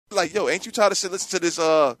like, yo, ain't you tired of shit? Listen to this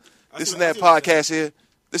this and that podcast here.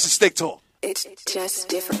 This is Stick Talk. It's just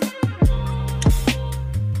different.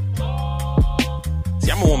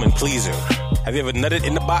 See, I'm a woman pleaser. Have you ever nutted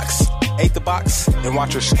in the box, ate the box, and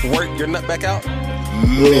watched her squirt your nut back out?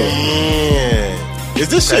 Man, is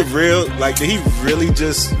this shit real? Like, did he really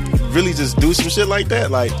just do some shit like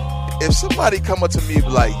that? Like, if somebody come up to me and be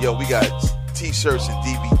like, yo, we got T-shirts and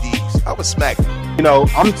DVDs, I would smack them. You know,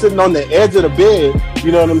 I'm sitting on the edge of the bed,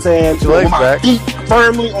 you know what I'm saying? With my feet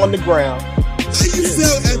firmly on the ground. How you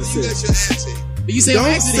feel after you got your ass ate? You say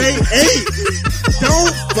Don't say eight.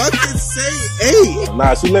 Don't fucking say eight.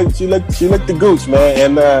 Nah, she looked the gooch,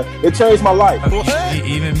 man, and it changed my life.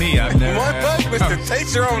 Even me, I've never. What, Mr.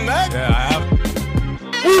 Taste your own nut? Yeah, I have.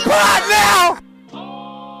 We pod now!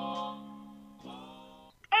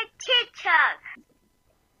 It's TikTok.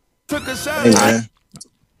 Took a shot. Hey, man.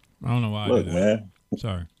 I don't know why Look, I did that. man.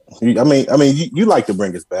 Sorry. I mean, you like to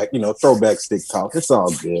bring us back, you know, throwback stick talk. It's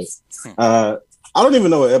all good. I don't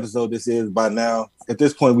even know what episode this is by now. At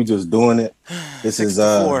this point, we just doing it. This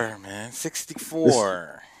 64, is man.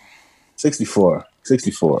 64.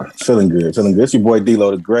 64. Feeling good. It's your boy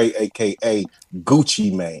D-Lo the Great, aka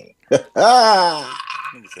Gucci Mane.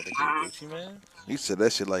 Gucci, man? He said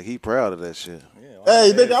that shit like he proud of that shit.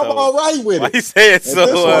 Hey, nigga, I'm all right with Why it. you say it so?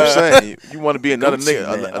 That's what I'm saying. You want to be another Gucci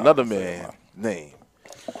nigga, Man. another man name.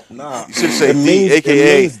 Nah, You should say it D, means- it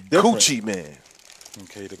aka means different. Coochie Man.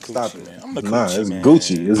 Okay, the Stop Gucci, it. man. I'm the Nah, Gucci, it's man.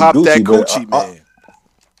 Gucci. It's Pop Gucci, that but Gucci Man.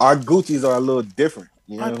 Our Gucci's are a little different.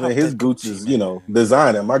 You know what I'm saying? His Gucci's, you know,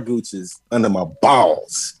 designer. My Gucci's under my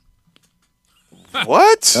balls.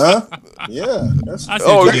 What? Huh? Yeah. That's I see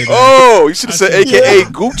what you did there. You should have said I see- AKA Yeah.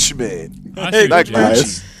 Gooch Man. I see Not what you did.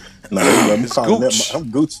 Gucci. I'm It's calling Gooch. that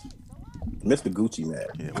I'm Gucci. Mr. Gucci, man.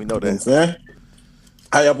 Yeah, we know You know what I'm that. saying?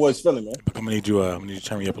 How y'all boys feeling, man? I'm gonna need you to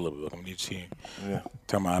turn me up a little bit. I'm gonna need you to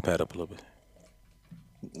turn my iPad up a little bit.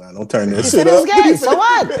 Nah, don't turn this shit up. So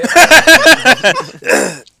what?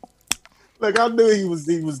 Look, I knew he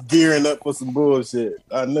was gearing up for some bullshit.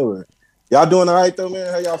 I knew it. Y'all doing all right though,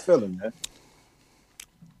 man? How y'all feeling, man?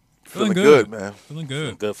 Feeling good, man. Feeling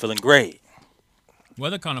good. Good, feeling great.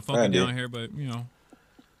 Weather kind of funky Man, down dude. here, but you know.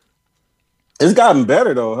 It's gotten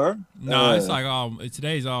better though, huh? No, it's like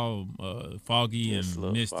today's all foggy It's a and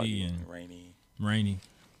little misty foggy and rainy. rainy.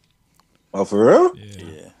 Oh, for real?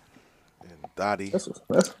 Yeah. Yeah, Dottie. That's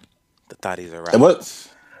the thotties are And what-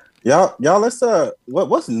 right. y'all. Let's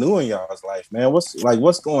what's new in y'all's life, man?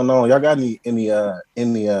 What's going on? Y'all got any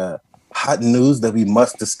hot news that we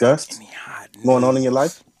must discuss Any hot going on in your news?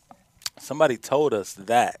 life? Somebody told us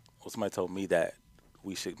that. Well, somebody told me that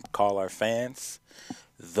we should call our fans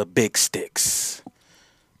the Big Sticks.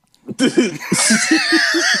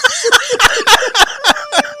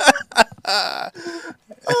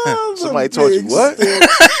 Somebody told you what?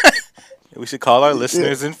 We should call our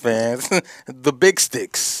listeners and fans the Big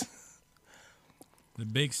Sticks. The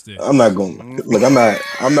big stick. I'm not going. Look,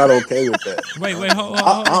 I'm not okay with that. Wait, hold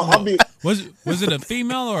I'll be. Was it a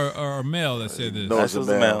female or a male that said this? No, That it's a was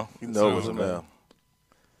a male. male. You know it was a Okay. male.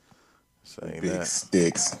 Saying Big that.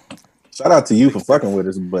 sticks. Shout out to you for fucking with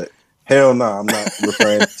us, but hell no, I'm not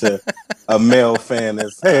referring to a male fan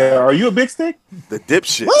as. Hey, are you a big stick? The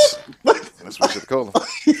dipshits. That's what we should call them.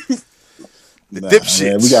 The Nah,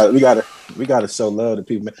 dipshits. man, we gotta show love to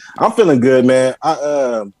people, man. I'm feeling good, man.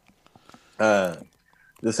 I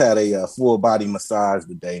just had a full body massage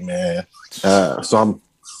today, man. So I'm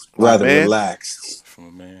rather man? relaxed. From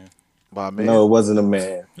a man. My man. No, it wasn't a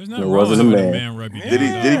man. There's It nothing wrong wasn't with a having a man. man rub you Did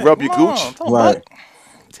down. he rub your gooch? Right.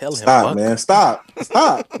 Tell him, Stop, Buck. man. Stop.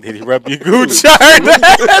 Did he rub your gooch? That's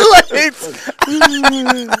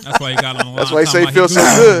why he got on the line. That's why he say he talking feels so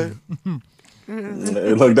about good.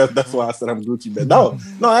 Look, that's why I said I'm Gucci, man.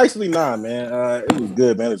 No, actually, nah, man. It was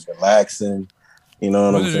good, man. It was relaxing. You know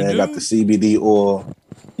what I'm Was it a saying? Got the CBD oil.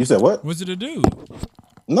 You said what? Was it a dude?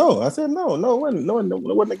 No, I said no. No, it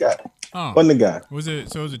wasn't the guy. Oh. Wasn't the guy. Was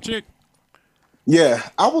it? So it was a chick? Yeah,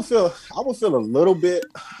 I would feel a little bit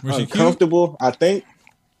Was she cute? uncomfortable. I think.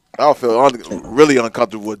 I feel really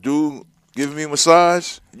uncomfortable with dude giving me a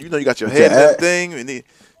massage. You know you got your With head in your that ass. thing, and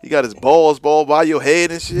he got his balls ball by your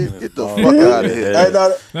head and shit. Get the fuck out of here. Yeah. Hey, no,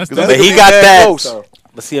 That's But But Look he at got me, that. close. so,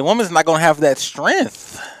 But see, a woman's not gonna have that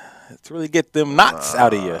strength to really get them knots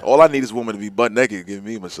out of you. All I need is a woman to be butt naked giving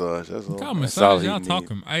me a massage. That's all. Come all massage. he Y'all need.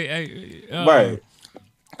 talking. right.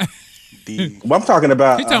 D. Well, I'm talking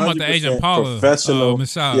about. He talking about the 100% Agent Paula professional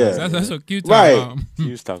massage. Yeah, That's what you Right. talking about.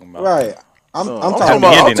 He was talking about. right. I'm I'm talking talking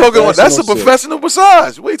about. about. I'm talking about. That's a professional shit. professional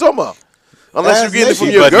massage. What are you talking about? Unless you get it from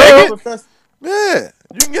naked, your butt girl. naked? Yeah,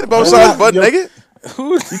 you can get a massage butt Yo- naked.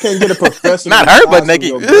 You can't get a professional. Not her, but massage from naked.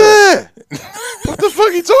 your girl. Yeah, What the fuck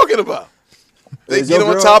are you talking about? They Is get your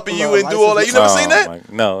on girl top of you and do all that. You never seen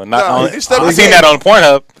that? No, Nah, not you step I your seen game that on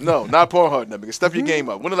Pornhub. No, not Pornhub. Nigga. Step your game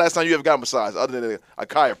up. When the last time you ever got a massage other than a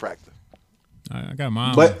chiropractor? I got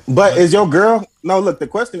mine. But is your girl? No, look. The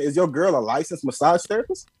question is your girl a licensed massage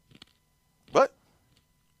therapist? What?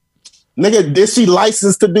 Nigga, is she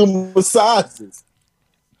licensed to do massages?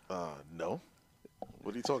 No.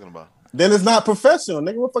 What are you talking about? Then it's not professional,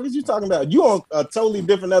 nigga. What the fuck is you talking about? You on a totally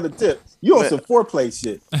different other tip. You on some foreplay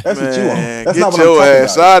shit. That's what you on. That's get not what your I'm talking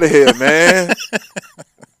ass about. out of here, man.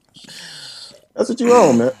 That's what you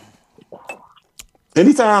on, man.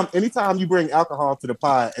 Anytime you bring alcohol to the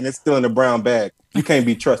pot and it's still in a brown bag, you can't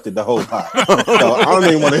be trusted the whole pot. So I don't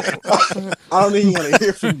even want to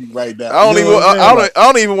hear from you right now. I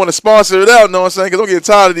don't even want to sponsor it out, know what I'm saying? Because I'm getting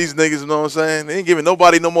tired of these niggas, you know what I'm saying? They ain't giving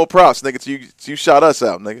nobody no more props, nigga, till you shot us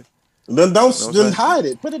out, nigga. Then don't hide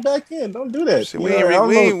it. Put it back in. Don't do that. Shit, we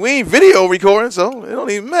ain't video recording, so it don't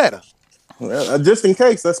even matter. Well, just in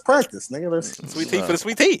case, let's practice, nigga. Let's Sweet tea for the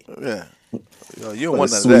sweet tea. Yeah. Yo, you don't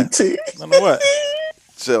want none of sweet that. tea. I know what.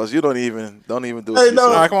 Shells, you don't even do it. Hey, to no. All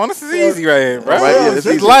yourself. right, come on. This is easy right here, bro. Right, yeah, It's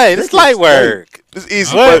easy. light. It's light work. It's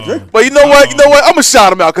easy, Oh. but you know what? I'm gonna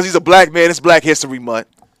shout him out because he's a black man. It's Black History Month.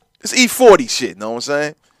 It's E40 shit. Know what I'm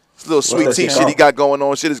saying? It's a little sweet that tea shit shit he got going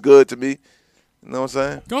on. Shit is good to me. You know what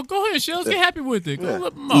I'm saying? Go ahead, Shells. Get happy with it. Go Yeah.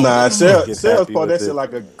 let them know. Nah, Get Sales happy called with that shit it.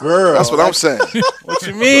 like a girl. That's what I'm saying. What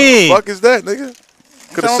you mean? Fuck is that, nigga?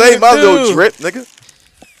 Could have Tell me saved my to little do. drip, nigga.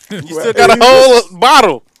 You still got a whole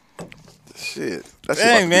bottle. Shit. That shit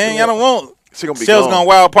about Dang, to man. be Y'all gone. don't want. She gonna be Shell's gone. gone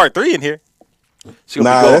wild part 3 in here. She gonna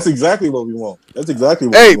Nah, be gone. that's exactly what we want. That's exactly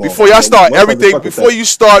what Hey, we want. before y'all start Motherfuckers everything, fuck with before that. you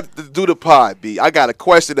start to do the pod, B, I got a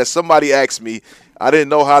question that somebody asked me. I didn't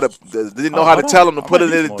know how to hold tell on. them to I put might it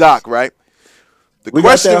need in the more. doc, right? The we got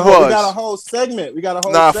question that whole, we got a was, whole segment. We got a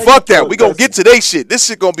whole nah, segment fuck that. for We it. gonna get to they shit. This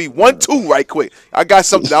shit gonna be 1-2 right quick. I got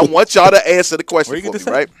something. I want y'all to answer the question Where you for get me, this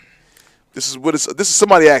right? This is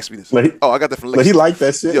somebody asked me this. But he- Oh, I got that from But he Lexi. liked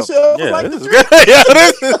that shit. Yo. Sure, Yeah, like this the is good. Yeah,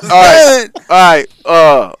 this is All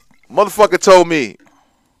right. Motherfucker told me,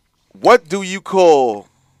 what do you call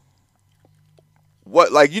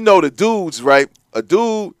what, like, you know, the dudes, right? A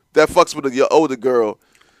dude that fucks with your older girl,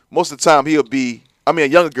 most of the time a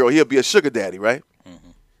younger girl, he'll be a sugar daddy, right?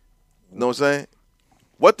 You know what I'm saying?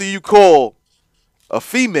 What do you call a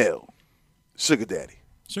female sugar daddy?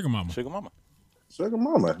 Sugar mama. Sugar mama. Sugar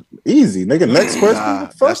mama. Easy, nigga. Next question. Nah,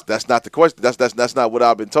 What the fuck? that's not the question. That's not what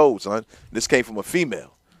I've been told, son. This came from a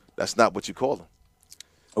female. That's not what you call them.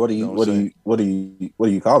 What do you know what I'm what do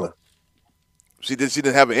you call her? She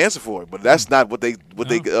didn't have an answer for it, but that's not what they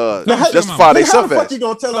Now, how- justify Nigga, themselves how the fuck as. you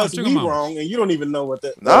gonna tell us Sugar we mama. wrong and you don't even know what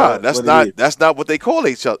that? Nah, that's what it not is? that's not what they call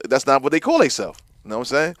each other. That's not what they call themselves. You know what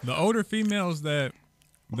I'm saying? The older females that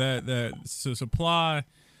supply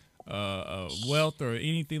wealth or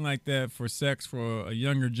anything like that for sex for a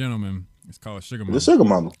younger gentleman, it's called a sugar mama. The sugar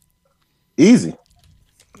mama. Easy.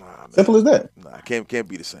 Simple as that. Nah, can't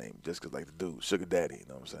be the same just because like the dude, sugar daddy. You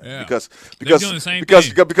know what I'm saying? Yeah. Because They're doing the same because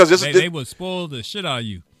thing. because this, they would spoil the shit out of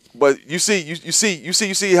you. but you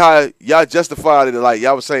see how y'all justified it. Like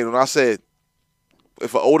y'all was saying when I said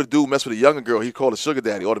if an older dude mess with a younger girl, he called a sugar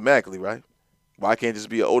daddy automatically, right? Why can't it just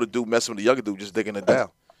be an older dude messing with a younger dude just digging it down?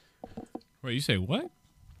 Wait, you say what?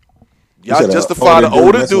 Y'all said a justify the older dude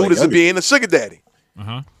older messing with dude as younger. being a sugar daddy,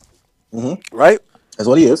 Uh huh. right? That's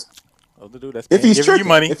what he is. Oh, the dude that's If he's giving tricking, you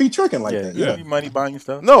money. if he's tricking like Yeah, that, giving you money, buying you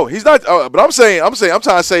stuff. No, he's not. But I'm trying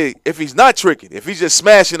to say, if he's not tricking, if he's just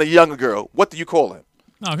smashing a younger girl, what do you call him?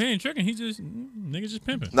 No, if he ain't tricking, he just nigga just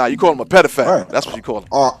pimping. Nah, you call him a pedophile. Right. That's what you call him.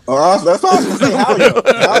 That's what I was gonna say. How you?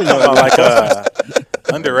 How you? About like a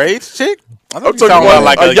underage chick? I thought I'm you talking talking about about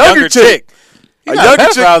like a a younger younger chick. chick. A He's not younger a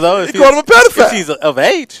chick, pedophile, though. you call him a pedophile. If she's of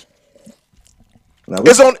age.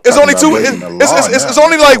 It's only two. It's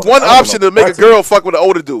only like one option to make a girl fuck with an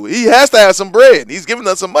older dude. He has to have some bread. He's giving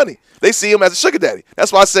us some money. They see him as a sugar daddy.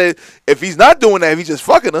 That's why I said if he's not doing that, if he's just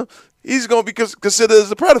fucking her, he's gonna be considered as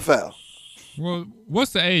a pedophile. Well,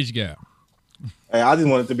 what's the age gap? Hey, I just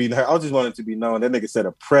wanted to be known. That nigga said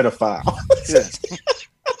a pedophile. Yeah.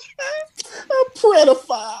 A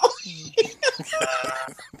pedophile.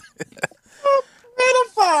 A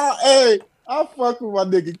pedophile. Hey, I fuck with my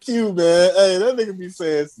nigga Q, man. Hey, that nigga be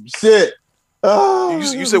saying some shit. Oh,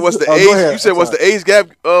 You said what's the go age? ahead. You said what's the age gap,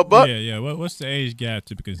 Buck? Yeah. What's the age gap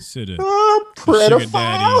to be considered?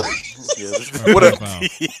 Pedophile. What a-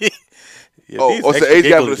 pedophile? What's the age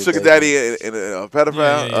gap with a sugar daddy and a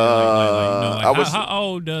pedophile? How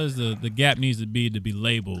old does the gap needs to be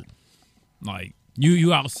labeled? Like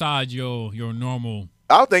you outside your normal.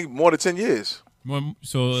 I would think more than 10 years.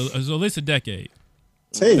 So at least a decade.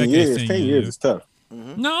 10 Decade, years. 10 10 years years. is tough.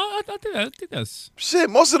 No, I think that's Shit,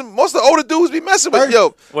 most of the older dudes be messing with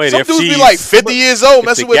Wait, some if dudes be she's- like 50 years old If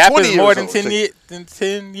messing the with gap 20 is years more old. than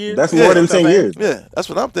 10 years. That's more than 10 years. Yeah, that's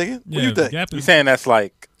what I'm thinking. What do you the think? gap You is- saying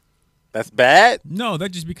that's bad? No, that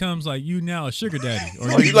just becomes like you now a sugar daddy,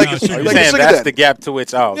 or Oh, you you like now a- sugar Are you like daddy. saying sugar that's daddy. the gap to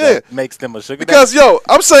which Yeah. that makes them a sugar Because daddy?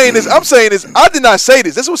 I'm saying this. I did not say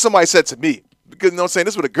this. This is what somebody said to me. Because you know what I'm saying,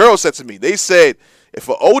 this is what a girl said to me. They said if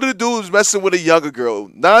an older dude is messing with a younger girl,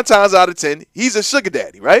 9 times out of 10, he's a sugar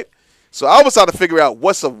daddy, right? So I was trying to figure out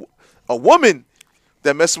what's a woman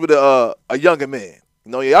that messes with a younger man.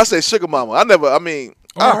 You know, I say sugar mama. I Or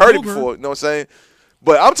heard it cougar. before. You know what I'm saying?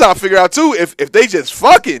 But I'm trying to figure out too if they just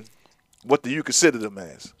fucking, what do you consider them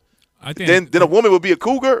as? I think Then a woman would be a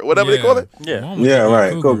cougar, or whatever they call it. Yeah. woman Yeah, could be a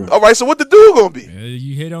right, cougar. cougar. All right, so what the dude gonna be? Yeah,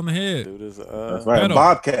 you hit on the head. Dude is, That's right. Beto.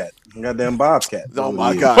 Bobcat. Goddamn Bobcat. Oh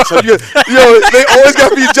my God! So they always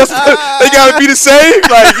gotta be just. They gotta be the same.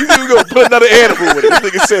 Like you gonna put another animal with it. This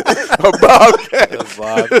nigga said a bobcat.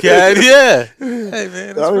 Bobcat, yeah. Hey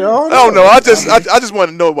man, I don't know. I just want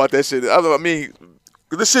to know about that shit. I mean,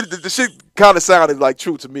 the shit kind of sounded like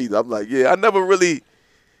true to me. I'm like, yeah, I never really.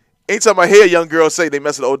 Anytime I hear a young girl say they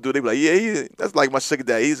mess with an old dude, they be like, yeah, that's like my sugar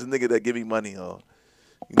daddy. He's a nigga that give me money, or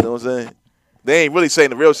you know what I'm saying? They ain't really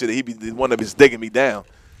saying the real shit. That he be the one that is digging me down.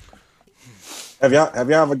 Have y'all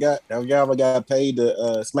ever got paid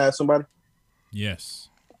to smash somebody? Yes.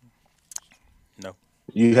 No.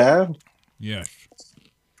 You have? Yes.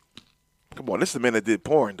 Come on, this is the man that did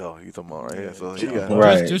porn, though. You talking about right here? So he got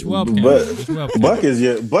Right. Just webcam. But Just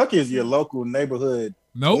webcam. Buck is your local neighborhood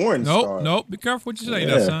porn star. Nope. Be careful what you say,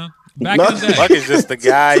 Yeah. though, son. Back No. in the day. Buck is just the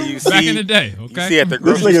guy you see. Back in the day, You okay? see at the This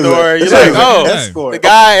grocery nigga's store. a- You're this like, nigga's oh, an escort. the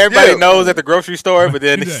guy everybody Yeah. knows at the grocery store, but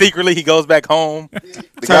then Yeah. secretly he goes back home, guy-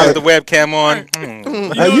 turns the webcam on. You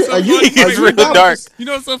know Are what's you- so are you- funny? It's real dark. You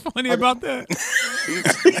know what's so funny about that?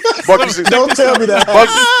 Buck is- Don't tell me that. Buck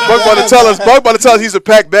about to tell us. Buck about to tell us he's a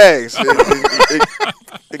pack bags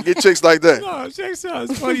and get chicks like that. No, check this out.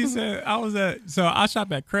 It's funny you said so I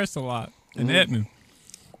shop at Crest a lot in Edmond.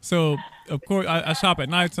 So of course I shop at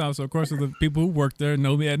nighttime, so of course the people who work there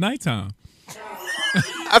know me at nighttime.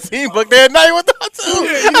 I seen Buck there at night one time too.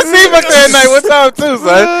 I seen Buck there at night one time too,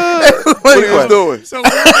 son. What are you doing? So one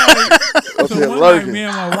night, there one night lurking. me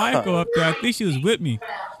and my wife go up there. I think she was with me.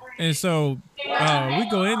 And so we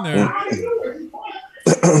go in there.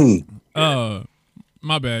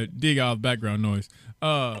 My bad. Dig out background noise.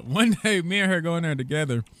 One day me and her go in there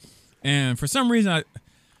together, and for some reason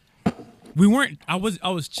I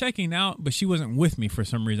was checking out, but she wasn't with me for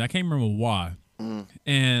some reason. I can't remember why.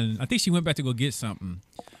 And I think she went back to go get something.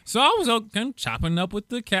 So I was kind of chopping up with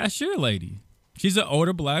the cashier lady. She's an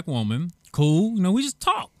older black woman. Cool. You know, we just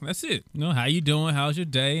talk. That's it. You know, how you doing? How's your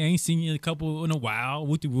day? I ain't seen you in a while.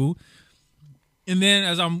 Woo-de-woo. And then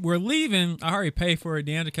as we're leaving, I already paid for it.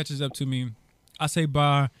 Deandra catches up to me. I say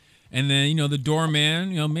bye. And then, you know, the doorman,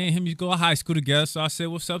 you know, me and him used to go to high school together. So I said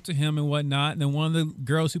what's up to him and whatnot. And then one of the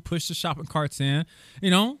girls who pushed the shopping carts in, you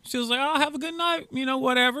know, she was like, oh, have a good night, you know,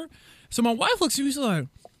 whatever. So my wife looks at me, she's like,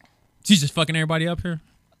 she's just fucking everybody up here.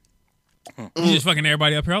 You just fucking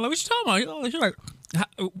everybody up here. I'm like, what you talking about? She's like,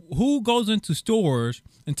 who goes into stores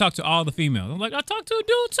and talk to all the females? I'm like, I talk to a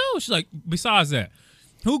dude too. She's like, besides that,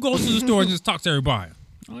 who goes to the store and just talks to everybody?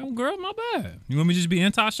 I'm like, well, girl, my bad. You want me to just be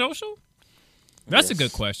antisocial? That's a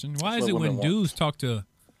good question. Why is it when dudes talk to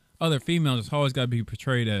other females, it's always got to be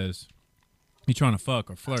portrayed as you trying to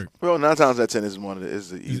fuck or flirt? Well, 9 times out of 10 is one of the is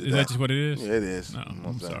that just what it is? Yeah, it is. No,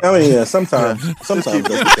 I'm sorry. I mean, yeah, sometimes that's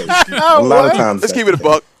the case. A lot of times. Let's keep it a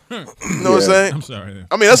buck. You know what I'm saying? I'm sorry.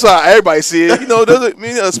 I mean, that's how everybody see it. You know,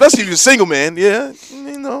 especially if you're a single man. Yeah,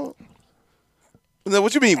 you know.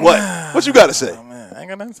 What you mean? What you got to say? Oh, man, I ain't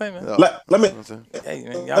got nothing to say, man. Let me Hey,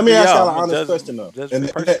 man, let me ask y'all an honest judge- question though, judge and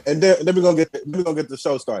the person. then we're gonna get the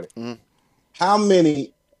show started. How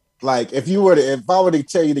many, like, if I were to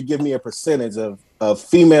tell you to give me a percentage of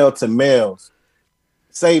female to males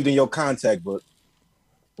saved in your contact book,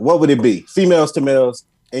 what would it be? Females to males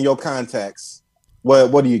in your contacts.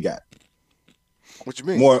 What do you got? What you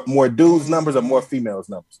mean? More dudes numbers or more females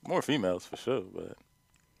numbers? More females for sure, but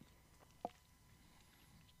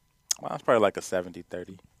it's probably like a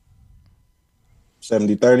 70-30.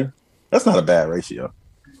 70-30? That's not a bad ratio.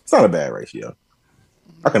 It's not a bad ratio.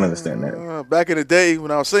 I can understand that. Back in the day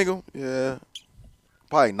when I was single, yeah,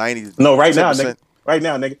 probably 90. No, right now, 10%. nigga. Right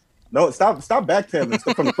now, nigga. No, stop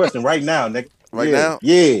backpedaling from the question. Right now, nigga. Right Yeah, now?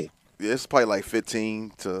 Yeah. Yeah, it's probably like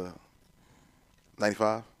 15 to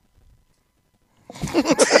 95.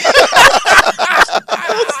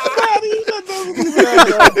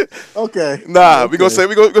 Okay. Nah, we gonna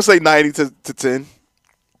say 90 to 10.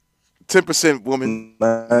 10% women. You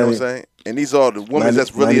know what I'm saying? And these are the women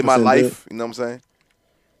that's really in my 90% life. You know what I'm saying?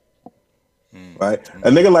 Right. A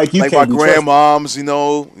nigga like you Like my can't be trusted. grandmoms, you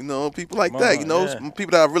know, people like that. You know, yeah. some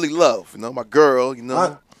people that I really love. You know, my girl. You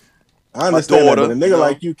know, I understand that, daughter, but a you nigga know.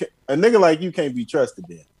 like you, a nigga like you can't be trusted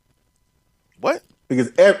then. what?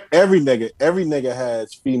 Because every nigga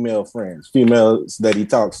has female friends, females that he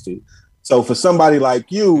talks to. So for somebody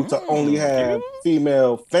like you to only have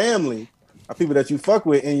female family or people that you fuck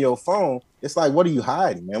with in your phone, it's like, what are you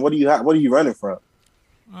hiding, man? What are you running from?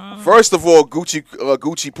 First of all, Gucci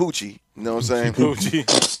Poochie. You know what I'm saying?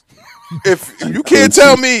 Gucci. If you can't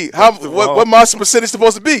tell me what my percentage is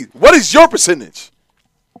supposed to be, what is your percentage?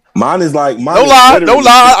 Mine is like No lie, no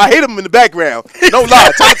lie. I hate him in the background. No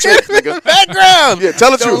lie. Tell the truth, nigga. Background. Yeah,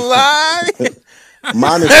 tell the Don't truth. lie.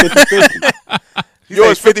 Mine is 50-50.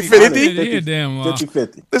 Yours 50-50. Yeah, damn well.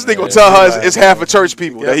 50-50. This nigga gonna tell her it's half of church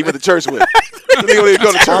people that he went to church with. This nigga don't even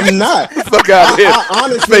go to church. I'm not. Fuck out of here. I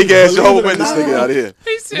honestly, Fake ass believe Jehovah it or Witness not, nigga out of here.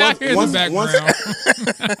 He said, I hear the once-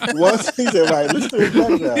 background. Once he said, right, listen to his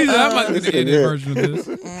background. He said, I'm about to get the Listen, edit version of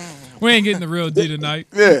this. We ain't getting the real D tonight.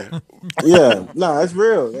 Yeah. Yeah, no, that's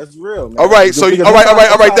real. That's real. Man. All right, so Because all right.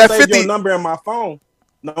 if I That save 50. your number in my phone.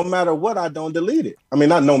 No matter what, I don't delete it. I mean,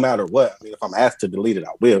 not no matter what. I mean, if I'm asked to delete it,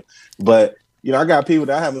 I will. But you know, I got people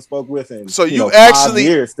that I haven't spoke with in So you 5 actually.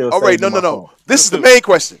 years still. All right, saved in no. my phone. This is the main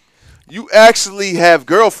question. You actually have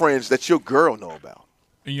girlfriends that your girl know about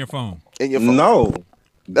In your phone. in your phone. No,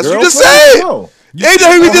 That's what you just Girlfriends? said. No. Ain't that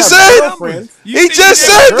what I he just have said? girlfriends. He just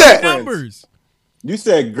said that. Numbers. You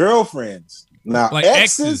said girlfriends. Now Like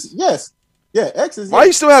exes, exes. yes, yeah, exes. Why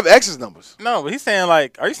you still have exes numbers? No, but he's saying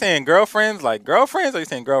like, are you saying girlfriends like girlfriends, or are you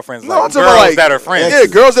saying girlfriends No, like I'm talking girls about like that are friends? Yeah,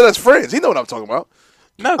 girls that are friends. He know what I'm talking about.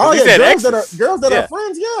 No, 'cause Oh he yeah, said girls exes. that Yeah. are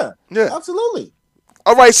friends. Yeah, Yeah. absolutely.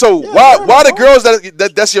 All right, so Yeah, why girl, the no.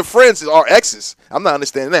 girls that's your friends are exes? I'm not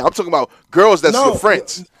understanding that. I'm talking about girls that's your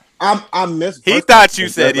friends. I missed. He first thought off, you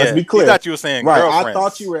said let's yeah. be clear. He thought you were saying right. girlfriends. I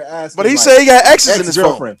thought you were asking. But he like, said he got exes in his phone.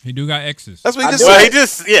 ex-girlfriend. He do got exes. That's what he I just do. Well,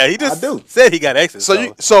 said. he just I do. said he got exes.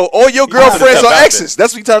 So all your girlfriends about are that. exes.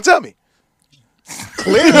 That's what you trying to tell me.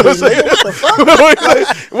 Clearly, nigga, what the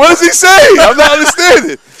fuck? What does he say? I'm not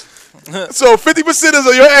understanding. So 50% is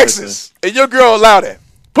of your exes, and your girl allow that.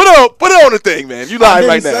 Put it on the thing, man. You lying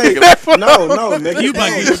right now. Say, nigga. no, nigga. You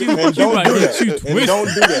might get you- And you don't might do get that. you And twisted. don't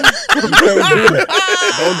do that. You can't do that.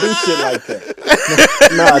 Don't do shit like that.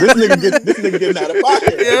 Nah, this nigga getting out of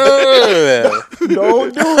pocket. Yeah.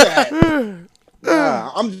 Don't do that.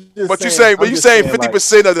 Nah, I'm just. But saying, you saying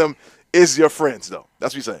 50% of them is your friends though.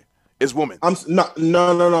 That's what you're saying. It's women.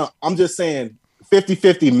 No. I'm just saying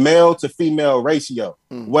 50-50 male to female ratio.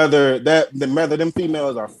 Whether them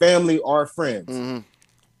females are family or friends.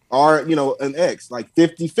 Or an ex, like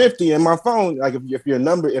 50-50 in my phone. Like if your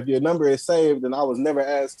number is saved and I was never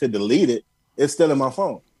asked to delete it, it's still in my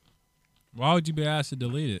phone. Why would you be asked to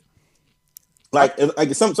delete it? Like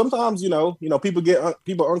sometimes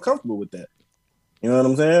people uncomfortable with that. You know what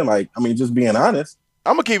I'm saying? Like, I mean, just being honest.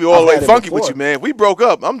 I'm gonna keep it all the I've way had it funky with before. you, man. If we broke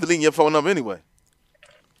up, I'm deleting your phone number anyway.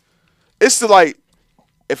 It's to like,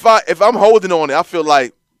 if I'm holding on it, I feel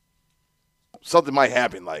like something might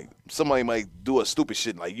happen. Like somebody might do a stupid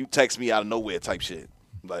shit, like you text me out of nowhere type shit.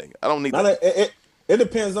 Like I don't need Now, that. it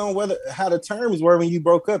depends on how the terms were when you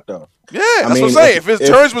broke up, though. Yeah, that's what I'm mean, saying. If his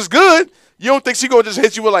terms was good, you don't think she gonna just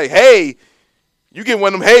hit you with like, hey, you get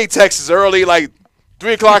one of them hey texts early, like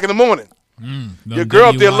 3:00 in the morning. Your girl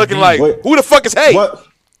up there looking like, Wait. who the fuck is hey?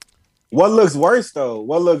 What looks worse though?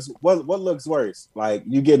 What looks worse? Like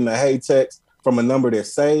you getting a hey text from a number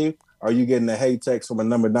that's saved, or you getting a hey text from a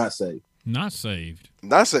number not saved? Not saved.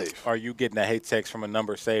 Not safe. Are you getting a hate text from a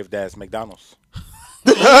number saved as McDonald's?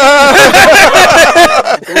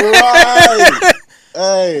 Right.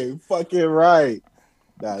 Hey, fucking right.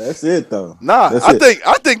 Nah, that's it though. Nah, That's I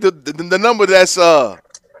it. think the number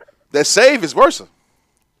that's saved is worse.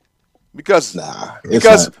 Because Nah, it's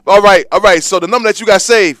because not. all right. So the number that you got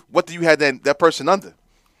saved, what do you have that person under?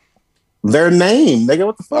 Their name, nigga.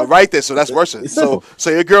 What the fuck? All right there, so that's worse. It's So simple. so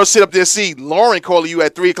your girl sit up there, see Lauren calling you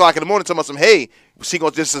at 3:00 in the morning, talking about some hey, she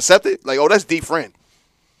gonna just accept it? Like, oh, that's deep friend.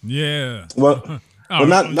 Yeah. Well, Oh,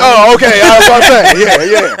 not Oh, okay, that's what I'm saying.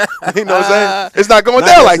 Yeah. You know what I'm saying? It's not going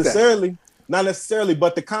down like that. Not necessarily,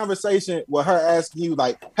 but the conversation with her asking you,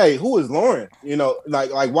 like, hey, who is Lauren? You know,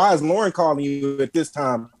 like why is Lauren calling you at this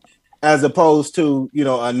time? As opposed to,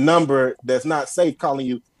 a number that's not safe calling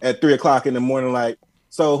you at 3:00 in the morning, like,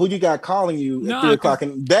 so who you got calling you No, at 3:00?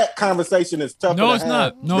 And that conversation is tougher. No, to it's have.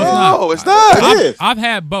 not. No, than- it's not. No, it's not. It is. I've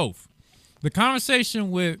had both. The conversation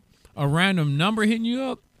with a random number hitting you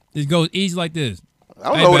up, it goes easy like this. I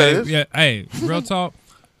don't Hey, know what that babe, is. Yeah, hey, real talk.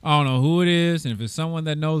 I don't know who it is, and if it's someone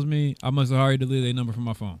that knows me, I must have already deleted their number from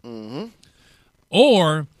my phone. Mm-hmm.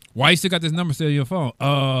 Or why you still got this number still in your phone?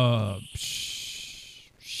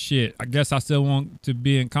 Shit. I guess I still want to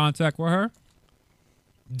be in contact with her.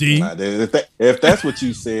 D. Nah, if that's what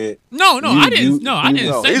you said, No, I didn't. I didn't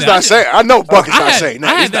No, say he's that. not saying. I know Buck is not saying that.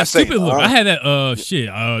 I He's had not that saying stupid look. that. I had that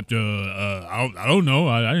I don't know.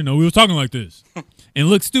 I didn't know we were talking like this, and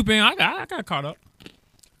looked stupid. And I got caught up.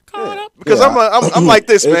 Because I'm like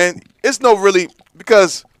this, man. It's no really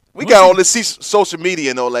because we got all this social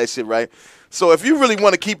media and all that shit, right? So if you really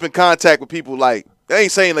want to keep in contact with people, like they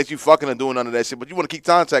ain't saying like you fucking or doing none of that shit, but you want to keep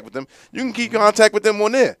contact with them, you can keep contact with them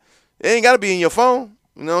on there. It ain't got to be in your phone.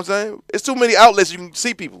 You know what I'm saying? It's too many outlets you can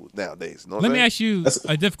see people nowadays. You know what Let me I'm ask you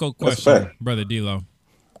a difficult that's question, fair. Brother D-Lo.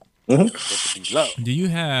 Mm-hmm. Do you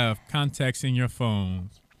have contacts in your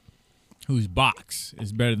phones whose box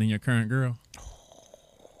is better than your current girl?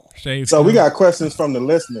 So we got questions from the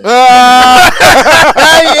listeners. Yeah.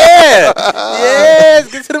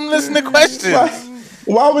 Yes. Get to them listener questions.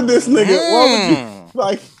 Why would this nigga? Why would you,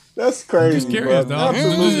 like? That's crazy. Just curious, bro. dog. I'm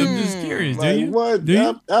Absolutely. just curious. Like, Do you? what? Do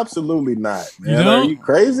you? Absolutely not, man. You don't? Are you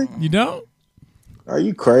crazy? You don't? Are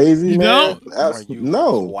you crazy, You man? don't?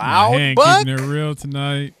 No. My Wow, hand Buck. keeping it real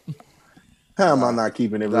tonight. How am I not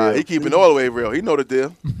keeping it real? Nah, he keeping it all the way real. He know the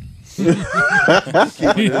deal.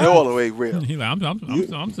 Keeping it all the way real. He like, I'm still trying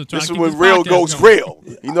This to is keep when this real podcast goes going. real.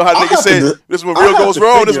 You know how I niggas have say to- this is when I real have goes to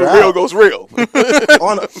wrong. This is figure when real out. goes real.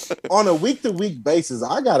 on a week-to-week basis,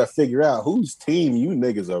 I gotta figure out whose team you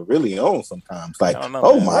niggas are really on. Sometimes, like, I don't know.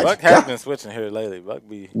 oh man. my Buck has god, been switching here lately. Buck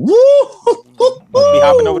be woo!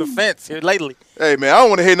 hopping over the fence here lately. Hey man, I don't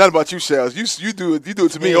want to hear nothing about you, Shells. You do it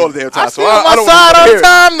to me all the damn time. I So stay on I my don't side want all to hear the it.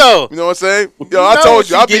 time though. You know what I'm saying? Yo, You I know told what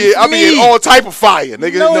you, you I getting from be in me. all type of fire,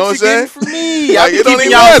 nigga. You know know what I'm what you're saying? getting from me. I Like, be it don't keeping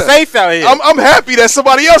even y'all matter. safe out here. I'm happy that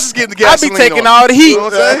somebody else is getting the I gasoline. be taking on all the heat. You know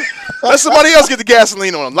what I'm saying? Let somebody else get the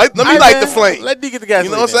gasoline on them. Let me light the flame. Let D get the gasoline.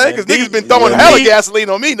 You know what I'm saying? Because man. niggas been D, throwing D, hella gasoline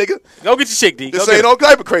on me, nigga. Go get your chick, D. Go Just get saying her. all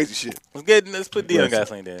type of crazy shit. Let's put D on Listen.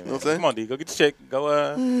 gasoline there. know what I'm saying? Come on, D. Go get your chick.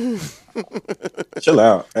 Go Chill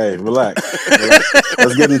out. Hey, relax.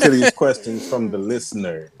 Let's get into these questions from the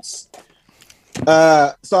listeners.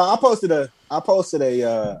 So I posted a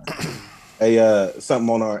something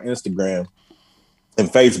on our Instagram and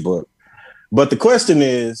Facebook. But the question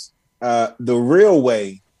is, the real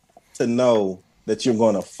way to know that you're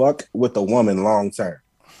going to fuck with a woman long term.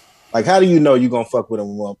 Like, how do you know you're going to fuck with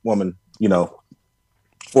a woman, you know,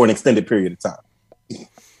 for an extended period of time?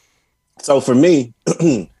 So for me,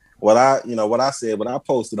 what I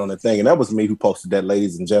posted on the thing, and that was me who posted that,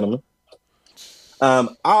 ladies and gentlemen. I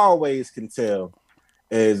always can tell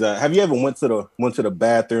is, have you ever went to the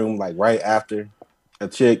bathroom like right after a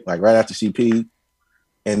chick, like right after she peed,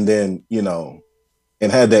 and then, you know,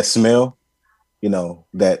 and had that smell, you know,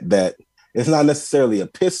 that it's not necessarily a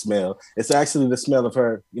piss smell. It's actually the smell of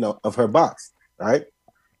her, you know, of her box, right?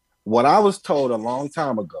 What I was told a long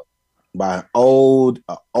time ago by an old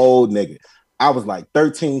nigga, I was like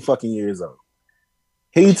 13 fucking years old.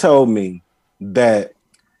 He told me that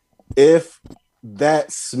if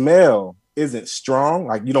that smell isn't strong,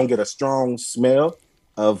 like you don't get a strong smell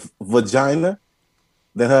of vagina,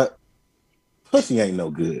 then her pussy ain't no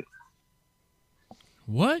good.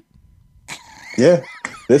 What? Yeah.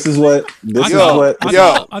 This is what I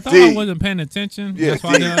thought I wasn't paying attention. Yeah, That's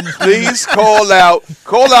why I didn't understand. please call out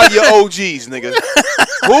your OGs, nigga.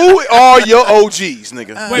 Who are your OGs,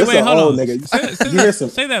 nigga? Wait, hold on. Nigga.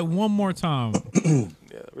 Say that one more time. Yeah,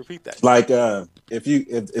 repeat that. Like if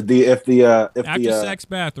the After sex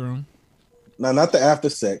bathroom. no, not the after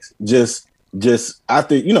sex, just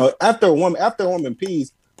after, you know, after a woman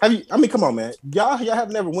pees. Come on, man. Y'all have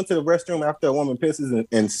never went to the restroom after a woman pisses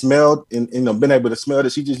and smelled and, you know, been able to smell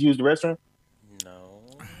that she just used the restroom? No.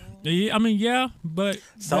 Yeah, I mean, yeah, but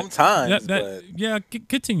Sometimes, yeah,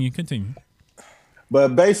 continue.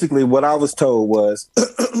 But basically, what I was told was,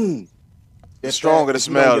 The stronger the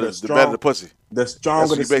smell, the better the pussy. The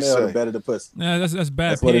stronger the That's what you smell, the say. better the pussy. Yeah, that's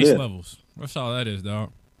bad That's what it pH is. levels. That's all that is,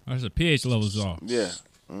 dog. That's the pH levels off. Yeah.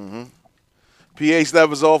 Mm-hmm. pH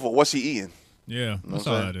levels off, or what's he eating? Yeah, that's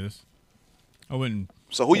all that is. I wouldn't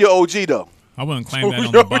So who your OG though? claim that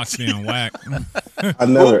on the box being whack.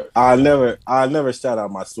 I never shout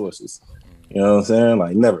out my sources. You know what I'm saying?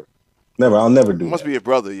 Like never. I'll never do Must that. be your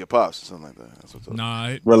brother, your pops, or something like that. That's what's up.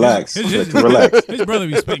 Nah, Relax. Relax. His brother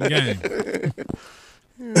be spitting game.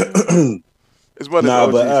 His brother. Nah,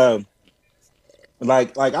 OG. but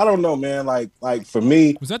like I don't know, man. Like for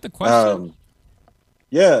me, Was that the question?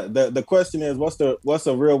 yeah. The question is, what's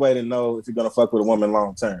the real way to know if you're gonna fuck with a woman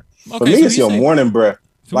long term? For Okay, me, so it's you your say- morning breath.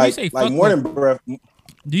 So when you say Like fuck morning with- breath.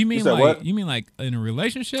 Do you mean You said like what? you mean like in a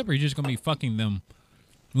relationship, or you just gonna be fucking them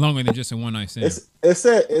longer than just a one night stand? It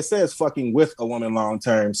says fucking with a woman long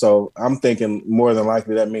term, so I'm thinking more than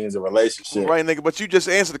likely that means a relationship. Right, nigga, but you just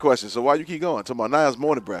answered the question, so why you keep going? Talking about Niall's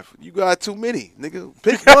morning breath. You got too many, nigga.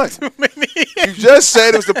 Pick one. Too many. You just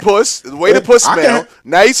said it was the puss, the way the puss I smell. can-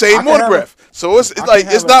 Now you saying I can morning have a- breath. So it's I like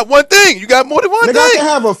can it's have not one thing. You got more than one Nigga, I thing. can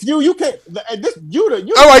have a few. You can't.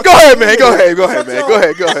 You All right, go ahead, man. Go ahead, Shut man. your- Go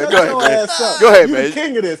ahead, shut your man. ass up. Go ahead, You man. the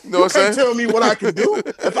king of this. You know You what I'm can't saying? tell me what I can do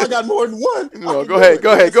if I got more than one. I No, can go do ahead, it.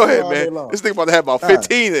 go ahead, go All ahead, day man. long. This nigga about to have about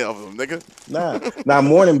 15 of them, nigga. Nah,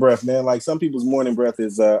 morning breath, man. Like some people's morning breath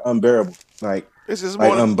is unbearable. Like This is like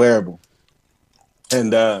morning. unbearable.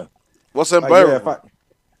 And What's like, unbearable?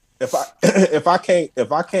 if I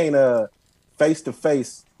can't face to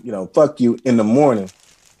face, fuck you in the morning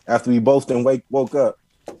after we both then woke up,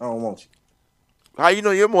 I don't want you. How you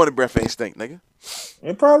know your morning breath ain't stink, nigga?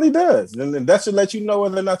 It probably does. And then that should let you know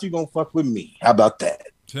whether or not you're gonna fuck with me. How about that?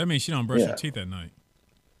 So that means she don't brush Yeah. her teeth at night.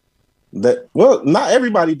 Not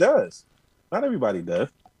everybody does. Not everybody does.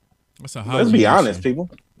 What's a Let's hygiene be issue? honest, people.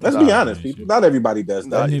 Let's be honest, people. Not everybody does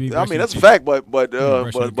Nah, that. Maybe I brush mean your that's a teeth. fact, but brush your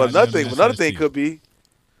another goddamn thing teeth. could be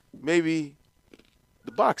maybe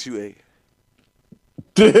the box you ate.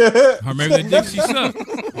 Or maybe the dick she sucked.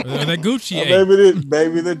 Or that Gucci ate.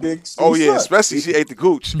 Maybe the dick. Oh yeah, sucks. especially she ate the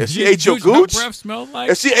gooch. If she Yeah, ate your her gooch, breath smelled like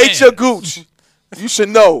if she ate your ass. gooch, you should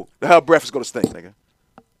know that her breath is gonna stink, nigga.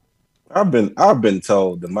 I've been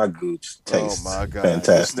told that my gooch tastes Oh my god,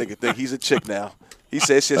 fantastic. this nigga think he's a chick now. He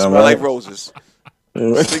said shit All smell right. like roses.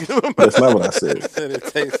 That's not what I said. Said it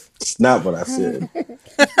tastes. It's not what I said.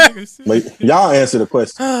 Nigga said- Wait, y'all answer the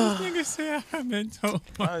question. Nigga said I've been told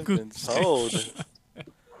my I've been Gucci. told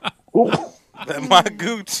Ooh. that my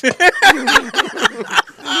gooch.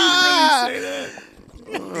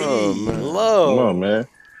 Oh man. Come Low. on, man.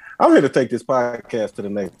 I'm here to take this podcast to the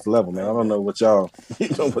next level, man. I don't know what y'all,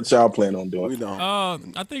 what y'all plan on We doing. know.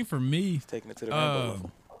 I think for me, Taking it to the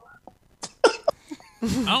rainbow.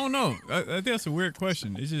 I don't know. I think that's a weird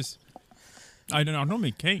question. It's just I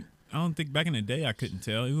normally can't. I don't think back in the day I couldn't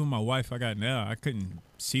tell. Even my wife I got now, I couldn't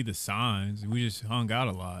see the signs. We just hung out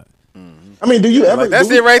a lot. I mean, do you ever? Like, that's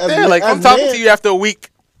do we- it right as there. men- Like, if I'm as talking men- to you after a week,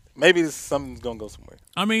 maybe something's gonna go somewhere.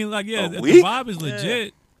 I mean, like, yeah, if the week? vibe is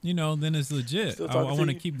legit, then it's legit. Still I talking to want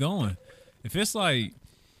to you? keep going. If it's like,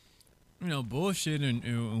 bullshit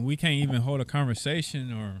and we can't even hold a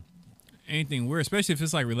conversation or anything weird, especially if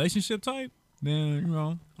it's like relationship type, then, Yeah, that's what I'm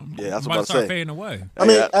I'm about to about to start say. fading away. I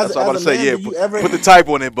mean, Yeah, that's as what I'm about a to say. man, Yeah, do you ever- put the type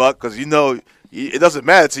on it, Buck, because it doesn't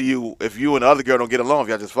matter to you if you and the other girl don't get along if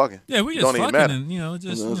y'all just fucking. Yeah, we It just don't even fucking matter. and,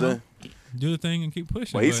 just, You know what I'm do the thing and keep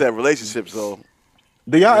pushing. Well, he but- said relationships, so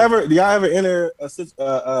Do y'all ever enter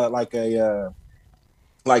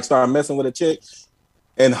like start messing with a chick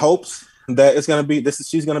in hopes that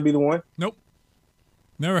she's gonna be the one? Nope.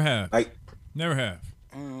 Never have. Like, Never have.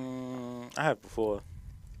 I have before.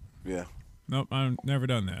 yeah, Nope, I've never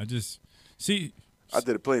done that. I just see I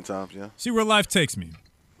did it plenty of times. Yeah, where life takes me.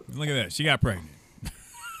 Look at that. She got pregnant.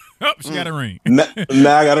 Oh, she got a ring. now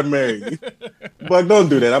I gotta marry you. But don't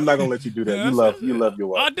do that. I'm not gonna let you do that. Yeah, you love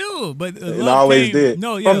your I wife. do, but And love always came, did.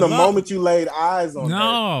 No, yeah, From the love- moment you laid eyes on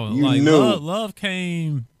No, her, you like knew. love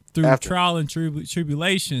came through After. trial and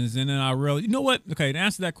tribulations, and then I realized, you know what? Okay, to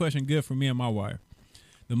answer that question, good for me and my wife.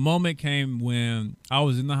 The moment came when I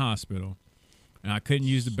was in the hospital and I couldn't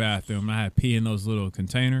use the bathroom. I had pee in those little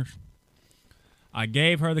containers. I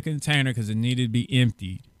gave her the container because it needed to be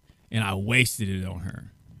emptied, and I wasted it on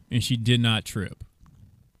her, and she did not trip.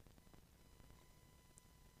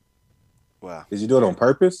 wow. Did you do it on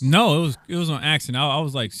purpose? No, it was on accident. I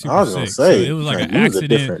was like super I was sick. gonna say So it was like an you was a accident.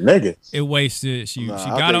 different nigga. It wasted. She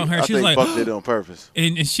Nah, got on her. I She was think like, Buck did it on purpose.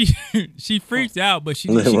 and she she freaked out, but she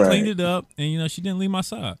Right. cleaned it up, and she didn't leave my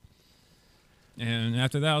side. And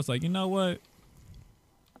after that, I was like, you know what?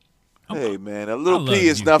 Hey man, a I little love pee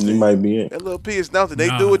is you. You nothing. might be it. That little pee is nothing. They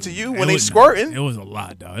Nah, do it to you when they was- squirting. It was a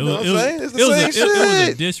lot, though. It know was, what it I'm was, saying? It's the it was same it was a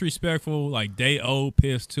shit. disrespectful, like, day old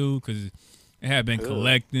piss too, because it had been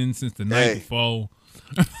collecting since the night Hey. before.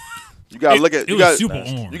 You gotta look at It you was got super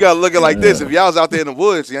orange. you gotta look at like this. If y'all was out there in the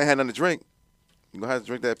woods, you ain't had nothing to drink. You gonna have to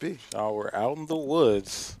drink that pee. Y'all were out in the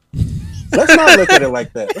woods. Let's not look at it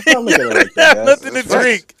like that. Let's not look at it like that. guys. Nothing to Let's-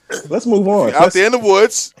 drink. Let's move on. You're out there in the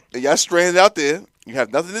woods, and y'all stranded out there. You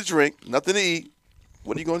have nothing to drink, nothing to eat.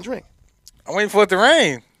 What are you gonna drink? I'm waiting for it to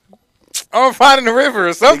rain. I'm finding the river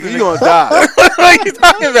or something. You gonna die. What are you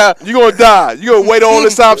talking about? You gonna die. You gonna wait all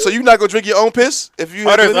this time, so you not gonna drink your own piss if you.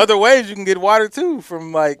 Oh, there's other ways you can get water too,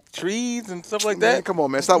 from like trees and stuff like that. Man, come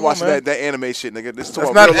on, man. Stop watching that anime shit, nigga. This is That's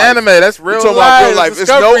talking not about real anime. life. That's We're real talking life. about real life. It's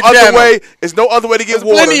no Discovery other Channel. way. It's no other way to get There's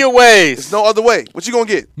water. plenty of ways. There's no other way. What you gonna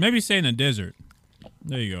get? Maybe say in the desert.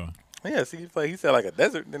 There you go. Yeah, see, he said like a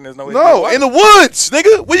desert. Then there's no way. to get No, water. in the woods,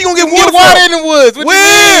 nigga. Where you gonna get You water get water from? in the woods. What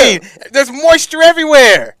Where? you mean? There's moisture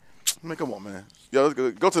everywhere. Man, come on, man. Yo, let's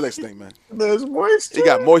go to the next thing, man. There's moisture. He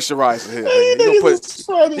got moisturizer here. Hey,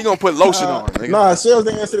 Nigga. He gonna put lotion on. Nigga. Nah, Shells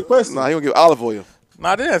didn't answer the question. Nah, he gonna give olive oil. No,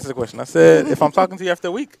 I did answer the question. I said if I'm talking to you after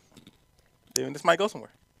a week, then this might go somewhere.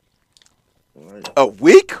 A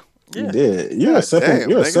week? You Yeah. did. You're a simple. Damn,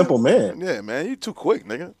 you're a nigga. simple man. Yeah, man. You too quick,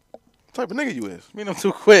 nigga. What type of nigga you is? I mean, I'm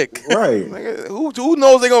too quick. Right. Nigga, who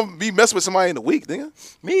knows they gonna be messing with somebody in a week, nigga?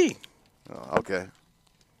 Me. Oh, okay.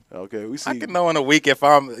 Okay, we see. I can know in a week if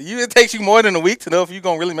it takes you more than a week to know if you're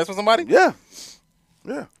going to really mess with somebody. Yeah.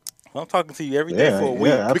 Yeah. I'm talking to you every day for a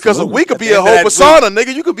week. Yeah, Because a absolutely. week could At be the a end of whole that persona,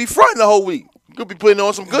 nigga. You could be fronting the whole week. You could be putting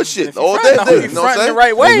on some good shit If you're all day. fronting, I hope You you're know what I'm fronting the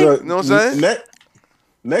saying? right way. Look, You know what I'm saying?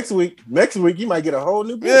 Next week, you might get a whole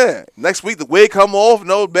new bitch. Yeah. Next week, the wig come off,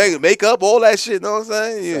 no makeup, all that shit. You know what I'm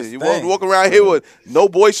saying? Yeah. That's You the thing. walk around here with no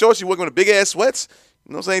boy shorts. You walking with big ass sweats.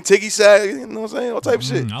 You know what I'm saying? Tiggy sag. You know what I'm saying? All type of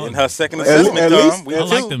shit. I In like, her second At assessment least- time, we I at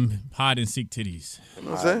like too. them hide and seek titties. You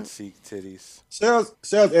know what I'm saying? Seek titties. Shells,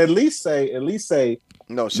 at least say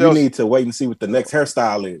No, you Shells. need to wait and see what the next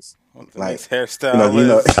hairstyle is. What the Like, next hairstyle You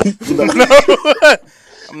know, is. you know,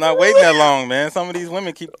 I'm not waiting that long, man. Some of these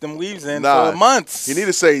women keep them weaves in Nah. for months. You need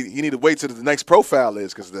to say you need to wait till the next profile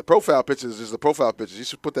is because the profile picture is just the profile picture. You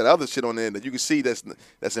should put that other shit on there that you can see that's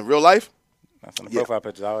in real life. That's on the Yeah. profile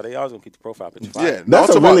picture. They always gonna keep the profile picture. Yeah, Fire. no, I'm that's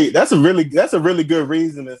talking a really good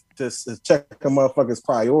reason to check a motherfucker's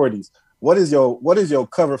priorities. What is your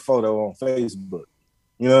cover photo on Facebook?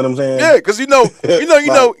 You know what I'm saying? Yeah, because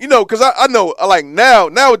because I know like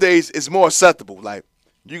nowadays it's more acceptable. Like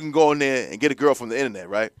you can go in there and get a girl from the internet,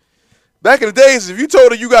 right? Back in the days, if you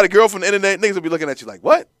told her you got a girl from the internet, niggas would be looking at you like,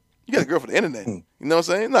 what? You got a girl from the internet? You know what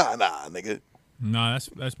I'm saying? Nah, nigga. Nah,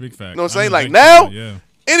 that's big fact. You know what I'm saying? I'm Like big now, fan,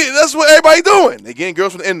 yeah. that's what everybody doing. They getting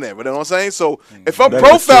girls from the internet. But you know what I'm saying? So if her That is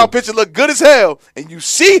profile true. picture look good as hell and you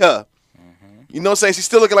see her, you know what I'm saying? She's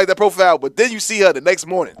still looking like that profile, but then you see her the next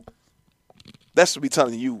morning. That's what be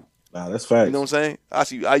telling you. Nah, that's facts. You know what I'm saying? I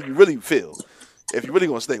see how you really feel if you really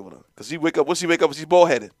gonna stay with her. Cause she wake up. When she wake up, she's bald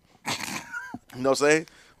headed. You know what I'm saying?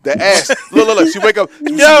 The ass. Look. She wake up.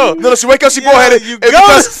 She wake up. She bald headed. You go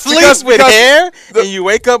to sleep with hair and you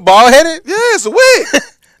wake up bald headed. Yeah, it's a wig.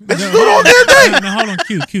 Bitches do it all damn day. Now, hold on,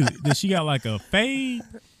 cute. Does she got like a fade?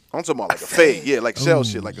 I'm talking about like a fade. Yeah, like shell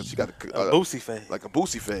shit. Like she got a Boosie face. like a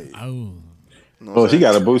boosie fade. Oh, You know what Oh, I'm she saying?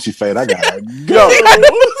 got a bushy fade. I got it. Yo,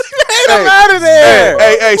 I'm out of there.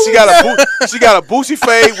 hey, she got a boosie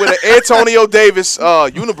fade with an Antonio Davis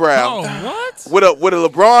unibrow oh, what? with a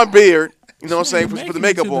LeBron beard. You know what I'm saying? Put the Making it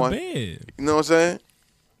makeup to the on. bed. You know what I'm saying?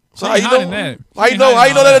 So She how ain't you hiding know? that. How She you ain't know? How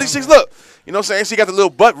you know hiding that all these chicks look? You know what I'm saying? She got the little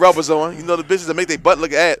butt rubbers on. You know the bitches that make their butt look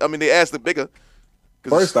they ass look bigger.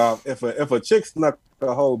 'Cause First off, if a chick snuck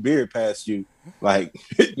a whole beard past you, like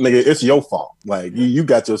nigga, it's your fault. Like you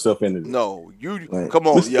got yourself into this. no, you Like, come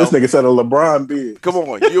on, this, yo, This nigga said a LeBron beard. come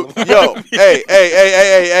on, yo,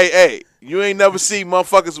 hey, you ain't never seen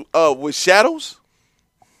motherfuckers with shadows.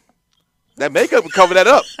 That makeup would cover that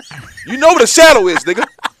up. You know what a shadow is, nigga.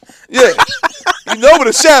 Yeah, you know what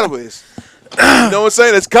a shadow is. You know what I'm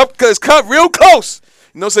saying? It's cut real close.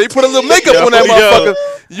 You know what I'm saying? You put a little makeup on that motherfucker.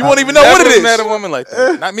 You won't even know what it Never is. met a woman like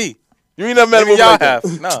that. Not me. You ain't never met a Maybe woman y'all like that.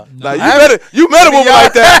 have. No. Nah, you met a woman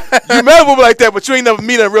like that. You met a woman like that, but you ain't never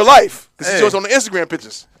meet her in real life. Because she Hey. shows on the Instagram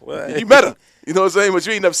pictures. Well, You met her. You know what I'm saying? But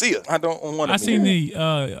you ain't never see her. I don't want to. I seen the.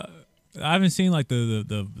 I haven't seen like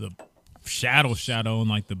the shadow on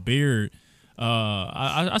like the beard.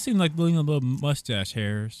 I seen like little mustache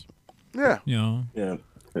hairs. Yeah. You know. Yeah.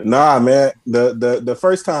 Nah, man. The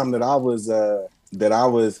first time that I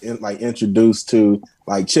was introduced to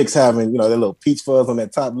like chicks having, their little peach fuzz on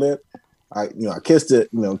that top lip. I kissed it,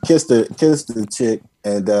 kissed the chick,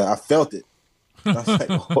 and I felt it. I was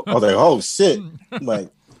like, oh shit! Like,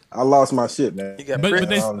 I lost my shit, man. You got But Prince.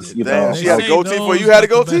 they, Damn, they she had a say goatee those before you had a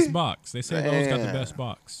got the goatee? best box. They say those got the Damn. best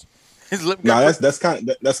box. His lip No, got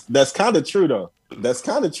that's kind of true though. That's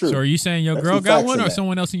kind of true. So are you saying your That's girl some got facts one in or that.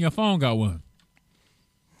 someone else in your phone got one?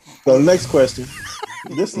 So next question.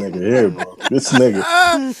 This nigga here, bro. This nigga.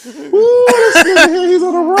 Ooh, this nigga here, he's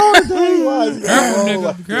on the wrong day. Why is he Careful, on nigga.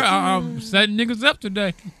 like Girl, I'm setting niggas up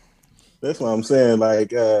today. That's what I'm saying.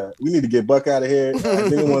 Like, we need to get Buck out of here.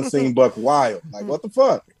 Has anyone seen Buck Wild? Like, what the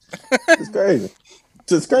fuck? It's crazy.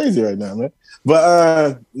 just crazy right now, man.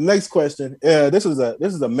 But next question. This is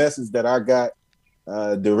a message that I got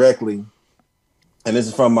directly, and this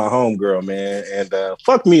is from my homegirl, man. And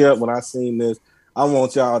fuck me up when I seen this. I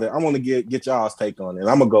want to get y'all's take on it.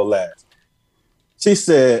 I'm gonna go last. She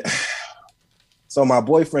said, "So my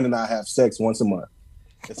boyfriend and I have sex once a month.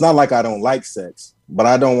 It's not like I don't like sex, but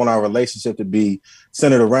I don't want our relationship to be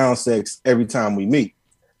centered around sex every time we meet.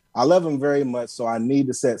 I love him very much, so I need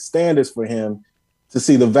to set standards for him to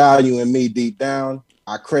see the value in me deep down.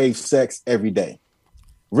 I crave sex every day.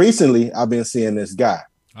 Recently, I've been seeing this guy.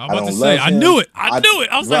 I was about to say, I knew it. I knew it.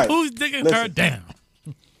 I was like, who's digging her down?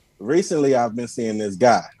 Recently, I've been seeing this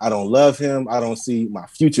guy. I don't love him. I don't see my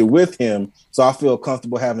future with him, so I feel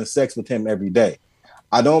comfortable having sex with him every day.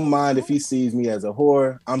 I don't mind if he sees me as a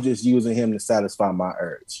whore. I'm just using him to satisfy my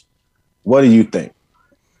urge. What do you think?"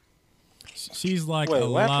 She's like a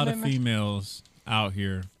lot of females out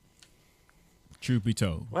here, truth be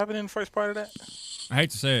told. What happened in the first part of that? I hate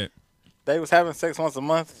to say it. They was having sex once a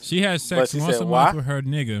month. She has sex once a month with her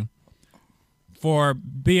nigga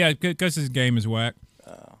because his game is whack.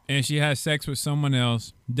 And she has sex with someone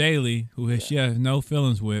else daily who she has no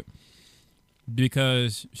feelings with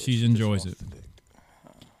because she enjoys it.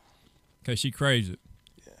 Because she craves it.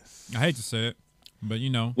 Yes. I hate to say it, but you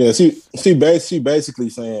know. Yeah, she basically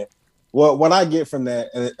saying, well, what I get from that,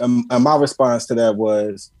 and my response to that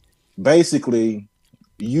was basically,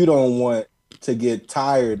 you don't want to get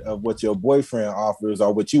tired of what your boyfriend offers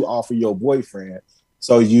or what you offer your boyfriend.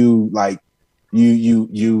 So you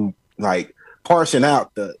portion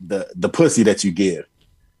out the pussy that you give.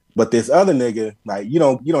 But this other nigga, like you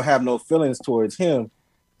don't have no feelings towards him.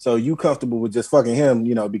 So you comfortable with just fucking him,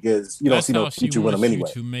 you know, because you don't see no future with him anyway.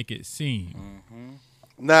 To make it seem. Mm-hmm.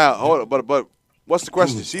 Now, hold on, but what's the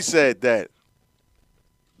question? She said that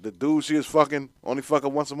the dude she is fucking only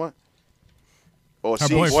fucking once a month, or her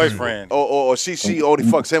boyfriend, or she only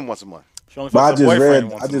fucks him once a month. She only fucks her boyfriend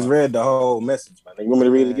once a month. I just read the whole message, man. You want me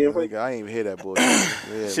to read it again for you? I ain't even hear that bullshit.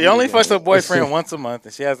 Yeah, she only fucks her boyfriend once a month,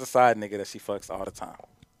 and she has a side nigga that she fucks all the time.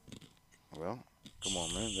 Well, come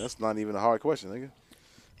on, man. That's not even a hard question, nigga.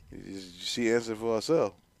 She answered for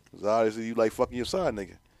herself. Because obviously you like fucking your side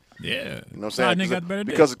nigga. Yeah. You know what I'm saying? Side nigga got better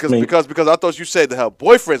because I thought you said that her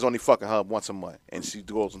boyfriend's only fucking her once a month, and she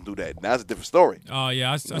goes and do that. Now that's a different story. Oh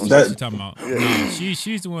yeah, I see what you're talking about. Yeah. No,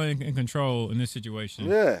 she's the one in control in this situation.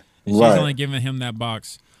 Yeah. And she's only giving him that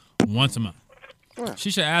box once a month. Yeah.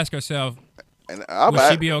 She should ask herself,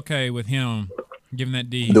 would she be okay with him giving that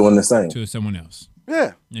deed doing the same to someone else?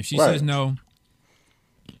 Yeah. And if she says no,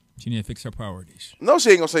 she need to fix her priorities. No,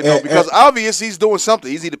 she ain't gonna say no because obviously he's doing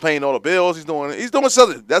something. He's either paying all the bills. He's doing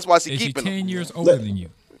something. That's why she's keeping him. 10 years older than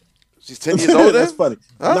you. She's 10 years older. That's funny.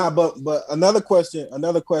 Huh? Nah, but another question.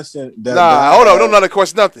 That hold on, another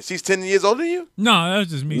question. Nothing. She's 10 years older than you. No, that was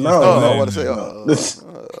just me. No, I want to say.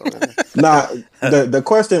 Nah, the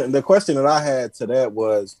question that I had to that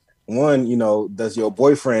was one. You know, does your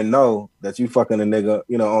boyfriend know that you fucking a nigga?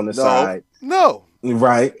 You know, on the side. No.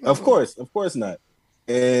 Right. Of course not.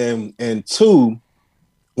 And two,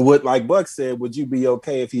 what like Buck said, would you be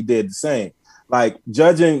okay if he did the same? Like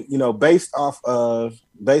judging, you know, based off of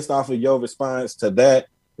your response to that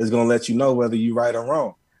is gonna let you know whether you right or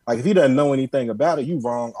wrong. Like if he doesn't know anything about it, you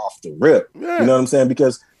wrong off the rip. Yeah. You know what I'm saying?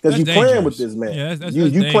 Because you playing with this man. Yeah, that's you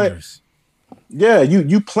dangerous.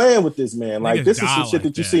 You playing with this man. Like this is some shit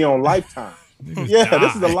that you see on Lifetime. Yeah,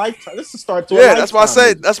 this is a lifetime. This is start to. Yeah, that's why I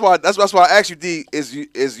said. That's why I asked you, D.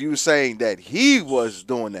 Is you saying that he was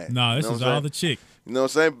doing that? No, this is all the chick. You know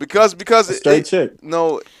what I'm saying? Because straight chick.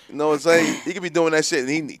 No, you know what I'm saying? He could be doing that shit,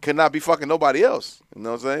 and he could not be fucking nobody else. You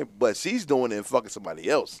know what I'm saying? But she's doing it and fucking somebody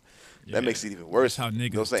else. Yeah, that makes it even worse. That's how niggas. You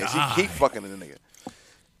know what I'm saying? Die. She keep fucking the nigga. You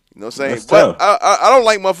know what I'm saying? But I don't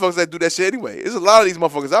like motherfuckers that do that shit anyway. There's a lot of these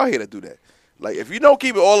motherfuckers out here that do that. Like if you don't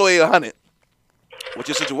keep it all the way 100 with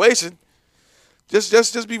your situation.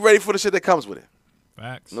 Just be ready for the shit that comes with it.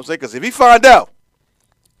 Facts. You know what I'm saying? Because if he find out,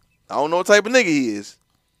 I don't know what type of nigga he is,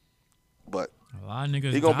 but a lot of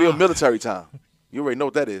niggas he gonna be on military time. You already know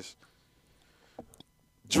what that is.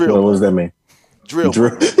 Drill. What does that mean? Drill.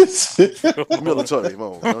 Military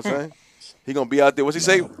mode. You know what I'm saying? He gonna be out there. What's he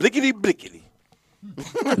say? Blickety blickety.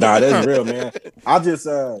 Nah, that's real, man. I just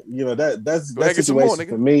that situation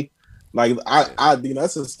for me. Like I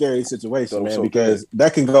that's a scary situation, man, because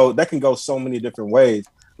that can go so many different ways.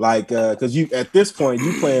 Like, because you at this point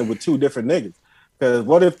you playing with two different niggas. Because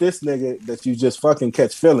what if this nigga that you just fucking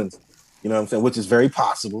catch feelings, you know what I'm saying, which is very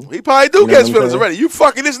possible. He probably do catch feelings already. You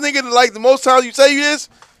fucking this nigga like the most times you say you this,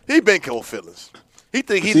 he been cold feelings. He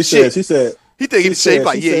think he's the shit. She said He think he's shape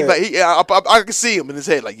like, she yeah, said- I can see him in his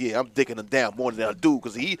head like, yeah, I'm dicking him down more than I do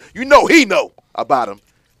because he know about him,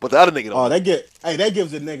 but the other nigga don't. Oh, that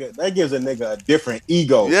gives a nigga a different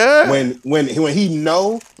ego. Yeah. When he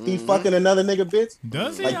know he fucking another nigga bitch.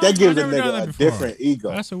 Does he? Like that gives a I've never done nigga that a before. different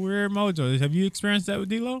ego. That's a weird mojo. Have you experienced that with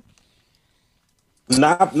D-Lo?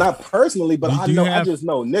 Not personally, but Do you I have- just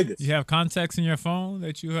know niggas. You have contacts in your phone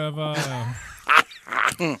that you have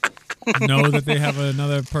know that they have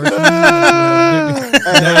another person.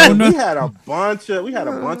 And No. we had a bunch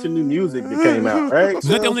of new music that came out, right? Is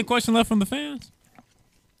that the only question left from the fans?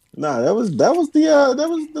 Nah, that was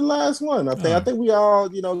the last one. I think we all,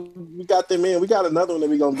 we got them in. We got another one that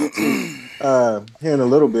we're gonna get to here in a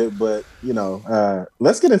little bit, but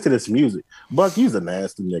let's get into this music. Buck, you's a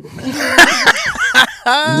nasty nigga, man.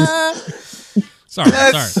 Sorry.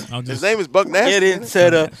 I'll His just name is Buck Nasty. Get into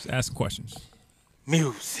the ask questions.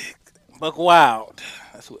 music. Buck Wild.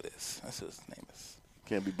 That's who it is. That's who his name is.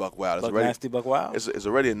 Can't be Buck Wild. It's Buck already, Nasty, Buck Wild. it's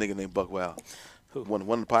already a nigga named Buck Wild. Who? One of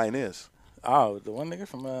the pioneers. Oh, the one nigga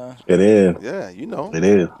from It is. Yeah, It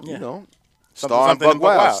is. you know. Something Starring Buck Buck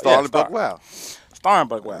Wild. Wild. Starring Yeah, Buck Wild. starring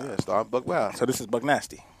Buck Wild. Yeah, starring Buck Wild. So this is Buck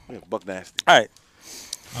Nasty. Yeah, Buck Nasty. All right.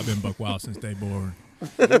 I've been Buck Wild since day born.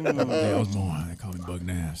 The day I was born, they call me Buck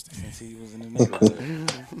Nasty. Since he was in the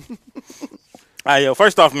neighborhood. All right, yo.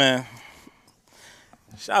 First off, man.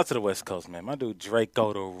 Shout out to the West Coast, man. My dude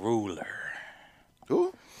Draco the Ruler.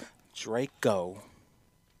 Who? Draco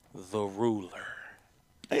the Ruler.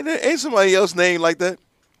 Ain't somebody else named like that?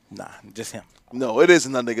 Nah, just him. No, it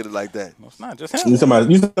isn't a nigga like that. No, it's not just him. He's talking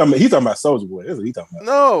about Soulja Boy. That's what he's talking about.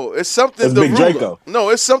 No, it's something That's the Big ruler. Draco. No,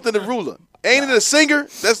 it's something the ruler. Ain't it a singer?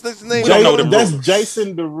 That's his name. We don't know the That's ruler.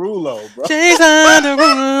 Jason Derulo, bro. Jason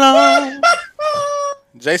Derulo.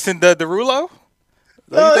 Jason Derulo?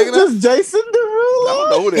 No, it's just Jason Derulo. I don't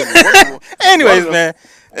know who that is. Anyways, man.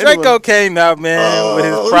 Draco came out, man, with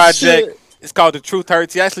his Oh, project. shit. It's called The Truth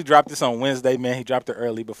Hurts. He actually dropped this on Wednesday, man. He dropped it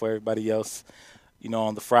early before everybody else,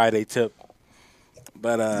 on the Friday tip.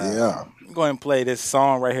 But Yeah. I'm going to play this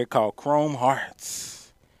song right here called Chrome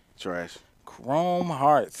Hearts. Trash. Chrome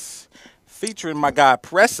Hearts. Featuring my guy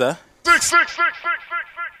Pressa.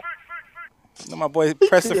 My boy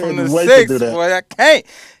Pressa from the Wait to Six. do that. Boy, I can't.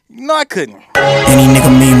 I couldn't. Any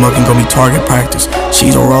nigga mean mugging gon' be target practice.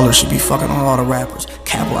 She's a roller, she be fucking on all the rappers.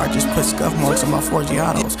 Capo, I just put scuff marks on my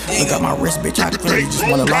Forgiatos. Look at my wrist, bitch, I clearly just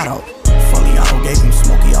won a lotto. Fully auto gave him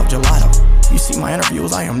smoky off gelato. You see my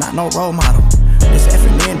interviews, I am not no role model. This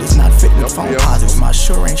FNN does not fit with phone posits. My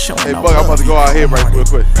sure ain't showing Hey, no Buck, I'm about to go out here real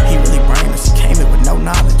quick. He really brainless, he came in with no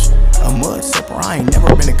knowledge. A mud sipper, I ain't never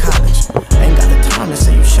been to college. Ain't got the time to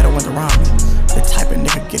say you shoulda went around me. The type of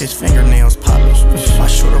nigga get his fingernails polished. My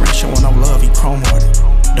shooter ain't showing no love, he chrome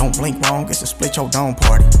hearted. Don't blink wrong, it's a split your dome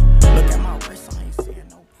party. Look at my wrist, I ain't seeing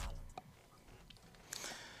no problem.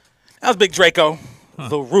 That was Big Draco,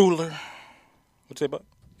 the ruler. What'd you say, Buck?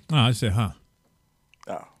 Oh, I said, huh?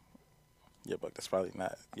 Oh. Yeah, Buck, that's probably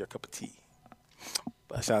not your cup of tea.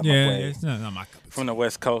 But shout out Yeah, my boy it's not my cup of tea. from the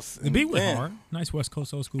West Coast. The beat was Yeah. hard. Nice West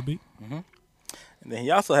Coast old school beat. And then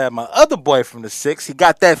he also had my other boy from the Six. He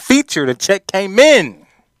got that feature. The check came in.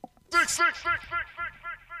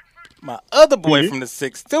 My other boy from the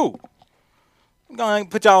Six, too. I'm going to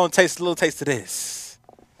put y'all on a little taste of this.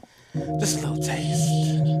 Just a little taste.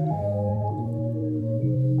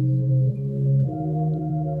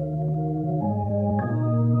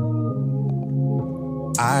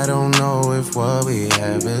 I don't know if what we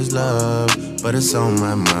have is love, but it's on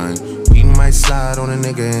my mind. We might slide on a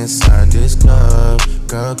nigga inside this club.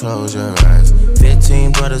 Girl, close your eyes.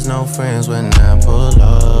 15 brothers, no friends when I pull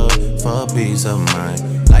up for peace of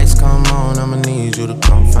mind. Lights come on, I'ma need you to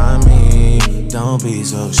come find me. Don't be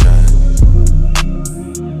so shy.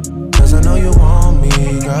 Cause I know you want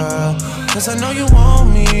me, girl. Cause I know you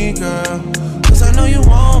want me, girl. Cause I know you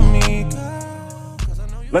want me,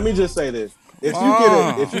 girl. Let me just say this: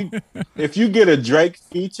 if you get a Drake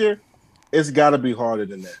feature, it's got to be harder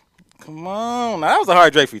than that. Come on. Now, that was a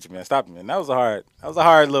hard Drake feature, man. Stop it, man. That was a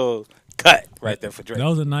hard little cut right there for Drake. That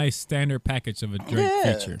was a nice standard package of a Drake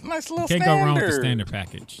Yeah, feature. nice little Can't go wrong with the standard. standard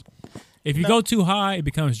package. If you go too high, it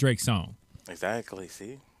becomes Drake's song. Exactly,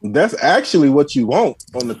 see? That's actually what you want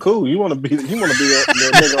on the cool. You want to be the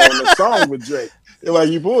nigga on the song with Drake. You're like,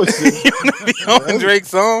 you bullshit. You want to be on Drake's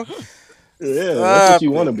song? Yeah, that's what you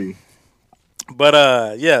Stop want it. to be.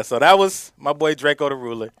 But, yeah, so that was my boy Draco the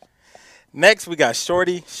Ruler. Next, we got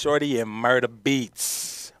Shorty and Murder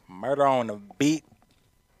Beats. Murder on the Beat.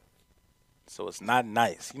 So it's not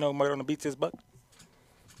nice. You know what Murder on the Beats is, Buck?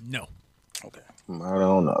 No. Okay. I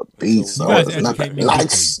don't know. Beats. You guys It's not educate me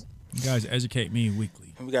nice. weekly. You guys educate me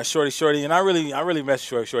weekly. We got Shorty, and I really mess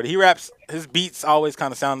with Shorty. He raps, his beats always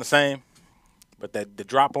kind of sound the same, but the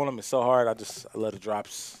drop on him is so hard. I love the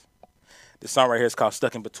drops. This song right here is called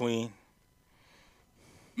Stuck in Between.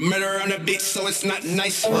 Murder on the beat, so it's not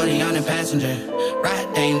nice. 40 on the passenger,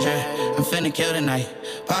 ride danger. I'm finna kill tonight.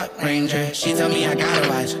 Park ranger, she tell me I gotta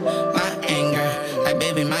watch my anger. Like,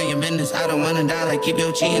 baby, mind your business. I don't wanna die. Like, keep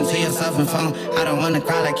your cheating to yourself and phone. I don't wanna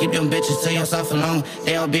cry. Like, keep them bitches to yourself alone.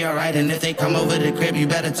 They'll be alright, and if they come over the crib, you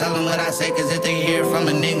better tell them what I say. Cause if they hear from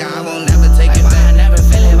a nigga, I won't never take it back. Why I never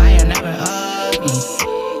feel it, why you never hug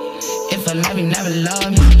me? If I love you, never love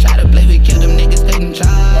me. Try to play, we kill them niggas, couldn't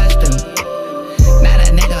trust them. Now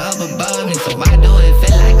that nigga up above me, so why do it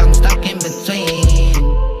feel like I'm stuck in between?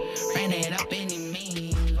 Ran it up any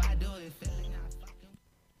means. Why do it feel like I'm fucking?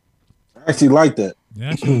 I actually like that.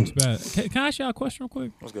 Yeah, that shit looks bad. Can I ask y'all a question real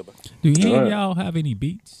quick? What's good, bud? Do any of Alright. y'all have any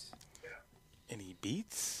beats? Any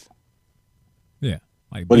beats? Yeah,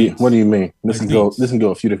 like What beats. do you mean? This Like can go. beats. This can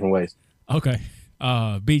go a few different ways. Okay,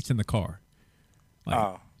 beats in the car. Like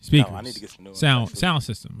Oh, speakers. no, I need to get some new ones, sound actually. sound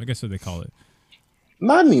system. I guess what they call it.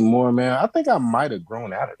 Not anymore, man. I think I might have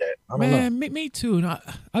grown out of that. I don't know. Man, me too. And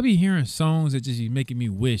I be hearing songs that just be making me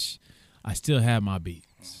wish I still had my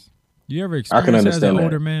beats. You ever I can experience that as an understand that.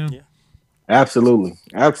 older man? Yeah. Absolutely.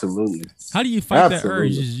 How do you fight that Absolutely.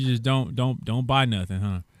 urge? You just don't buy nothing,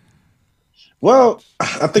 huh? Well, I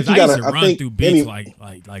think 'Cause you I used gotta. to I run think through beats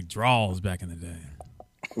any- like draws back in the day.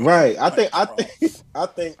 right. I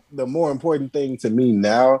think the more important thing to me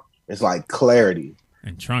now is like clarity.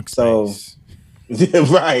 And trunk So- space. Yeah,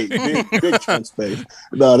 right. Big trunk space.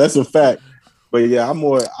 No, that's a fact. But yeah,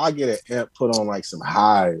 I get an amp put on like some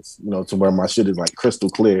highs, to where my shit is like crystal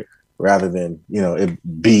clear rather than,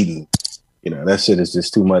 it beating. That shit is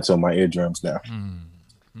just too much on my eardrums now.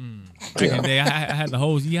 Back in the day, I had the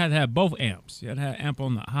whole. You had to have both amps. You had to have amp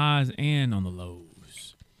on the highs and on the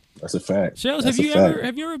lows. That's a fact. Shells, That's have a you fact.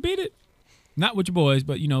 ever beat it? Not with your boys,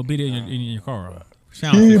 but beat it in your car.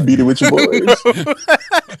 You beat it with your boys.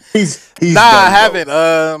 he's Nah, done, I bro.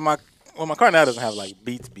 haven't. My car now doesn't have like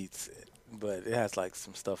beats, but it has like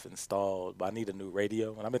some stuff installed. But I need a new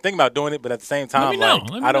radio, and I've been thinking about doing it. But at the same Let time, me know. like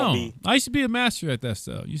Let me I don't know. be I used to be a master at that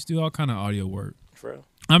stuff. Used to do all kind of audio work. for real.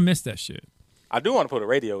 I miss that shit. I do want to put a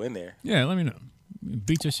radio in there. Yeah, let me know.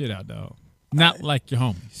 Beat your shit out, dog. Not like your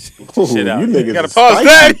homies. Ooh, Shit out. you You niggas gotta is pause spicy.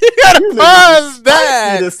 that. You gotta You niggas pause is spicy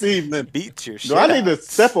that. this evening. Beat your shit Do I need out. to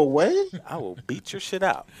step away? I will beat your shit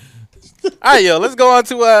out. All right, yo, let's go on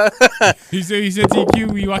to He said TQ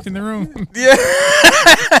when you walked in the room.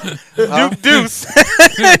 Duke Deuce.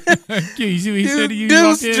 Q, you see what he said to you? Deuce You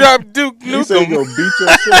walked in? dropped Duke He said he Nukem. gonna beat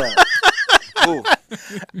your shit out.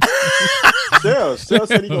 Shell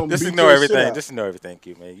said he gonna Just beat ignore your everything. shit out. Just ignore everything,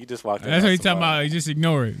 Q, man. You just walked in. That's what on he talking some, about. You just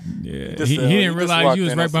ignore it. Yeah, just, he you didn't just realize walked you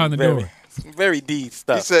was in right on behind the some door. Very deep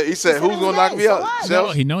stuff. He said, who's gonna knock me out? No,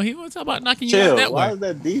 Shells? he was talking about knocking you out Chill. that Why way. is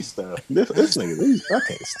that D stuff? This nigga, I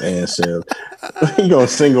can't stand Shell. He gonna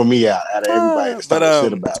single me out of everybody that's talking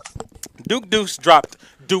shit about it. Duke Deuce dropped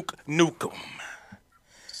Duke Nukem.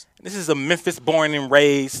 This is a Memphis born and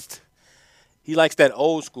raised. He likes that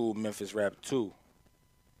old school Memphis rap too.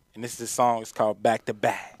 And this is a song. It's called Back to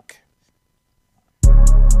Back.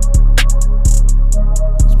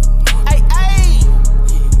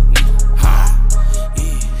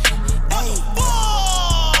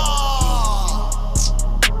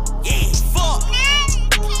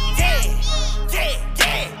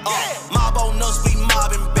 Mob on us, we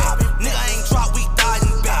mobbing back. Nigga ain't drop, we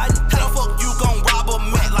dying back. How the fuck you gon' rob a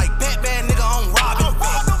Mac like Batman? Nigga, I'm robbing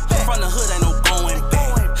back. From the hood, ain't no going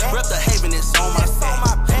back. Rep the Haven, it's on my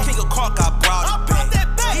back. King of Crunk, I brought it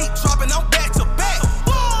back. He dropping, I'm back to back.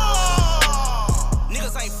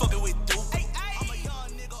 Niggas ain't fucking with Duke. I'm a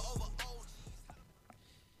young nigga over old.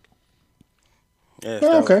 Yeah, Yeah,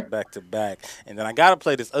 that was okay. back to back. And then I gotta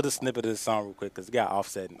play this other snippet of this song real quick because it got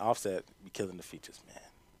Offset, and Offset be killing the features, man.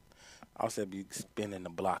 Offset be spinning the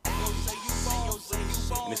block. And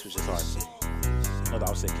this was just hard shit. You know the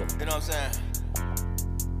Offset killing. You know what I'm saying?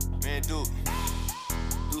 Man,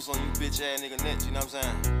 Deuce on you bitch ass nigga next, you know what I'm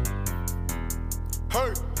saying?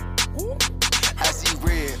 Hey! I see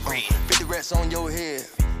red, 50 rats on your head.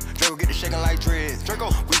 Draco get the shaking like dreads. Draco,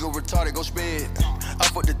 we go retarded, go sped. I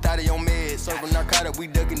put the thotty on meds. Serving narcotic, we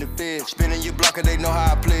ducking the feds. Spinning your blocker, they know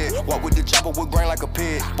how I play it. Walk with the chopper with brain like a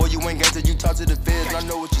pig. Boy, you ain't gangster, you talk to the feds. And I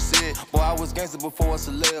know what you said. Boy, I was gangster before I was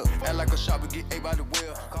a celeb. Act like a shopper, get ate by the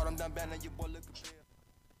wheel. Caught him down bad, now your boy looking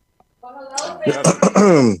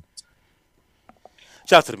bad.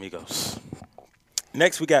 Shout out to the Migos.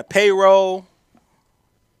 Next, we got Payroll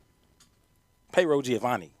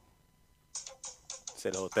Giovanni.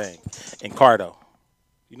 Said the whole thing. And Cardo.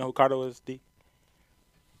 You know who Cardo is, D?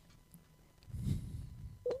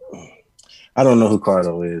 I don't know who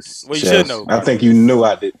Cardo is. Well, you Chef. should know. I think you knew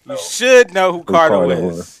I didn't know. You should know who Cardo Cardo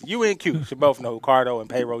is. was. You and Q should both know who Cardo and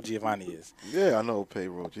Payroll Giovanni is. Yeah, I know who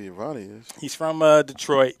Payroll Giovanni is. He's from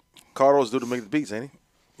Detroit. Cardo's do to make the beats, ain't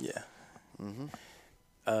he? Yeah.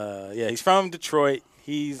 Yeah, he's from Detroit.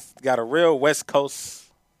 He's got a real West Coast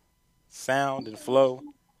sound and flow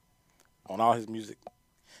on all his music.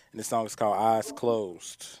 And this song is called Eyes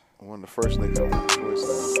Closed. One of the first niggas on Detroit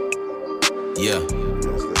sound. Yeah.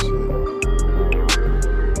 That's that shit.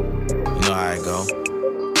 You know how it go.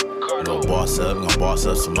 We gonna boss up, we gonna boss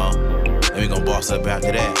up some more. Then we gonna boss up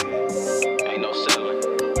after that. Ain't no selling.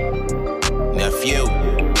 Nephew.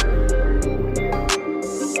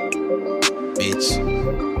 Bitch.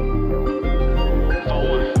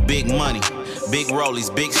 Big money, big rollies,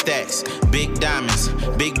 big stacks, big diamonds,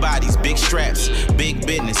 big bodies, big straps, big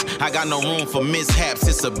business. I got no room for mishaps,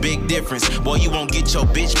 it's a big difference. Boy, you won't get your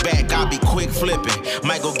bitch back, I'll be quick flipping.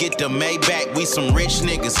 Might go get the Maybach, we some rich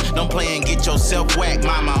niggas. Don't play and get yourself whacked,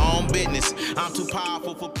 mind my own business. I'm too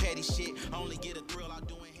powerful for petty shit, only get a thrill out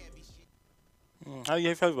doing heavy shit. How do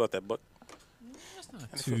you feel about that, Buck?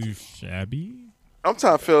 Too shabby. I'm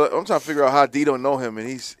trying to figure out how D don't know him, and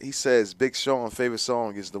he says Big Sean's favorite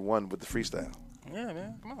song is the one with the freestyle, Yeah,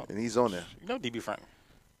 man, come on. and he's on there. You know DB Frank.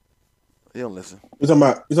 He don't listen. You talking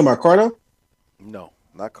about Cardo? No,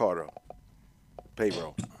 not Cardo.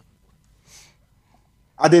 Payroll.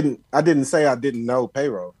 I didn't say I didn't know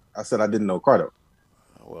Payroll. I said I didn't know Cardo.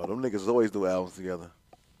 Well, them niggas always do albums together.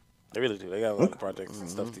 They really do. They got a lot of projects and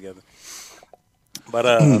stuff together.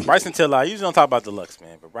 But Bryson Tiller, I usually don't talk about Deluxe,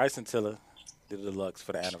 man, but Bryson Tiller did the Deluxe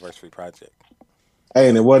for the anniversary project. Hey,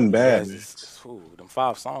 and it wasn't bad. Yeah, them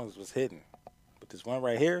 5 songs was hidden. But this one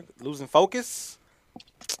right here, Losing Focus,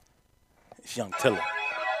 it's Young Tiller.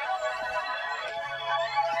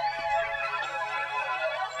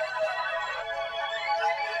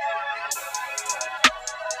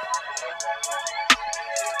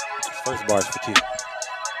 First bars for Q.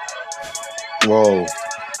 Whoa.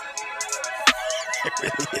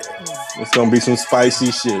 It's gonna be some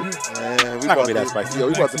spicy shit. Man, we Not about gonna be that to, spicy. yo,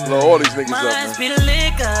 we about to blow all these niggas up, Must man. be the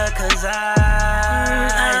liquor, cause I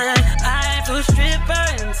feel stripper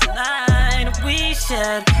and tonight we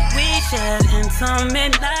shared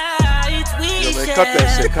intimate nights. Yo, man, cut that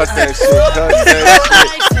shit, cut that shit,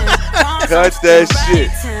 cut that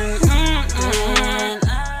shit.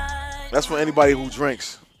 That's for anybody who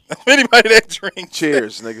drinks. Anybody that drinks.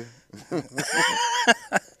 Cheers, nigga.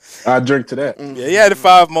 I drink to that. Yeah, he had the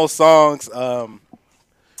 5 most songs.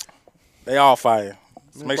 They all fire.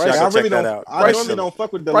 So make sure y'all go check that out. I normally don't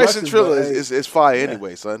fuck with Bryson Deluxes, Triller but, hey, is fire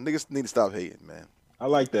anyway, so niggas need to stop hating, man. I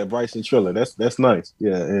like that Bryson Triller. That's nice.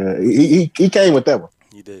 Yeah. He came with that one.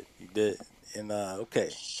 You did. And okay.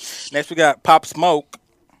 Next we got Pop Smoke.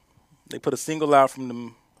 They put a single out from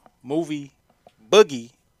the movie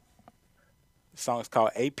Boogie. The song is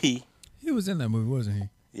called AP. He was in that movie, wasn't he?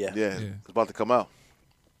 Yeah. It's about to come out.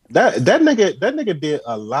 That nigga did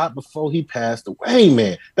a lot before he passed away,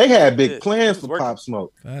 man. They had big plans for working. Pop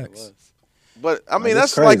Smoke. Facts. But I mean,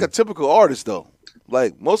 that's that's like crazy. a typical artist, though.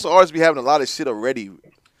 Like most artists be having a lot of shit already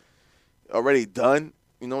done.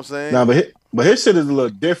 You know what I'm saying? Nah, but his shit is a little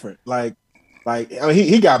different. Like I mean,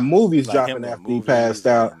 he got movies Like dropping him with after he movies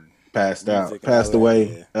passed music and all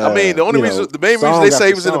away. that, I mean, the you main reason song they say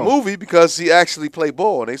he after was in the song. movie because he actually played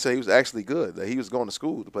ball, and they say he was actually good. That he was going to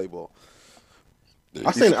school to play ball.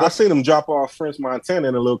 I seen him drop off French Montana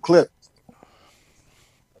in a little clip.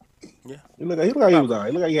 Yeah. He look like he was all right.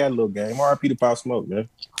 He look like he had a little game. R.I.P. to Pop Smoke, man.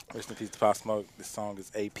 Rest in peace to Pop Smoke. This song is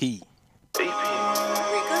AP. Rico's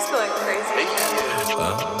going crazy.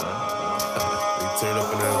 Turn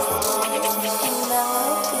up an alpha.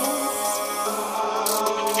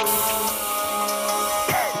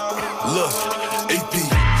 Look, AP,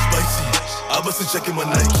 spicy. I wasn't checking my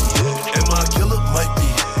Nike. Am I a killer? Might be.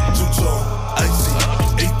 Two-tone, icy.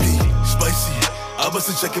 AP, spicy. I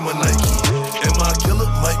wasn't checking my Nike. Am I a killer?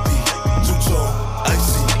 Might be. Two-tone,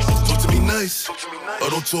 icy. Talk to me nice, or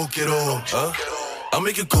don't talk at all, huh? I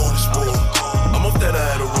make a call this war. I'm off that I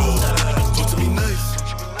had a roll. Talk to me nice,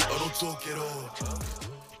 or don't talk at all, huh?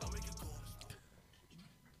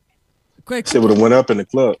 Quick, Shit would have went up in the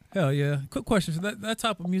club. hell yeah. Quick question. So that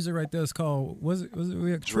type of music right there is called, was it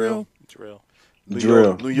Drill. Drill. New Drill.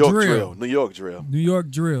 York, New York Drill. drill. New York drill. New York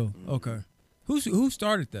drill. Okay. Who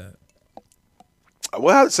started that?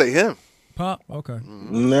 Well, I have to say him. Pop? Okay.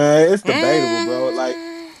 Nah, it's debatable, bro. Like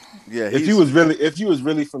Yeah, if you was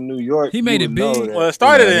really from New York, He made you it would know big. that. Well, it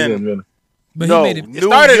started Yeah, he in- didn't really- But no, he made it. New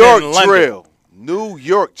started York in London. drill. New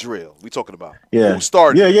York drill. We talking about. Yeah. Who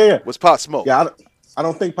started? Yeah. Was Pop Smoke. Yeah, I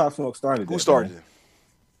don't think Pop Smoke started. Who that, started man. it?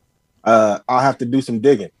 I'll have to do some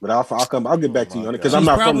digging, but I'll get back to you on it because I'm He's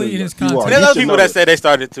not from probably New in York. his You are. contact. There's You other should people know that this. say they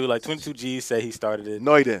started too. Like 22 G's say he started it.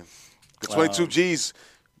 No, he didn't. The 22 G's.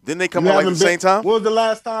 Didn't they come You out like at haven't the same time? When was the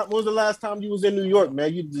last time you was in New York,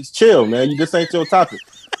 man? You just chill, man. You just ain't your topic.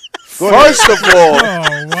 First of all,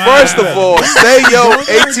 wow. stay your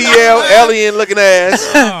ATL alien looking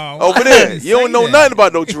ass over there. You don't know nothing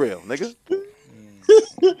about no drill, nigga.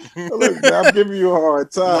 Look, I'm giving you a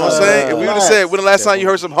hard time. You know what I'm saying? If we would have said, when the last time you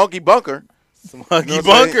heard some hunky bunker? Some hunky You know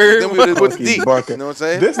what I'm saying? bunker. Then we would have went Hunky deep. bunker. You know what I'm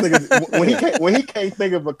saying? This nigga, when he can't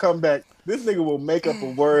think of a comeback, this nigga will make up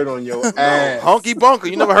a word on your ass. Hunky bunker.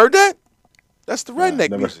 You never heard that? That's the redneck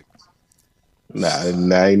never. music. Nah,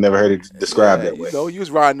 I ain't never heard it described that way. You know, you was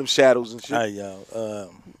riding them shadows and shit. Hey, yo.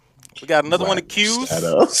 We got another one of Q's.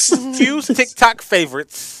 Shadows. Q's TikTok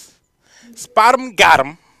favorites. Spot 'em, got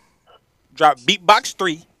 'em. Drop Beatbox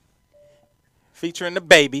 3. Featuring the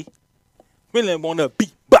baby. Really wanna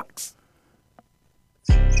beatbox.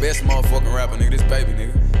 Best motherfucking rapper, nigga. This baby,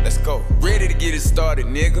 nigga. Let's go. Ready to get it started,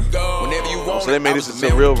 nigga. Go. Whenever you want. So they made I this was a a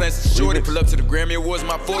man real with plans to shorty. remix. Pull up to the Grammy Awards,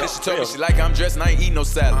 my 40. She told me she like how I'm dressed and I ain't eating no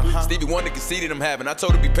salad. Stevie Wonder conceded I'm having. I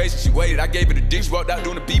told her be patient, she waited. I gave her the dick, she walked out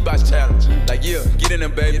doing the beatbox challenge. Like, yeah, get in there,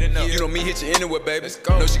 baby. You know me, hit you anywhere, baby. Let's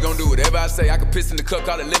go. Know she gon' do whatever I say. I can piss in the cup,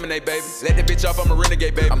 call it lemonade, baby. Let that bitch off, I'm a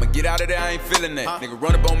renegade, baby. I'ma get out of there, I ain't feeling that. Nigga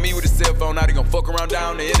run up on me with a cell phone, now they gon' fuck around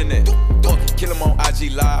down the internet. Kill him on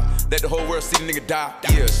IG Live. Let the whole world see the nigga die.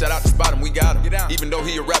 Yeah, shout out to Spot him, we got him. Even though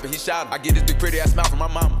he a rapper, he shot him. I get this big pretty ass smile from my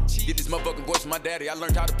mama. Get this motherfucking voice from my daddy. I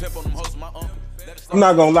learned how to pimp on them hoes from my uncle. I'm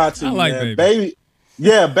not gonna lie to I you, like man. Baby.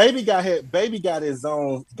 Baby got his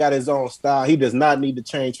own style. He does not need to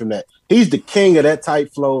change from that. He's the king of that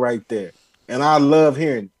type flow right there, and I love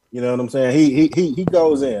hearing. You know what I'm saying? He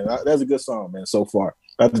goes in. That's a good song, man. So far,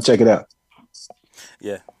 I have to check it out.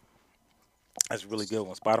 Yeah. That's a really good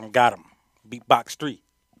one. Spot 'em, got 'em. Beatbox 3.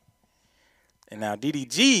 And now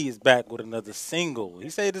DDG is back with another single. He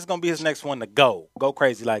said this is going to be his next one to go. Go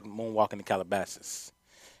crazy like Moonwalking to Calabasas.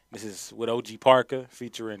 This is with OG Parker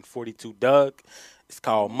featuring 42 Doug. It's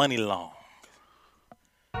called Money Long.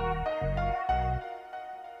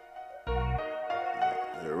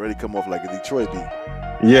 It already come off like a Detroit beat.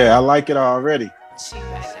 Yeah, I like it already.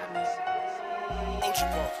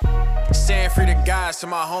 Saying free the guys to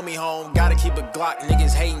my homie home. Gotta keep a Glock,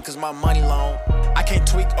 niggas hating cause my money long. I can't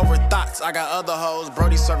tweak over thoughts, I got other hoes.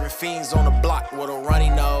 Brody serving fiends on the block with a runny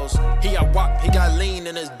nose. He got wop, he got lean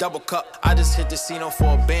in his double cup. I just hit the casino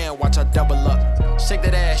for a band, watch I double up. Shake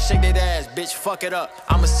that ass, bitch, fuck it up.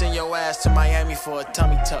 I'ma send your ass to Miami for a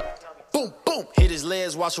tummy tuck. Boom, boom, hit his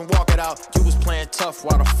legs, watch him walk it out. You was playing tough,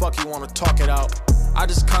 why the fuck you wanna talk it out? I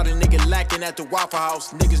just caught a nigga lacking at the Waffle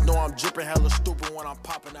House. Niggas know I'm dripping hella stupid when I'm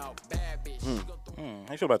popping out. Bad bitch.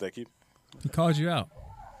 How you feel about that, Q? He called you out.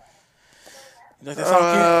 You like that song, Q?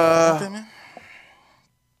 You like that, man?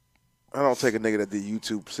 I don't take a nigga that did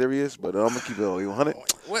YouTube serious, but I'm gonna keep it 100.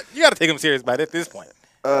 What? You gotta take him serious by at this point.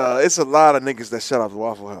 It's a lot of niggas that shut out the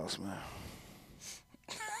Waffle House, man.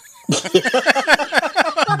 It's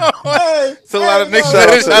a lot of niggas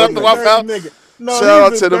that shut out the Waffle House. No, Shout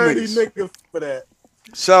out he's to a them dirty niggas. nigga for that.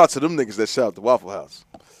 Shout out to them niggas that shut out the Waffle House.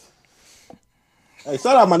 Hey,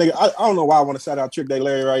 shout out my nigga. I don't know why I want to shout out Trick Day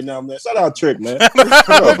Larry right now, man. Shout out Trick, man.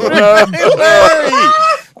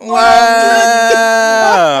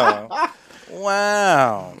 Wow.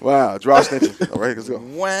 Wow. Wow. Draw snitching. All right, let's go.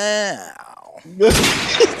 Wow.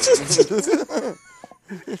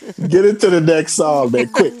 Get into the next song, man.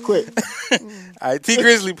 Quick. All right, T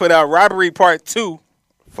Grizzly put out Robbery Part 2.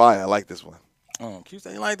 Fire. I like this one. Oh, Q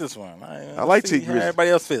say you like this one. I like T how Grizzly. everybody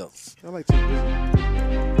else feels. I like T Grizzly.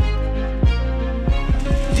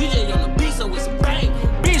 DJ on the beat, so it's a bang.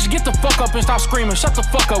 Bitch, get the fuck up and stop screaming. Shut the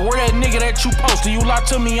fuck up. Where that nigga that you posted? You lie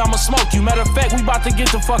to me, I'ma smoke you. Matter of fact, we about to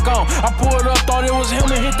get the fuck on. I pulled up, thought it was him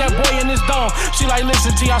and hit that boy in his dome. She like,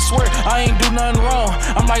 listen, T, I swear, I ain't do nothing wrong.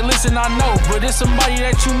 I'm like, listen, I know, but it's somebody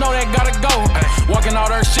that you know that gotta go. Walking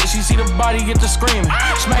out her shit, she see the body, get to screaming.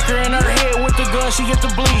 Smack her in her head with the gun, she get to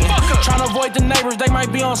bleeding. Trying to avoid the neighbors, they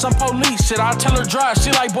might be on some police shit. I tell her drive,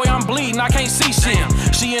 she like, boy, I'm bleeding, I can't see shit.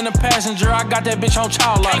 She in the passenger, I got that bitch on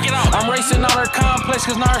child lock. I'm racing out her complex,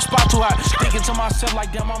 cause now her spot too hot. Thinking to myself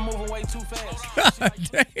like, damn, I'm moving way too fast. God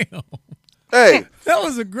damn. Hey. That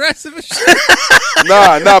was aggressive as shit.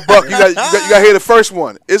 Nah, Buck. You got to hear the first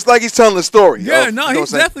one. It's like he's telling a story. Yeah, yo. no, You know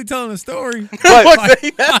he's what I'm definitely telling a story. But-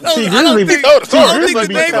 I don't think the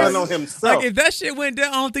be neighbors, telling on himself. like if that shit went down,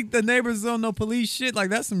 I don't think the neighbors on no police shit. Like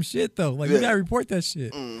that's some shit though. Like you Yeah. gotta report that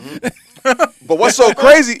shit. But what's so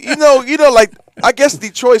crazy, you know, like I guess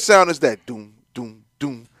Detroit sound is that doom, doom,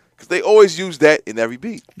 doom, because they always use that in every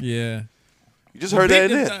beat. Yeah. You just heard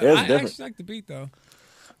that in there. I actually like the beat though.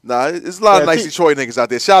 Nah, it's a lot of nice Detroit niggas out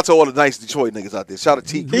there. Shout out to all the nice Detroit niggas out there. Shout out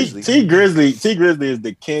to T Grizzly. T Grizzly is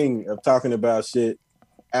the king of talking about shit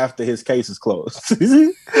after his case is closed.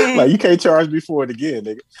 Like, you can't charge me for it again,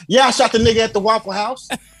 nigga. Yeah, I shot the nigga at the Waffle House.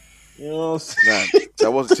 You know what I'm saying? Nah,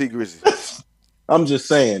 that wasn't T Grizzly. I'm just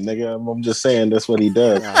saying, nigga. I'm just saying that's what he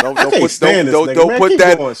does. Nah, don't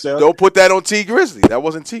put that on T Grizzly. That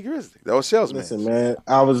wasn't T Grizzly. That was Shells, man. Listen, man.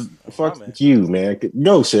 I was fuck you, man.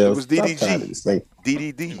 Go, Shells. It was DDG.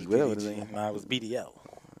 DDD. Whatever it is. Nah, it was BDL.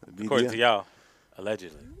 According to y'all,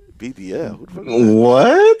 allegedly. BDL.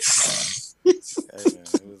 What? Hey, man,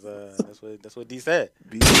 it was that's what D said.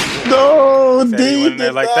 No, D D went in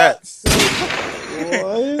there like that.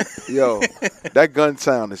 What? Yo, that gun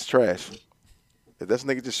sound is trash. If that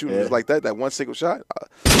nigga just shooting just like that one single shot,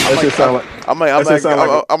 I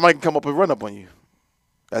might come up and run up on you.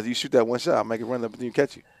 After you shoot that one shot, I might run up and you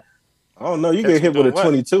catch you. Oh no, you get hit with a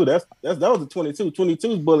 22. That was a 22.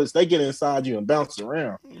 22's bullets, they get inside you and bounce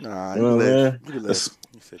around. Nah, you live.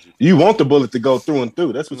 You want the bullet to go through and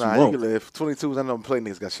through. That's what you want. You can live. 22s, I know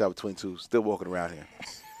plenty niggas got shot with 22s. Still walking around here.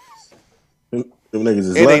 Them niggas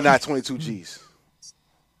is it lucky. ain't not 22 G's.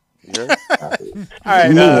 Yeah. All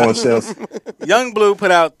right. Move on, Shells. Young Blue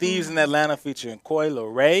put out Thieves in Atlanta featuring Coi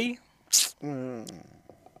Leray.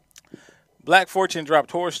 Black Fortune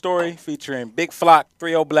dropped Horror Story featuring Big Flock,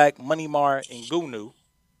 3-0 Black, Money Mar, and Gunu.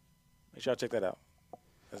 Make sure y'all check that out.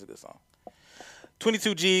 That's a good song.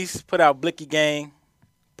 22 G's put out Blicky Gang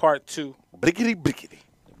Part 2. Blickety blickety.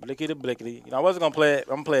 Blickety blickety. You know, I wasn't gonna play it.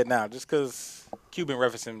 I'm gonna play it now just because Cuban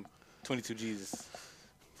referencing 22 G's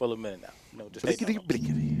for a minute now. You know, just blickety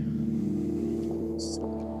blickety.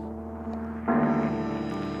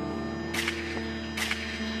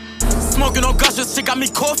 Smoking on gushers, shit got me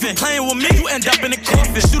coughing. Playing with me, you end up in the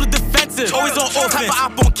coffin. Shoot a defensive, always on offense. Type of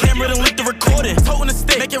op on camera, then leak the recording. Toting the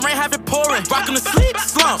stick, make it rain, have it pouring. Rockin' the sleep,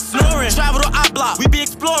 slump, snoring. Travel to I block, we be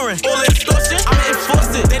exploring. All the extortion, I'ma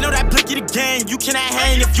enforce it. They know that Blicky the gang, you cannot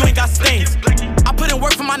hang if you ain't got stains. I put in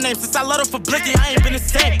work for my name, since I love her for Blicky, I ain't been the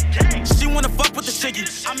same. She wanna fuck with the shiggy.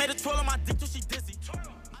 I made a twirl on my dick till she dizzy.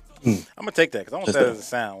 I'm gonna take that because I want that as a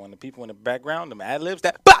sound when the people in the background, them ad libs,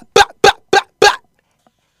 that.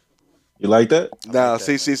 You like that? Nah,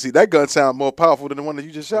 see, that gun sound more powerful than the one that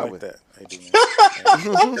you just shot with. That.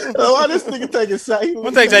 Why this nigga taking shot? I'm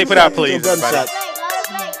gonna take Jay. Put out, please. Who's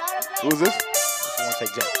this? I'm gonna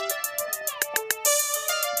take Jay.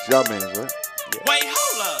 Y'all man, right? Yeah. Wait,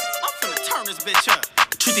 hold up. I'm finna turn this bitch up.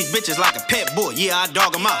 Treat these bitches like a pet bull, yeah, I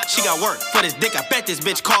dog them out. She got work for this dick, I bet this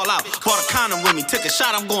bitch call out. Bought a condom with me, took a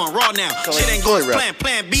shot, I'm going raw now. Shit ain't going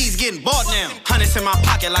plan B's getting bought now. Hundreds in my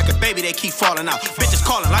pocket like a baby, they keep falling out. Bitches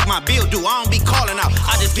calling like my bill do, I don't be calling out.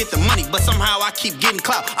 I just get the money, but somehow I keep getting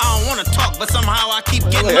clout. I don't wanna talk, but somehow I keep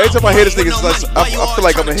getting every time I hear this nigga, I feel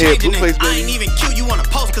like I'm in here. Blue Place, baby. I ain't even cute, you wanna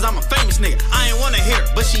post cause I'm a famous nigga. I ain't wanna hear her,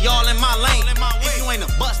 but she all in my lane. If you ain't a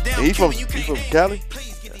bust down, he from Cali?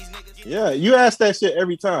 Yeah, you ask that shit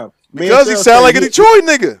every time. Because he sound like a Detroit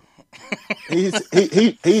nigga.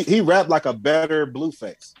 He rap like a better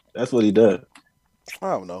Blueface. That's what he does. I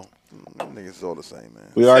don't know. Niggas all the same,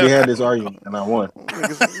 man. We already had this argument and I won.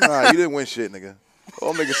 Nah, you didn't win shit, nigga.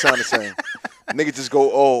 All niggas sound the same. Niggas just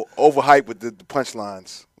go overhyped with the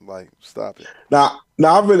punchlines. Like, stop it. Now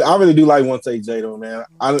I really do like One Take J though, man.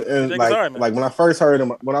 Like when I first heard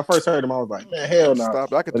him, I was like, man, hell no.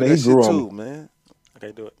 Stop it. I could do that shit too, man.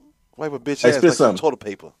 Okay, do it. Wipe a bitch ass like some toilet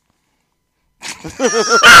paper. That's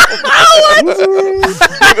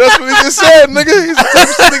what he just said, nigga. He's the type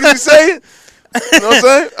of shit niggas be saying. You know what I'm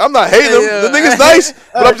saying? I'm not hating him. The nigga's nice,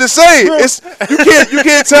 but I'm just saying, you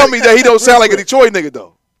can't tell me that he don't sound like a Detroit nigga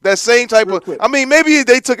though. That same type of. I mean, maybe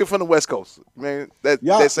they took it from the West Coast, man.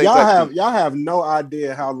 Y'all have no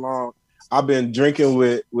idea how long I've been drinking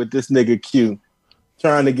with this nigga Q,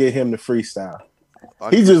 trying to get him to freestyle.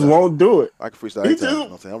 He just won't do it. I can freestyle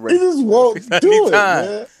anytime. I'm ready. He just won't do it,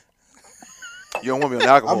 man. You don't want me on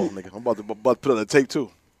alcohol, nigga. I'm about to put on a take two.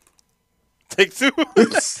 Take two?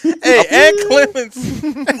 Hey, Ed Clemens.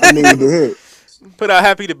 I need to hit. Put out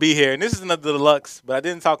Happy to Be Here. And this is another deluxe, but I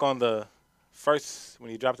didn't talk on the first, when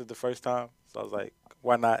he dropped it the first time. So I was like,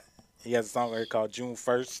 why not? He has a song here called June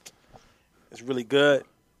 1st. It's really good.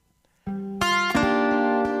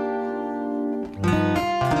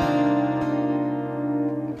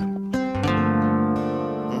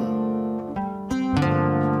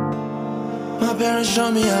 My parents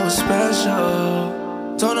showed me I was special.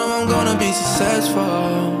 Told them I'm gonna be successful.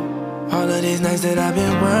 All of these nights that I've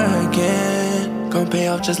been working gon' pay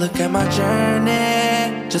off, just look at my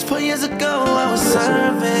journey. Just 4 years ago I was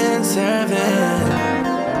serving.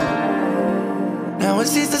 Now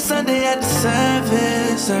it's Easter Sunday at the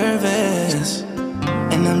service.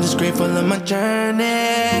 And And I'm just grateful of my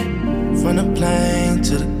journey. From the plane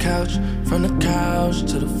to the couch, from the couch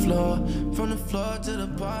to the floor, from the floor to the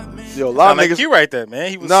apartment. Yo, a lot of like niggas. you right there,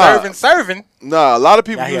 man. He was serving. Nah, a lot of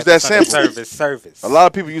people Now he use had that to sample. Service. A lot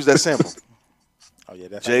of people use that sample. Oh yeah,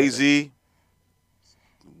 that's Jay-Z.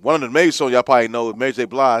 One of the major songs y'all probably know, Mary J.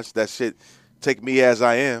 Blige. That shit, "Take Me As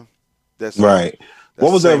I Am." That's Right. that's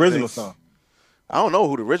What was the same original thing. song? I don't know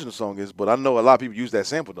who the original song is, but I know a lot of people use that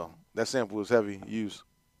sample though. That sample was heavy used.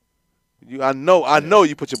 I know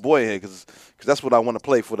you put your boy in here because that's what I want to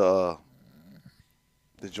play for the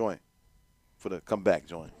joint, for the comeback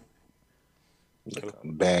joint.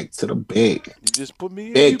 Back to the big. You just put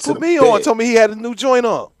me, Big you to put the me on. big. Told me he had a new joint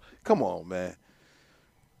on. Come on, man.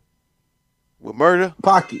 With Murder,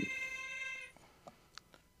 Pocky.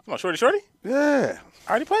 Come on, Shorty. Yeah, I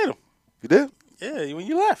already played him. You did? Yeah, when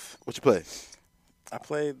you left. What you play? I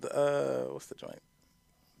played what's the joint?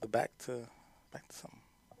 The back to something.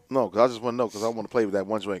 No, because I just want to know because I want to play with that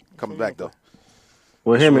one joint coming back though.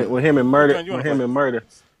 With him and Murder. Which one you With wanna him play? and Murder.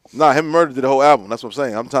 Nah, him and Murder did the whole album. That's what I'm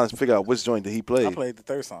saying. I'm trying to figure out which joint that he played. I played the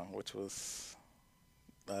third song, which was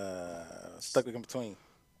Stuck in Between.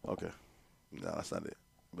 Okay. No, that's not it.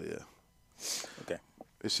 But yeah. Okay.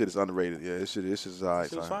 This shit is underrated. Yeah, this shit is all right.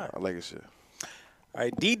 Shit was son. fire. I like this shit. All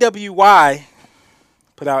right, DWY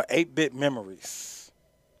put out 8-Bit Memories.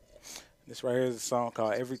 This right here is a song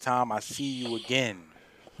called Every Time I See You Again.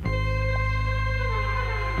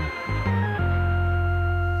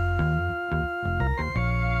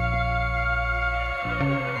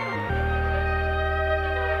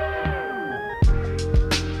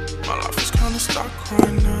 My life is kinda stuck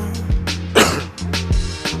right now.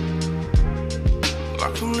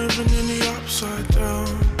 Like I'm living in the upside down.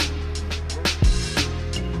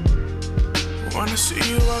 When I see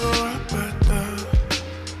you, I go right back down.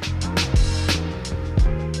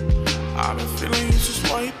 I've been feeling you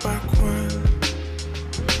since way back when.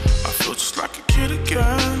 I feel just like a kid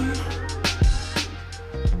again.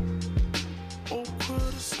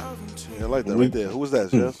 Awkward as 17. Yeah, I like that right there. Who was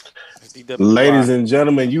that, Jeff? Ladies and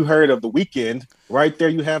gentlemen, you heard of The Weeknd. Right there,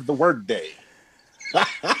 you have The Work Day.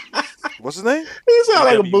 What's his name? He sound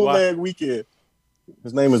like a DWY. bootleg Weekend.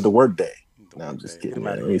 His name is The Work Day. No, I'm just kidding.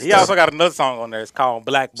 Man. He's He also got another song on there. It's called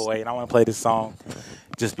Black Boy, and I want to play this song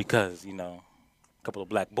just because, a couple of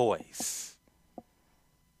black boys.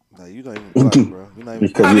 Nah, you not even black, bro. You not even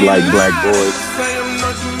because you like black boys. Say I'm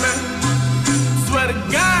not the man. Swear to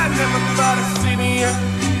God, never thought I'd see the end.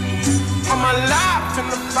 All my life in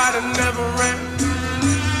the fight, I never ran.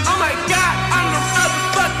 Oh my God, I'm the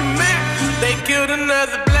motherfucking man. They killed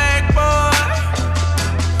another black boy.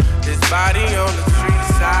 His body on the street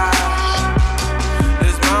side.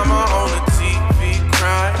 His mama on the TV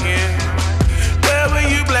crying. Where were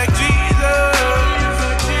you, Black Jesus?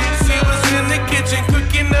 She was in the kitchen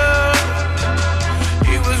cooking up.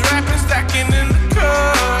 He was rapping, stacking in the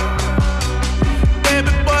car.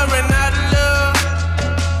 Baby boy ran out of love.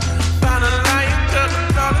 Found a lion, cut the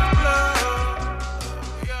blood.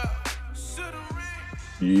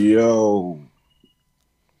 Yo.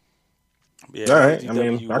 Yeah, All right. I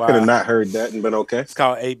mean, I could have not heard that and been okay. It's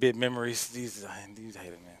called 8-Bit Memories. These haters,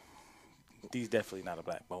 man. These definitely not a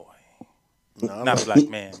black boy. No, Not a black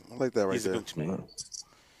man. I like that right He's there. a Gucci man.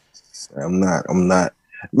 I'm not.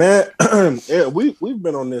 Man, yeah, we've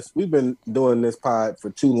been on this. We've been doing this pod for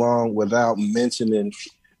too long without mentioning,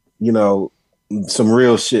 some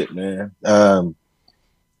real shit, man.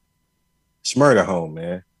 Smurder home,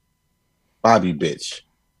 man. Bobby bitch.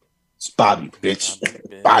 It's Bobby bitch.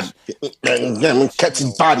 Bobby.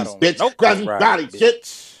 Catching bodies, bitch. Bobby body shit.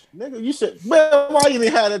 Nigga, you should. Well, why you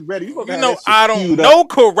didn't have that ready? You know, I don't know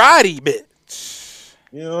karate, bitch.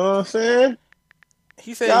 You know what I'm saying?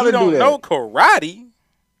 He said you don't know karate.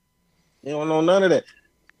 You don't know none of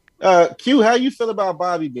that. Q, how you feel about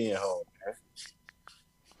Bobby being home, man?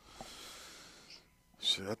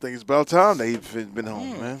 Shit, I think it's about time that he's been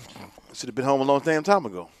home, man. Should have been home a long damn time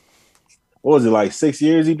ago. What was it, like 6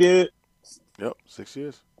 years he did? Yep, 6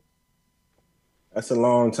 years. That's a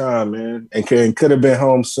long time, man. And could have been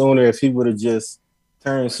home sooner if he would have just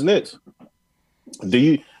turned snitch. Do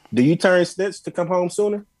you turn snitch to come home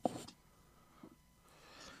sooner?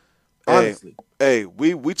 Honestly. Hey,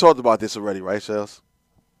 we talked about this already, right, Shells?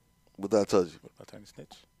 What did I tell you? About turning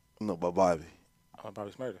snitch? No, about Bobby. About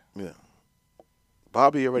Bobby's murder. Yeah.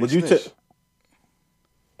 Bobby already Would you snitched.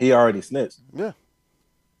 He already snitched? Yeah.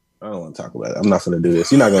 I don't want to talk about it. I'm not going to do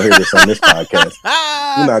this. You're not going to hear this on this podcast.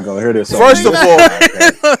 You're not going to hear this on First this of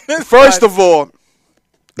podcast. First of all, Drop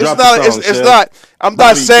it's not. the song, It's Shell. not. I'm not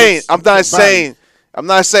Bobby, saying. just- I'm not Bobby. saying. I'm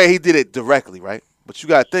not saying he did it directly, right? But you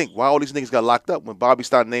gotta think why all these niggas got locked up when Bobby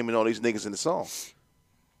started naming all these niggas in the song.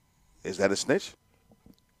 Is that a snitch?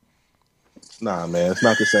 Nah, man, it's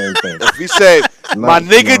not the same thing. If he said, my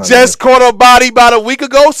nigga just caught a body about a week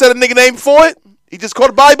ago, said a nigga name for it, he just caught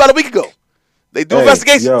a body about a week ago. They do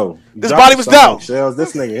investigation. Yo, this body was down. Shells,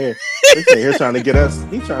 this nigga here trying to get us.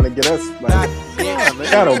 He trying to get us like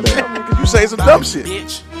shadow band. You saying some dumb shit.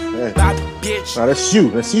 Yeah. Nah, that's you.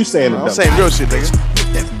 That's you saying I'm saying real shit,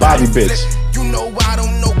 nigga. Bobby bitch. You know I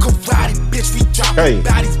don't know karate, bitch. We drop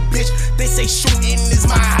bodies, bitch. They say shooting is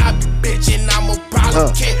my hobby, bitch, and I'm a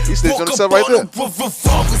problem kid. He snitched on himself right there.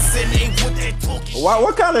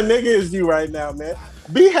 What kind of nigga is you right now, man?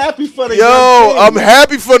 Be happy for the Yo, I'm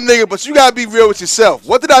happy for the nigga, but you gotta be real with yourself.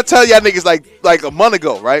 What did I tell y'all niggas like a month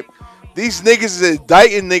ago, right? These niggas is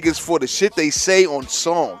indicting niggas for the shit they say on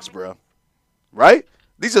songs, bro. Right?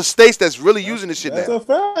 These are states that's really using this shit That's now. a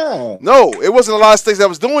fact. No, it wasn't a lot of states that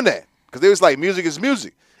was doing that. Because they was like, music is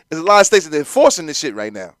music. There's a lot of states that are enforcing this shit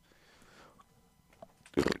right now.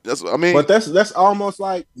 That's what I mean. But that's almost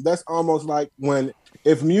like when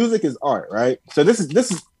if music is art, right? So this is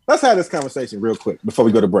let's have this conversation real quick before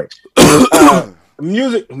we go to break.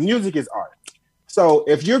 Music is art. So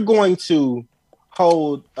if you're going to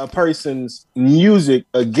hold a person's music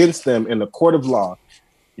against them in the court of law,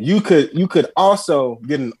 you could also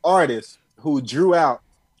get an artist who drew out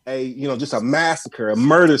just a massacre, a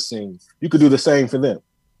murder scene. You could do the same for them.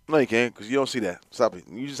 No, you can't, because you don't see that. Stop it.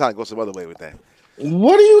 You just trying to go some other way with that.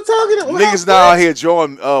 What are you talking about? Niggas now out here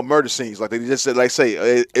drawing murder scenes like they just said, like say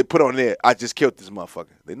it put on there, I just killed this motherfucker.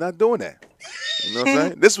 They're not doing that. You know what I'm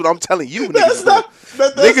saying? This is what I'm telling you.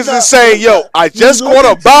 Niggas is saying, yo, I just caught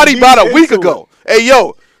a body about a week ago. Hey,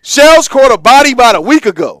 yo, Shells caught a body about a week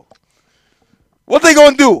ago. What they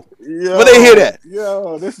gonna do when they hear that?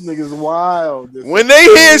 Yo, this nigga's wild. When they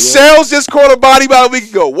hear Shells just caught a body about a week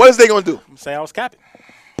ago, what is they gonna do? I'm saying I was capping.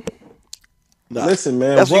 Nah, listen,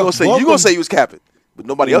 man. That's what you gonna say. You gonna say you was capping, but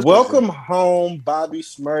nobody else. Welcome home, Bobby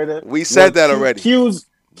Smurda. We said that already.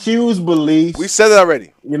 Q's belief. We said that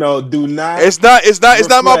already. Do not. It's not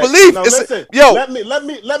my belief. No, listen, let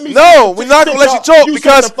me. No, we're not gonna let you talk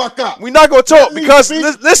because we're not gonna talk because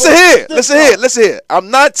listen here. I'm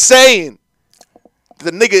not saying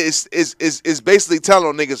the nigga is basically telling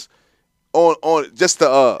on niggas on just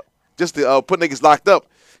to put niggas locked up.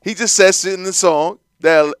 He just says shit in the song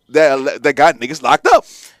that got niggas locked up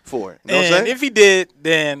for it. You know what I'm saying? If he did,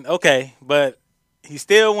 then okay. But he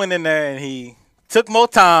still went in there and he took more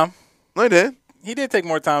time. No, he did. He did take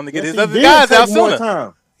more time to get his other guys out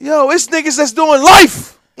sooner. Yo, it's niggas that's doing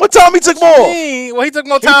life. What time he took more? Well, he took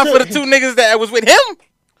more time for the two niggas that was with him.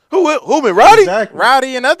 Who been Rowdy? Exactly.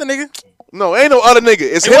 Rowdy and other nigga. No, ain't no other nigga.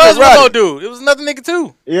 It's him was and Rowdy. No dude. It was another nigga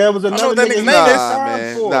too. Yeah, it was another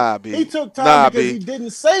nigga. Nah, B. He took time because he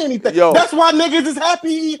didn't say anything. Yo, that's why niggas is happy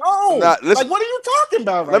he home. Like, what are you talking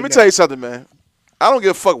about right Let me tell you something, man. I don't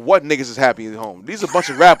give a fuck what niggas is happy at home. These are a bunch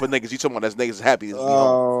of rapper niggas you talking about that's niggas is happy at home.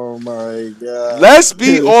 Oh, my God. Let's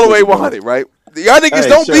be all the way 100, right? Y'all niggas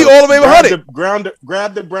don't be all the way 100.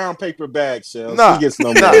 Grab the brown paper bag, Shells. Nah. He gets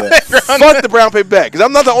no more of that. Fuck the brown paper bag. Because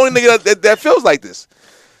I'm not the only nigga that feels like this.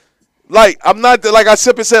 Like, I'm not, like I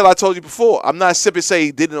simply said, I told you before, I'm not simply saying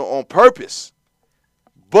he did it on purpose.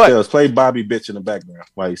 But. Shells, play Bobby bitch in the background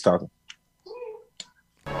while he's talking.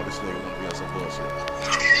 Oh, this nigga gonna be on some bullshit.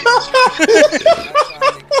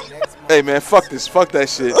 Hey, man, fuck this. Fuck that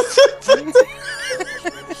shit.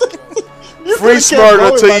 Free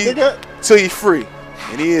Smurda till he free.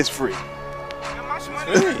 And he is free. You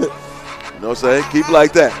know what I'm saying? Keep it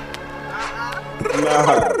like that.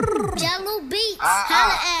 Nah. Jello Beats,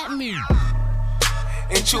 holla at me.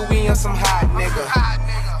 And Chewy on some hot nigga.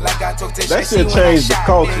 Like I told that shit changed the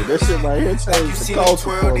culture. That shit right here changed the culture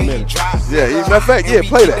for a minute. Yeah, matter of fact, yeah,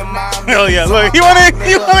 play that. Hell yeah, look, he wanna look,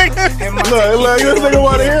 this nigga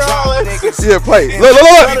wanna hear all that. Yeah, play. Look,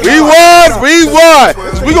 rewind.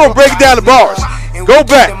 We gonna break down the bars. Go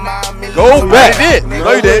back. I did.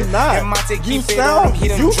 No, you did.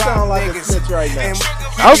 You sound like a snitch right now.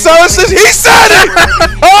 I'm sorry, he said it.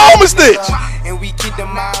 Oh, I'm a snitch. And we keep the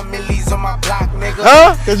millies on my block, nigga.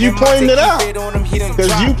 Huh? Because you pointing it out.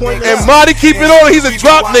 Because you pointing it out. And Marty keep it on. He's a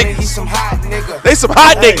drop nigga. They some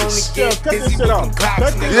hot niggas. Yeah, cut this shit off.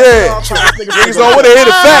 Yeah. Niggas don't want to hear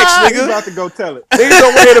the facts, nigga. You about to go tell it. Niggas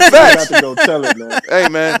don't want to hear the facts. You about to go tell it, man. Hey,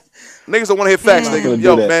 man. Niggas don't want to hear facts, nigga.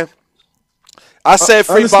 Yo, man. I said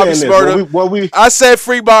free Bobby Smurda. I said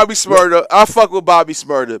free Bobby Smurda. I fuck with Bobby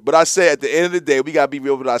Smurda. But I said at the end of the day, we got to be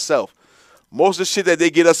real with ourselves. Most of the shit that they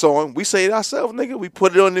get us on, we say it ourselves, nigga. We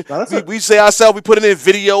put it on. We say ourselves. We put it in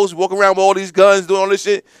videos. Walk around with all these guns, doing all this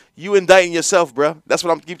shit. You indicting yourself, bro. That's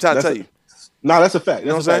what I'm keep trying to tell you. No, that's a fact. You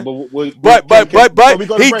know what I'm saying?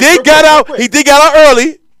 But he did get out. He did get out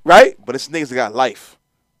early, right? But it's niggas that got life.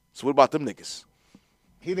 So what about them niggas?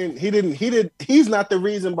 He's not the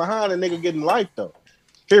reason behind a nigga getting life though.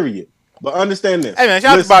 Period. But understand this. Hey man,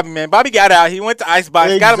 shout out to Bobby, man. Bobby got out. He went to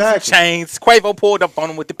Icebox, got him some chains. Quavo pulled up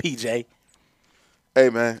on him with the PJ. Hey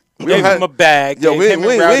man, we gave him a bag. Yo, we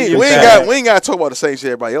ain't got to talk about the same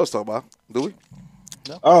shit everybody else talk about, do we?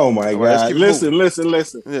 No. Oh my God!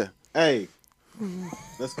 Listen. Yeah. Hey,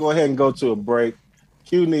 let's go ahead and go to a break.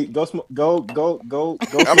 Q need go. I'm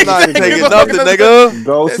not taking nothing, nigga.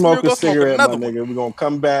 Go smoke a cigarette, my nigga. We're gonna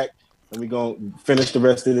come back and we're gonna finish the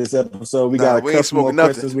rest of this episode. We got a couple more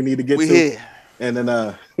questions we need to get to, here. And then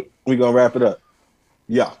we're gonna wrap it up.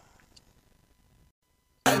 Yeah.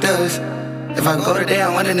 If I go today,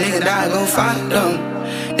 I want a nigga die, go find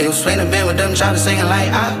them. They gon' swing the band with them, try to sing it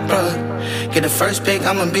like opera. Get the first pick,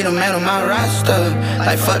 I'ma be the man on my roster.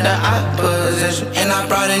 Like fuck the opposition. And I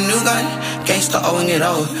brought a new gun, gangsta O and get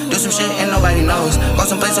old. Do some shit and nobody knows. Go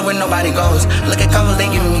some places where nobody goes. Look at covers,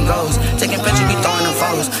 they giving me goals. Taking pictures, be throwing them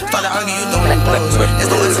photos. Start to argue, you throwing them clothes.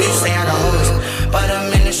 It's the ones you say I got hoes. But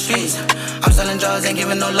I'm in the streets. I'm selling drugs, ain't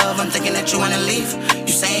giving no love. I'm thinking that you wanna leave.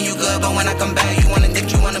 You saying you good, but when I come back, you wanna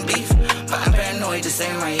dick, you wanna beef. But I'm paranoid, just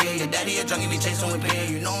saying right here. Your daddy a drunk, he be chasing with beer.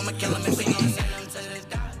 You know I'ma kill him if we don't send him to the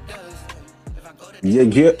doctors.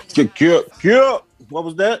 Yeah. What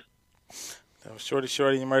was that? That was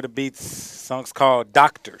Shorty and Murder Beats. Song's called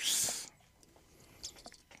Doctors.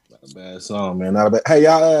 Not a bad song, man. Not a bad. Hey,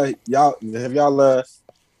 y'all have y'all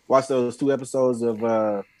watched those 2 episodes of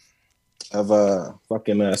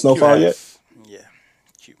fucking Snowfall yet? Yeah.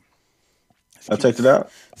 Cute. I checked it out.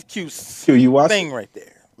 It's cute. Q, you watched thing it? right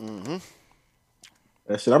there. Mm-hmm.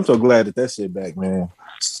 That shit. I'm so glad that shit back, man.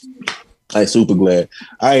 I super glad.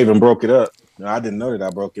 I even broke it up. I didn't know that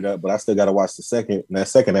I broke it up, but I still got to watch that second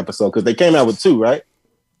episode because they came out with 2, right?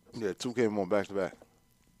 Yeah, 2 came on back to back.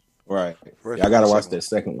 Right. Yeah, I got to watch that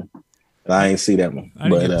second one. And I ain't see that one. I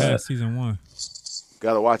didn't get past season 1.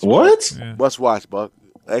 Got to watch it. What? Yeah. Must watch, Buck.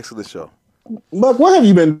 Excellent show. Buck, what have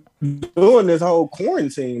you been doing this whole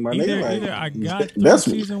quarantine, my nigga? Either I got through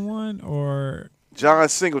season 1 or John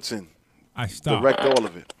Singleton. I stopped. Direct all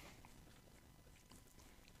of it.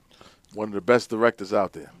 One of the best directors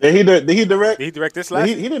out there. Did he direct? Did he direct this last?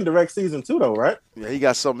 He didn't direct season 2 though, right? Yeah, he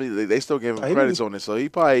got something. They still give him credits on it, so he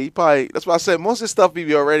probably. That's why I said most of his stuff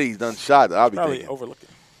he already done shot. I'll be probably thinking. overlooking.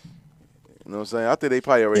 You know what I'm saying? I think they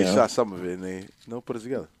probably already shot some of it and they put it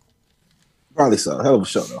together. Probably so. Hell of a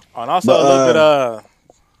show though. And also a little bit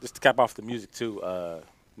just to cap off the music too.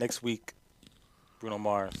 Next week, Bruno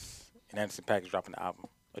Mars and Anderson .Paak is dropping the album,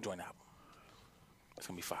 a joint album. It's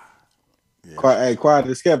gonna be fire. Yeah. Quiet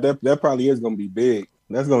as kept. That probably is gonna be big.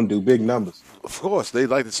 That's gonna do big numbers. Of course, they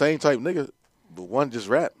like the same type nigga, but one just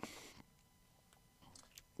rap.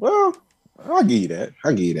 Well, I'll give you that.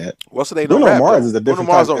 What's the name? Bruno Mars is a different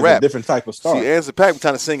type of star. See, Anderson .Paak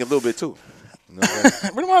trying to sing a little bit too. You know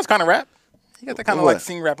Bruno Mars kind of rap. He got that kind of like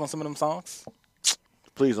sing rap on some of them songs.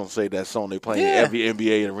 Please don't say that song they playing in every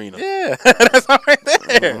NBA arena. Yeah, that's all right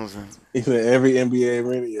there. Even every NBA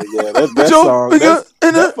arena. Yeah, that song.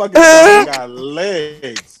 That fucking song got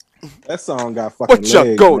legs. That song got fucking legs. What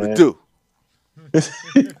y'all going to do?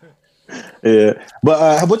 Yeah,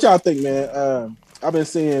 but what y'all think, man? I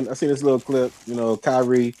seen this little clip. You know,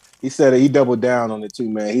 Kyrie. He said that he doubled down on it too,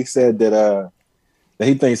 man. He said that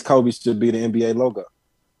he thinks Kobe should be the NBA logo.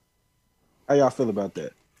 How y'all feel about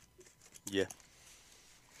that? Yeah.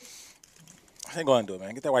 I ain't going to do it,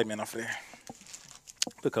 man. Get that white man off of there.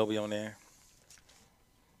 Put Kobe on there.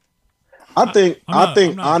 I think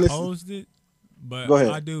honestly, opposed it, but go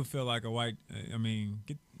ahead. I do feel like a white. I mean,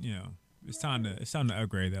 it's time to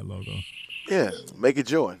upgrade that logo. Yeah, make it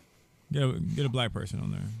Jordan. Get a black person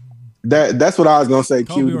on there. That's what I was gonna say.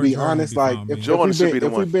 Kobe Q, to be Jordan honest, like if Jordan should be the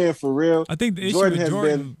one. If we being for real, I think the issue Jordan with has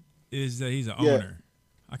Jordan is that he's an owner.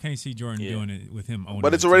 I can't see Jordan doing it with him owning.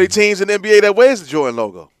 But it's already teams in the NBA that wears the Jordan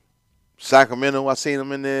logo. Sacramento, I seen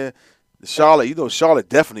them in there. Charlotte, Charlotte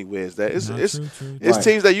definitely wears that. It's Right.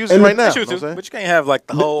 teams that use it right now. But you can't have like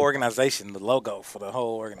the whole organization, the logo for the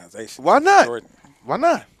whole organization. Why not? Jordan. Why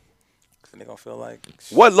not? Because they're gonna feel like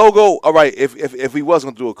what logo? All right, if we was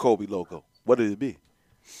gonna do a Kobe logo, what would it be?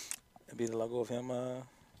 It'd be the logo of him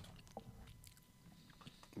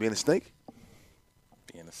being a snake.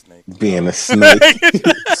 Being a snake. Why this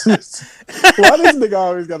nigga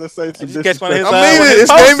always gotta say some disrespect? His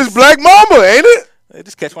name is Black Mamba, ain't it? They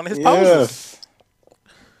just catch one of his poses.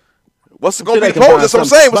 What's going to be the pose? That's what I'm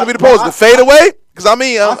saying. What's going to be the pose? The fadeaway? Because I'm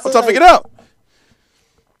trying to figure it out.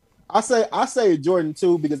 I say Jordan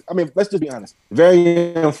too because let's just be honest.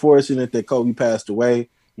 Very unfortunate that Kobe passed away.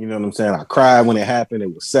 You know what I'm saying? I cried when it happened.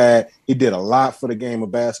 It was sad. He did a lot for the game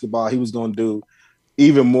of basketball. He was going to do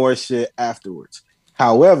even more shit afterwards.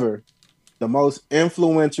 However, the most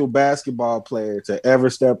influential basketball player to ever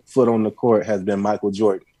step foot on the court has been Michael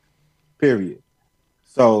Jordan. Period.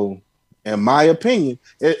 So, in my opinion,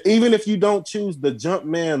 even if you don't choose the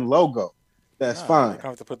Jumpman logo, that's fine.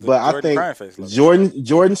 But I think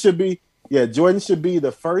Jordan should be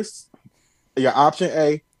the first, your option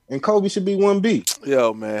A, and Kobe should be 1B.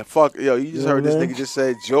 Yo, man, fuck, yo, you just heard this nigga just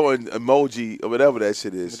say Jordan emoji or whatever that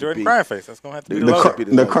shit is. Jordan crying face. That's gonna have to be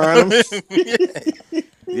the crying.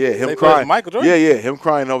 Yeah, him They crying. Michael Jordan? Yeah, him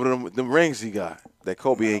crying over them rings he got that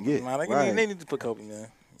Kobe ain't get. Nah, they need to put Kobe, man.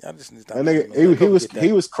 Y'all just need to stop. That nigga,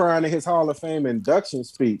 he was crying in his Hall of Fame induction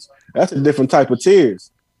speech. That's a different type of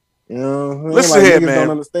tears. You know, listen here, man.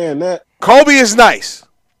 Don't understand that. Kobe is nice,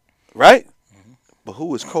 right? But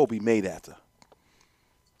who is Kobe made after?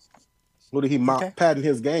 Who did he patent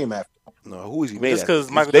his game after? No, who is he made Just after? because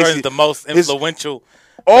Michael Jordan is the most influential.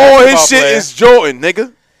 All his shit is Jordan,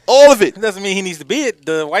 nigga. All of it. It doesn't mean he needs to be it.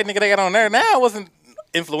 The white nigga they got on there now wasn't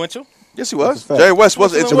influential. Yes, he was. Jerry West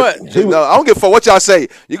wasn't Influential influential. No, I don't give a fuck what y'all say.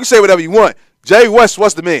 You can say whatever you want. Jerry West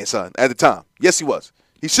was the man, son, at the time. Yes, he was.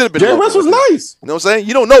 He should have been. Jerry West was nice. You know what I'm saying?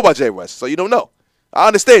 You don't know about Jerry West, so you don't know. I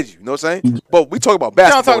understand you. You know what I'm saying? But we talk about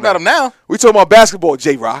basketball. Y'all talk about him now. We talking about basketball,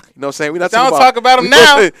 J-Rock. You know what I'm saying? We not Y'all talking talk about him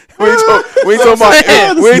now. We ain't talking about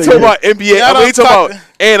NBA. We ain't talking about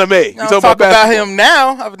anime. We Y'all talking talk about basketball. him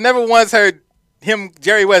now. I've never once heard him,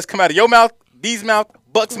 Jerry West, come out of your mouth, D's mouth,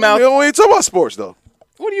 Buck's mouth. We don't even talk about sports though.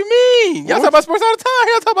 What do you mean? Y'all talk about sports all the time.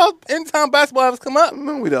 Y'all talk about anytime basketball has come up.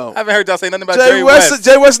 No, we don't. I haven't heard y'all say nothing about Jerry West.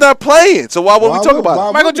 Jerry West not playing. So why would we talk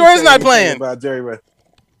about it? Michael Jordan's not playing. About Jerry West.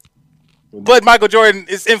 But Michael Jordan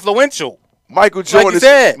is influential. Michael Jordan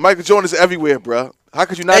is everywhere, bro. How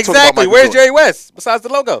could you not talk about Michael Where's Jordan? Jerry West besides the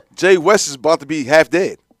logo? Jerry West is about to be half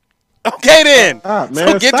dead. Okay then.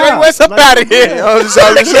 So get Jerry West up out of here. I was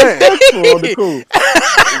just saying.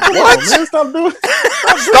 What? Stop doing.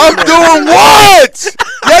 Stop doing what?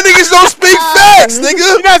 Y'all niggas don't speak facts, nigga.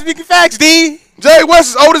 You not speaking facts, D. Jerry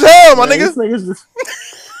West is old as hell, my nigga.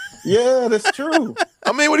 Yeah, that's true.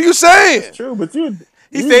 I mean, what are you saying? It's true, but you.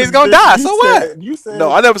 He said he's gonna die. So what? You said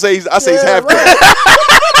no. I never say he's. I say he's half dead.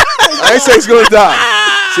 I ain't say he's gonna die.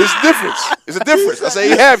 See, it's a difference. It's a difference. I say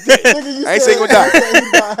he's half dead. I ain't say he's gonna die.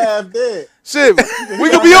 He's not half dead. Shit, we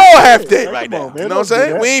could be all half dead right now. You know what I'm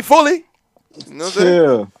saying? We ain't fully. You know what I'm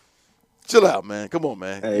saying? Chill out, man. Come on,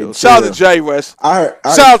 man. Hey, yo, shout out to Jerry West. Shout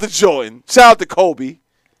out to Jordan. Shout out to Kobe.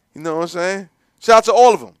 You know what I'm saying? Shout out to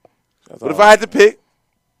all of them. But if I had to pick,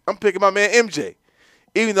 I'm picking my man MJ.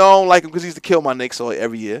 Even though I don't like him because he used to kill my Knicks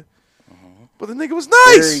every year. But the nigga was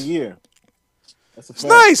nice. Every year. That's a it's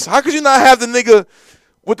nice. How could you not have the nigga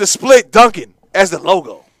with the split Duncan as the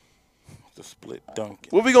logo? The split Duncan.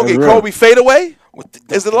 What we gonna get? Kobe fadeaway with the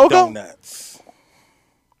as the logo? Donuts.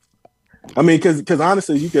 I mean, because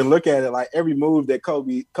honestly, you can look at it like every move that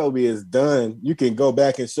Kobe has done. You can go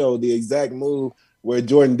back and show the exact move where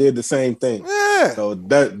Jordan did the same thing. Yeah. So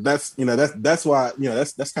that's why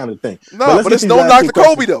that's kind of the thing. No, but it's no knock to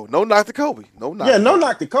Kobe though. No knock to Kobe. No knock. Yeah, no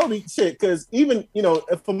knock to Kobe. Shit, because even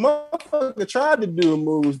if a motherfucker tried to do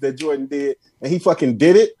moves that Jordan did and he fucking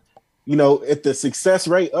did it, at the success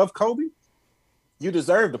rate of Kobe, you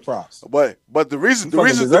deserve the props. But the reason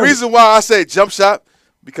why I say jump shot,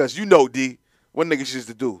 because D, what niggas used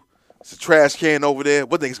to do? It's a trash can over there.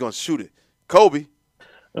 What niggas gonna shoot it? Kobe.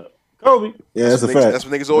 Yeah, that's a fact. That's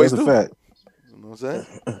what niggas always do. Fact. You know what I'm saying?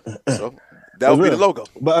 So that would be the logo.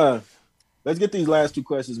 But let's get these last two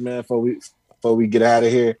questions, man, before we get out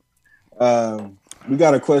of here. We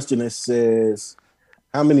got a question that says,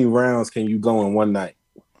 how many rounds can you go in one night?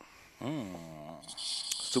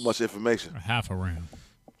 It's too much information. Half a round.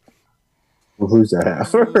 Well, who's that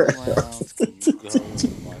half?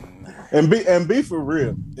 And be for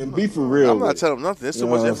real. I'm not telling them nothing. There's too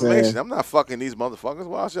much information. I'm not fucking these motherfuckers.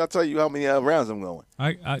 Why should I tell you how many rounds I'm going?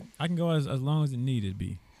 I can go as long as it needed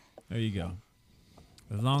be. There you go.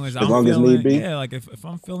 As long as need be. Yeah, like if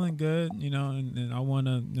I'm feeling good, and I want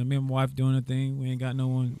to, me and my wife doing a thing, we ain't got no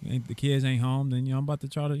one, the kids ain't home, then I'm about to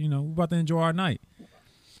try to, we're about to enjoy our night.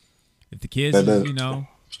 If the kids is,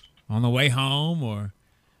 on the way home or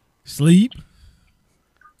sleep,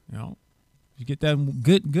 you get that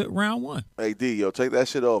good round one. Hey D, take that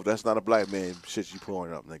shit off. That's not a black man shit you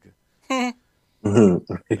pouring up, nigga. Not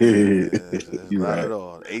right. At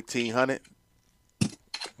all. 1,800.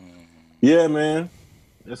 Yeah, man.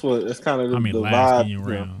 That's kind of the vibe.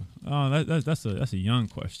 Round. Oh, that's a young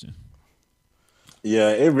question.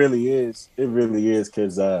 Yeah, it really is. It really is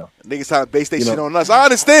because niggas trying to base their shit on us. I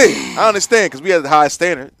understand because we have the highest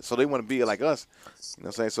standard, so they want to be like us. You know what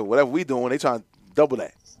I'm saying? So whatever we doing, they trying to double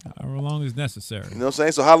that. How long is necessary? You know what I'm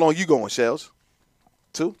saying? So how long you going, Shells?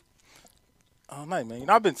 2? all night, man. You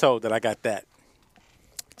know, I've been told that I got that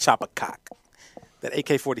chopper cock, that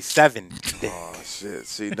AK-47. Oh shit!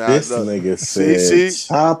 See now, This look, nigga said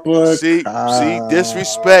chopper see, cock.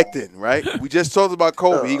 disrespecting, right? We just talked about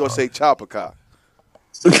Kobe. He gonna say chopper cock.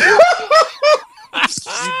 You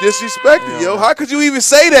disrespected, yo. How could you even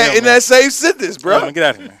say that in that same sentence, bro? Man, get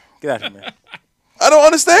out of here, man. Get out of here, man. I don't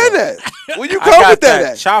understand that. Where you I come got with that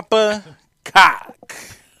at? chopper cock.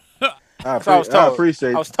 I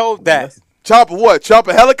appreciate. I was told that. Chopper what?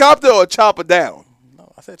 Chopper helicopter or chopper down?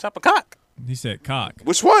 No, I said chopper cock. He said cock.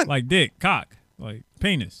 Which one? Like dick, cock, like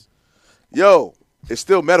penis. Yo, it's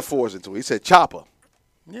still metaphors into it. He said chopper.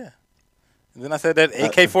 Yeah. And then I said that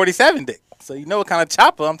AK-47 dick. So you know what kind of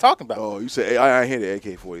chopper I'm talking about. Oh, you said I hear the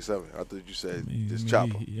AK-47. I thought you said this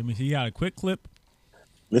chopper. He got a quick clip.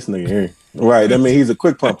 This nigga here. Right. I mean, he's a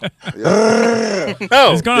quick pumper. No,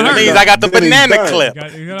 It's gonna that hurt. means I got the Then he's banana done. clip.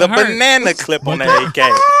 It's gonna The hurt. banana clip on the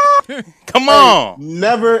AK. Come on.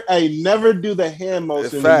 Never do the hand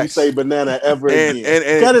motion when you facts. say banana ever And- again.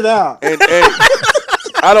 and- Cut it out. And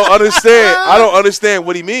I don't understand. I don't understand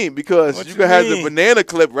what he mean because What you you can have the mean? banana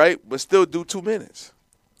clip, right, but still do 2 minutes.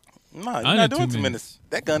 No, you're I not did doing 2 2 minutes.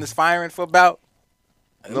 That gun is firing for about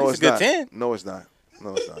at No, least it's a good not. 10. No, it's not.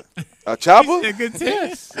 No, it's not. A chopper? A good 10.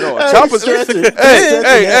 Yes. No, a chopper's. stretching.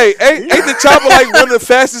 Hey, ain't the chopper like one of the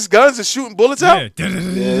fastest guns and shooting bullets out?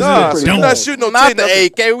 Yeah. Nah, pretty you're cool. not shooting no Not 10. the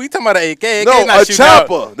AK. We talking about the AK. No, not a shooting out.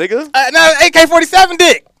 chopper, nigga. No, AK-47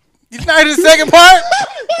 dick. You not hear the second part?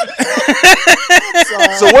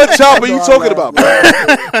 So what chopper you talking about, bro?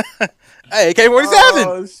 Hey, AK-47.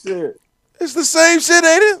 Oh shit. It's the same shit,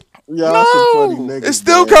 ain't it? Y'all No. some funny niggas. It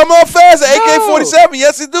still man. come off fast. AK-47,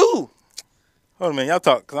 yes it do. Hold on, man. Y'all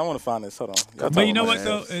talk, because I want to find this. Hold on. Y'all But talk you know about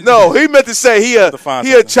what that. though? No, he meant to say he a To find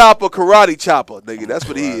he a something. chopper, karate chopper, nigga. That's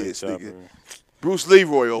what he Karate is, chopper. nigga. Bruce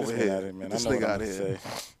Leroy over This here. nigga out here, man. I This know what nigga I'm out gonna here.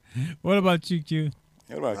 say. What about you, Q?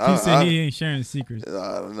 What about He said he ain't sharing secrets.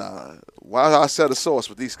 Nah. Why I set a sauce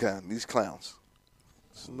with these clowns?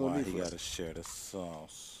 There's no Why need he for got that. to share the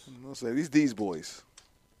sauce? You know what I'm saying? These boys.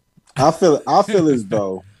 I feel as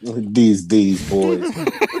though these boys.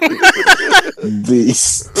 These.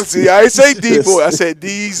 See, I ain't say D boy. I said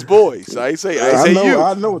these boys. I ain't say know, you.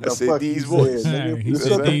 I know what the said fuck these he boys. said, nigga. He Shut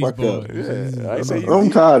said the these fuck up. boys. Yeah, I ain't say you. I'm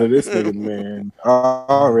tired of this nigga, man.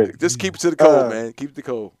 Already. Just keep it to the code, man. Keep it to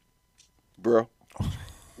code, bro.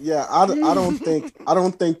 Yeah, I don't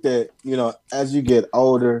think that, you know, as you get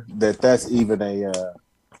older that's even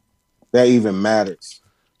that even matters.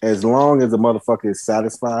 As long as the motherfucker is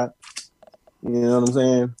satisfied, you know what I'm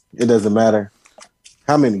saying? It doesn't matter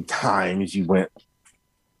how many times you went,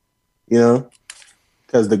 you know,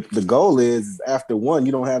 because the goal is after one,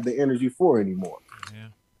 you don't have the energy for anymore.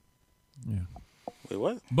 Yeah. Wait,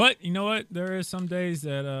 what? But you know what? There is some days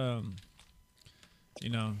that you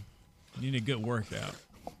know, you need a good workout.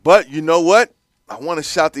 But you know what? I want to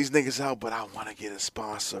shout these niggas out, but I want to get a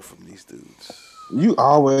sponsor from these dudes. You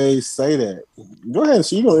always say that. Go ahead.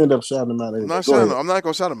 So you're going to end up shouting them out. I'm not going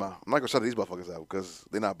to shout them out. I'm not going to shout these motherfuckers out because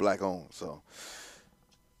they're not black owned. So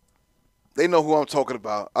they know who I'm talking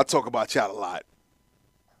about. I talk about y'all a lot.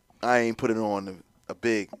 I ain't putting it on a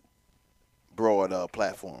big, broad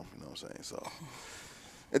platform. You know what I'm saying? So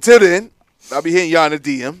until then, I'll be hitting y'all in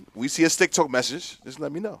the DM. We see a stick talk message. Just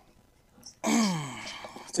let me know.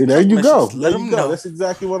 See, there you go. Let There them you go. know. That's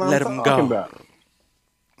exactly what I'm Let 'em talking go. about.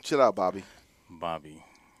 Chill out, Bobby.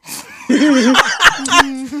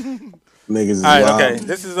 Niggas is All right, wild. okay.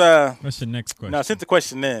 This is What's your next question? Now, I sent the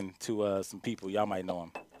question in to some people. Y'all might know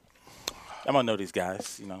them. I might know these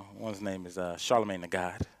guys. You know, one's name is Charlemagne the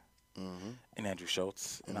God and Andrew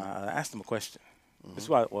Schultz. And I asked him a question. This is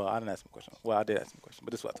why. Well, I didn't ask him a question. Well, I did ask him a question,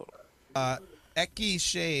 but this is what I told him. Eki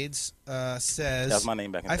Shades says, That was my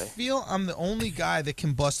name back in the I day. feel I'm the only guy that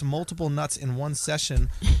can bust multiple nuts in one session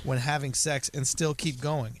when having sex and still keep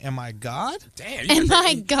going. Am I God? Damn. Am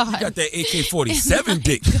I God? You got that AK-47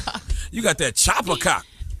 dick. You got that chopper cock.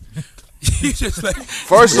 You just like,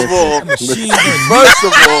 First of all, machine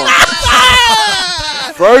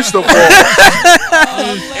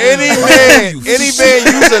any man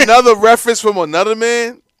use another reference from another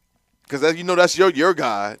man, because you know that's your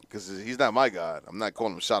God, because he's not my God. I'm not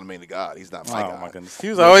calling him Charlemagne the God. He's not my God. Oh my goodness, he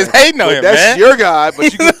was always hating on But him, that's man. your God,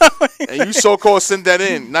 but you and you so-called sent that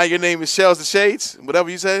in. Now your name is Shells the Shades, whatever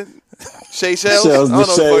you said. Shade Shells? Shells I the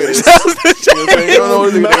don't know what the Shades. fuck it is. You know what I'm saying? You don't know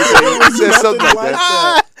what it is. He said something like Nothing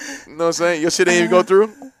that. You know what I'm saying? Your shit ain't even go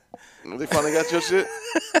through? They finally got your shit?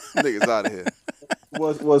 Niggas out of here.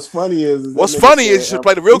 What's funny is What's funny is you should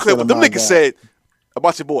play the real clip. What them niggas said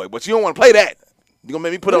about your boy, but you don't want to play that. You gonna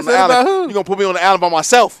make me put it on the said about island. who? You gonna put me on the island by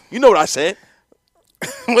myself. You know what I said.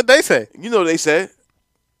 What they say? You know what they said.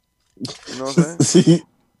 You know what I'm saying?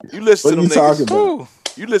 You listen to them niggas.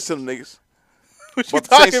 You listen to them niggas. What you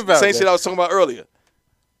talking about? Same shit I was talking about earlier.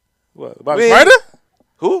 What? Bobby Murder?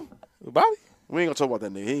 Who? Bobby? We ain't gonna talk about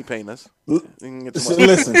that nigga. He ain't paying us.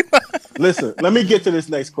 Listen. Let me get to this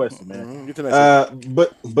next question, man. Get to that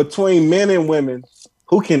but between men and women,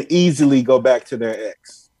 who can easily go back to their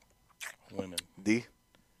ex? Women. D.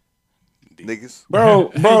 Niggas.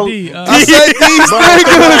 Bro. I said these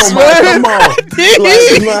niggas, man. Come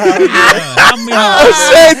on. I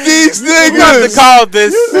said these niggas. We have to call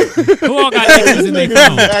this. Who all got exes in their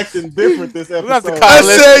phone? Acting different this episode. We have to call I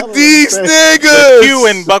this said these niggas. the Q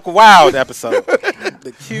and Buck Wild episode.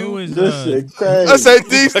 The Q. Who is This shit crazy. I said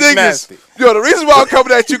these Look niggas. nasty. Yo, the reason why I'm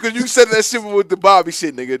coming at you because you said that shit with the Bobby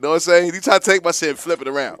shit, nigga. You know what I'm saying? You try to take my shit and flip it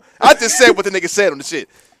around. I just said what the nigga said on the shit.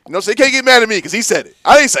 You know what I'm saying? You can't get mad at me because he said it.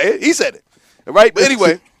 I didn't say it. He said it. All right? But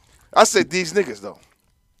anyway, I said these niggas, though.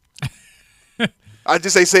 I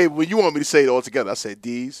just say when you want me to say it all together. I said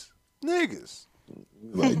these niggas.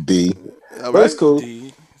 Like D. All But it's right? cool.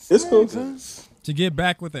 It's cool. To get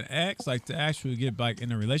back with an ex, like to actually get back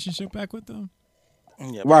in a relationship back with them.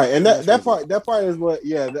 Yeah, Right, and that part is what.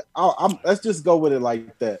 Yeah, let's just go with it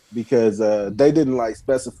like that because they didn't like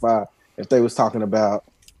specify if they was talking about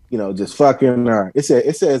just fucking or it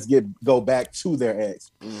says go back to their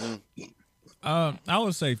ex. I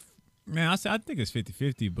would say, man, I think it's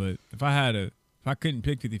 50-50, but if I couldn't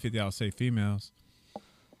pick 50-50, I would say females.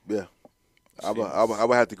 Yeah. I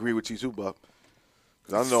would have to agree with you too, Buck.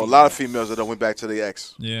 Because I know a lot of females that went back to their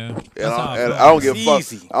ex. Yeah. And I don't give a fuck.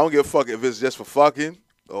 I don't give a fuck if it's just for fucking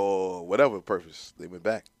or whatever purpose they went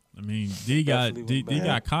back. I mean, D got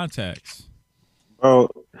contacts. Bro,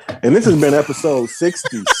 and this has been episode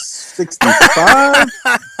 60, 65.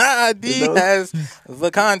 D has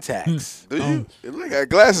the contacts. Do you? You got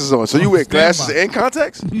glasses on. So you wear glasses and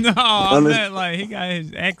contacts? No, I meant like he got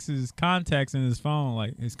his ex's contacts in his phone,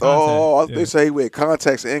 like his contacts. Oh, they say he wear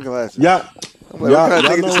contacts and glasses. Yeah. I'm like, what kind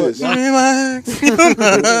of nigga this is?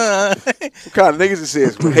 What kind of niggas this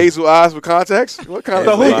is? With hazel eyes with contacts? What kind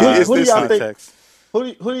of nigga is who do this? y'all think?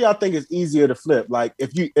 Who do y'all think is easier to flip? Like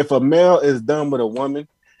if a male is done with a woman,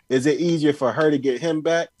 is it easier for her to get him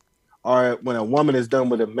back, or when a woman is done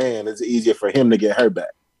with a man, is it easier for him to get her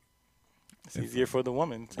back? It's easier for the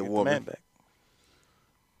woman to get the man back.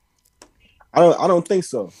 I don't think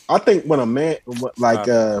so. I think when a man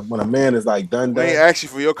when a man is like done. We ain't ask you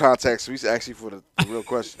for your contacts. We ask you for the real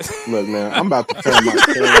question. Look, man, I'm about to turn my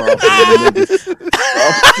camera off.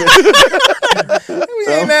 We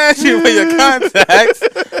ain't ask you for your contacts.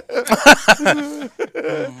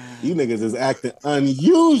 You niggas is acting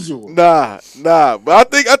unusual. Nah. But I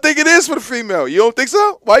think it is for the female. You don't think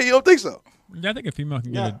so? Why you don't think so? Yeah, I think a female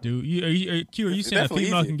can get a dude. Q, are you saying a female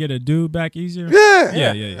easier. can get a dude back easier?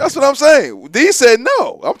 Yeah. That's what I'm saying. D said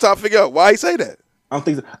no. I'm trying to figure out why he say that. I don't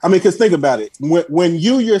think so. I mean, because think about it. When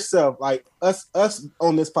you yourself, like us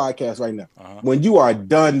on this podcast right now, when you are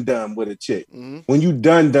done with a chick, when you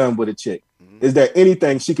done with a chick, is there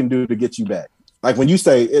anything she can do to get you back? Like when you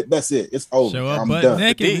say that's it, it's over. Show up I'm butt done.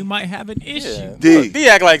 naked, we might have an issue. D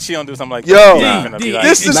act like she don't do something like Yo, that.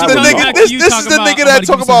 this is the nigga. This is the nigga that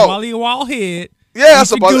talk about Wally Wallhead. Yeah,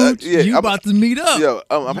 that's about. You about to meet up. Yo,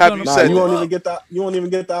 I'm happy you said you that. won't even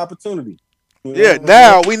get the opportunity. Yeah,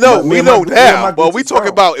 now we know now, but we talking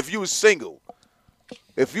about if you was single.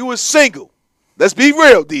 If you was single, let's be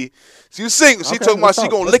real, D. She was single. She talking about she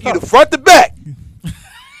gonna lick you the front to back.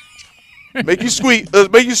 Make you squirt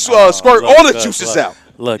all the juices out.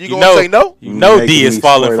 Look, you gonna say no? You know D is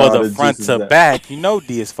falling for the front to back. You know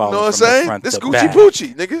D is falling. You know what from I'm the saying? front This to Gucci back.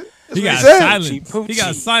 Poochie, nigga. He got silence. He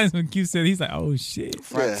got silence when Q said he's like, oh shit.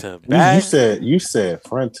 Front to back. You said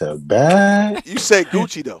front to back. You said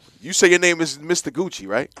Gucci though. You say your name is Mr. Gucci,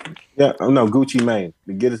 right? Yeah, no, Gucci Mane.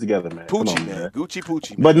 Get it together, man. Poochie, Come on, man. Gucci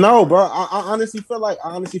Poochie. But no, bro. I honestly feel like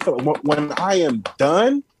when I am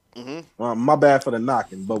done. My bad for the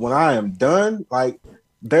knocking, but when I am done, like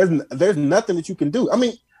there's nothing that you can do. I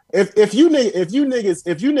mean, if you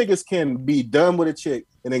niggas can be done with a chick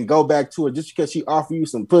and then go back to her just because she offer you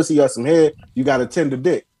some pussy or some head, you got to tender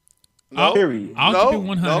dick. No, period. I'll keep it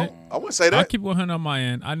 100. No, I wouldn't say that. I'll keep it 100 on my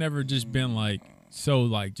end. I never just been like so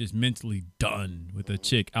like just mentally done with a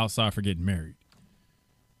chick outside for getting married.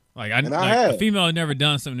 Like a female had never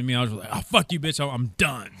done something to me. I was like, oh fuck you, bitch, I'm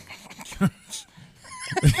done.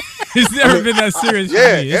 It's never been that serious.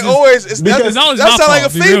 Yeah, for me. it always that sounds like a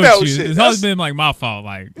female shit. It's always been like my fault.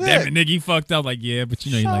 Like, damn it, nigga, you fucked up. Like, yeah, but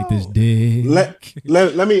you know you like this dick.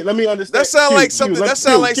 Let me understand. That sound like something. That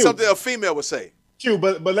sound like something a female would say. Q,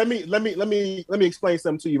 but let me explain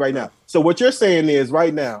something to you right now. So what you're saying is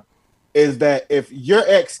right now is that if your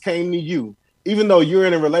ex came to you even though you're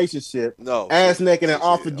in a relationship, No. ass naked and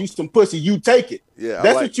offered you some pussy, you take it. Yeah,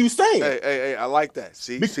 That's what you saying. Hey, I like that.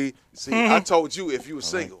 See, I told you if you were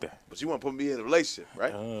single, but you want to put me in a relationship,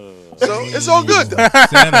 right? So it's all good, though.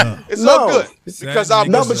 It's all good because I'll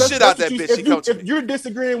push the shit out that bitch. If you're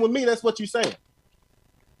disagreeing with me, that's what you're saying.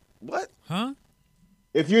 What? Huh?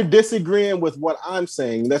 If you're disagreeing with what I'm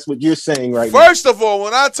saying, that's what you're saying right now. First of all,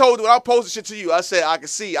 when I posted shit to you, I said I could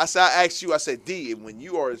see. I asked you. I said, D, when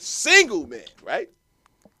you are a single man, right?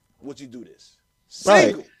 Would you do this?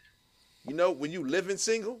 Single. Right. You know, when you living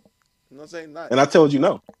single, you know what I'm saying? And I told you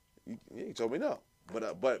no. You told me no.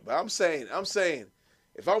 But I'm saying,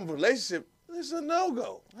 if I'm in a relationship, it's a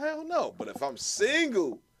no-go. Hell no. But if I'm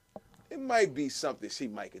single, it might be something she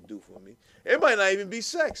might could do for me. It might not even be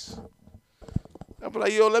sex. I'll be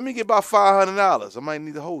like, yo, let me get about $500. I might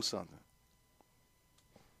need to hold something.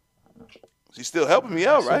 She's still helping me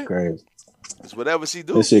out, right? Crazy. It's whatever she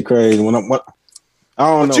do. This shit crazy. I don't know.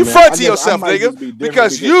 But you front to yourself, nigga,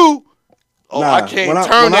 because you. Oh, I can't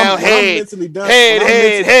turn down head, gooch.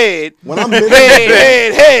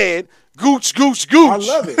 I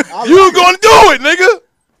love it. You gonna do it, nigga?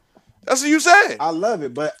 That's what you said. I love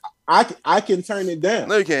it, but I can turn it down.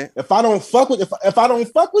 No, you can't. If I don't fuck with if I don't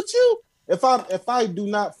fuck with you, if I do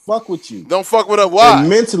not fuck with you, don't fuck with her. Why?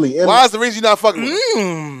 Mentally, why is the reason you're not fucking with her?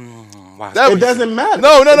 It doesn't matter.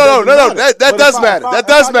 No. That does matter. That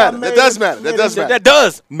does matter.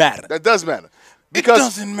 Because it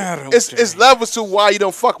doesn't matter. It's levels to why you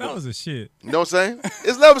don't fuck with her. That was a shit. You know what I'm saying?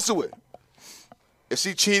 It's levels to it. If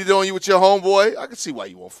she cheated on you with your homeboy, I can see why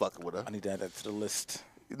you won't fuck with her. I need to add that to the list.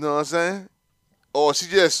 You know what I'm saying? Or she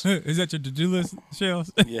just is that your to-do list,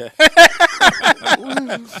 Shells? Yeah.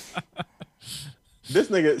 This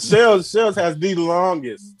nigga Shells has the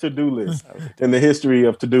longest to-do list in the history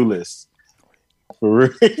of to-do lists. For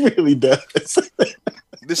real, he really does.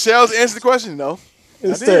 Did Shells answer the question? No.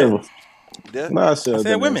 It's terrible. Yeah. Nah, Shells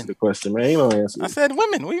said women. Answer the question, man. He don't answer. I said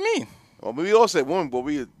women. What do you mean? Well, we all said women, but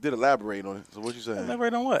we did elaborate on it. So what you saying?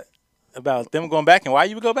 Elaborate on what? About them going back and why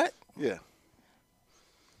you would go back? Yeah.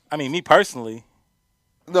 I mean, me personally.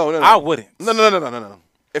 No. I wouldn't. No.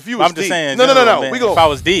 If you was I'm just D. saying. No. Man, if I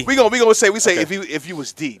was D. We gonna say okay. if you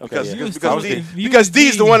was D because D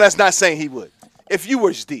is the one that's not saying he would. If you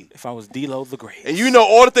was D. If I was D-Lo the Great. And you know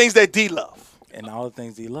all the things that D love. And all the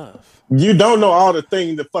things D love. You don't know all the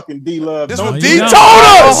things that fucking D love. This what D told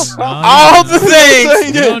us. All the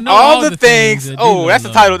things. All the things. Oh, that's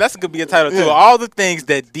a title. That's gonna be a title too. All the things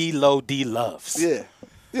that D-Lo D loves. Yeah.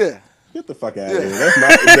 Get the fuck out of here. That's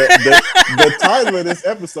not the title of this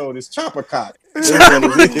episode is Chopper Cock. That's what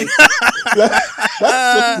the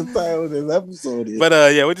title of this episode is. But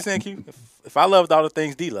yeah, what you saying, Q? If I loved all the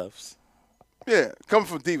things D loves. Yeah, coming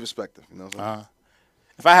from D perspective, you know what I'm saying?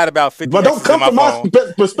 If I had about 50 but don't come from my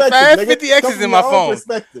perspective. If I had 50 nigga, X's in my phone.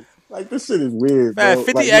 Like this shit is weird, bro. I had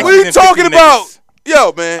 50 like, X's what are you talking about?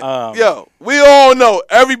 Yo, man. Yo, we all know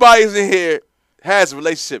everybody's in here has a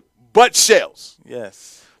relationship, but Shells.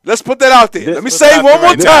 Yes. Let's put that out there. Let me say it one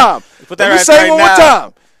more time. Let me say it one more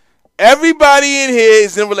time. Everybody in here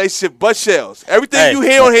is in a relationship, but Shells. Everything you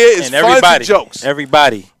hear on here is fun and jokes.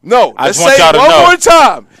 Everybody. No, let's say it one more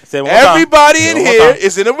time. Everybody in here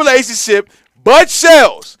is in a relationship, but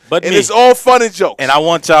Shells. But and me. It's all fun and jokes. And I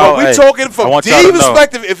want y'all. But we talking from D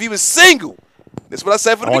perspective. If he was single, that's what I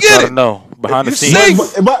said from the beginning. I want y'all to know behind the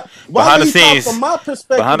scenes. Behind the scenes. From my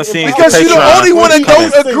perspective, behind the scenes. Because you're the only one that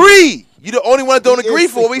don't agree. You're the only one that don't agree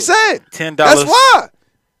for what we said. $10. That's why.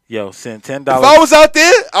 Yo, send $10. If I was out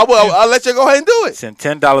there, I'll let you go ahead and do it. Send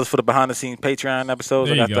 $10 for the behind the scenes Patreon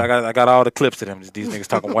episodes. I got all the clips of them. These niggas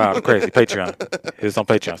talking wild and crazy. Patreon. It's on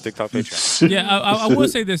Patreon. TikTok Patreon. Yeah, I will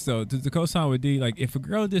say this though, to co-sign with D, like if a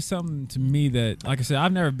girl did something to me that, like I said,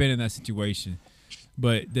 I've never been in that situation,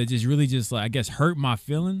 but that just really just like I guess hurt my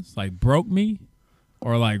feelings, like broke me,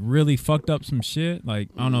 or like really fucked up some shit, like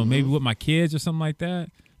I don't know, maybe with my kids or something like that.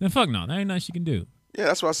 Then fuck no, there ain't nothing she can do. Yeah,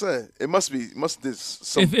 that's what I said. It must be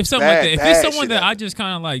some if something bad, like that. If it's someone that I just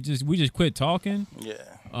kind of like we just quit talking,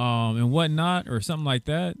 and whatnot or something like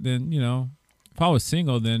that, then if I was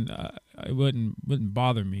single, then it wouldn't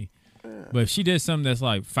bother me. Yeah. But if she did something that's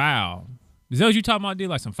like foul, is that what you talking about? Did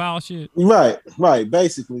like some foul shit? Right,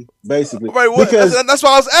 basically. Right, because that's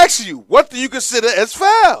why I was asking you. What do you consider as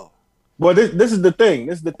foul? Well, this is the thing.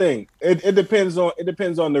 It depends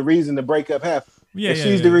on the reason the breakup happened. Yeah, if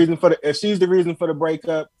she's the reason for the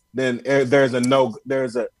breakup, then there's a no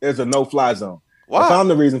fly zone. Wow. If I'm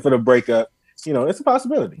the reason for the breakup, it's a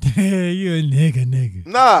possibility. You a nigga.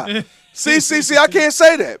 Nah. See, I can't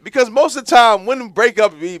say that because most of the time when the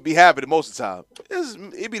breakup be happening, most of the time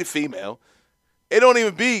it be the female. it don't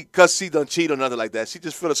even be because she done cheat or nothing like that. She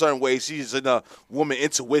just feel a certain way. She's in a woman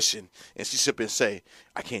intuition, and she sit up and say,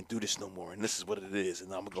 I can't do this no more, and this is what it is,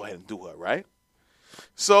 and I'm going to go ahead and do her, right?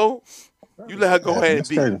 So you let her go ahead and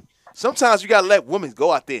be. crazy. Sometimes you got to let women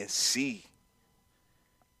go out there and see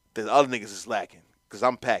that the other niggas is lacking because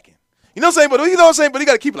I'm packing. You know what I'm saying? But you know what I'm saying? But you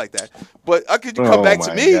got to keep it like that. But you come back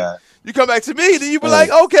to me. God. You come back to me, then you be like,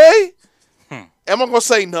 okay. Am I going to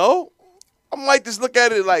say no? I might just look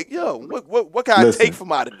at it like, yo, what can I take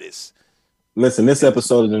from out of this? Listen, this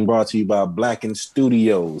episode has been brought to you by Blacken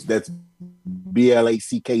Studios. That's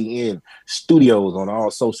BLACKN Studios on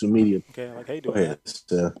all social media. Okay, like how you doing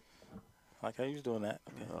that? Like how you was doing that?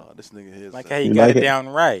 Okay. Oh, this nigga here. Like how you got it down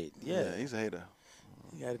right. Yeah, he's a hater.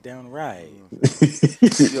 You got it down right.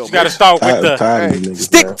 You got to start with the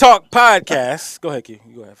Stick Talk Podcast. Go ahead, Q.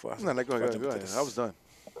 You go ahead. No, go ahead. I was done.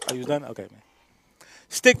 Oh, you was done? Okay, man.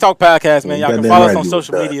 Stick Talk Podcast, man. Y'all can follow us on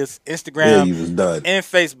social medias, Instagram and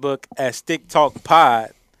Facebook at Stick Talk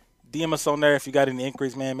Pod. DM us on there if you got any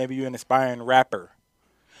inquiries, man. Maybe you're an aspiring rapper.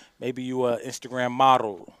 Maybe you an Instagram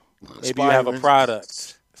model. Maybe you have a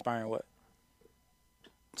product. Aspiring what?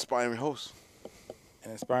 Aspiring host.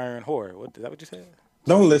 An aspiring whore. What is that? What you said?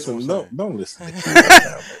 Don't listen. Don't listen. Hey,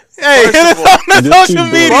 hit us on the social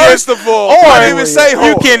media. First of all, or I didn't even say you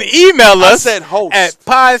whore. can email us at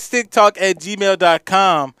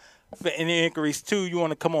podsticktalk@gmail.com for any inquiries too. You want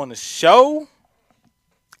to come on the show?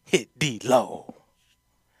 Hit D-Low.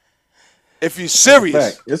 If you're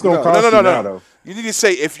serious, it's gonna cost you now, though. You need to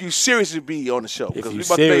say if you serious to be on the show. If you we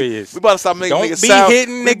serious, we about to start making don't niggas be sound.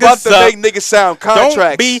 hitting We niggas about to up. make niggas sound contracts.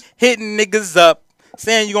 Don't be hitting niggas up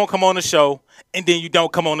saying you're gonna come on the show and then you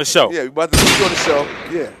don't come on the show. Yeah, we about to put you on the show.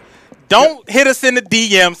 Yeah. Don't hit us in the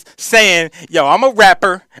DMs saying, "Yo, I'm a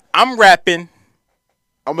rapper. I'm rapping."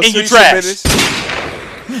 I'm and you trash.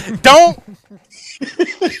 Don't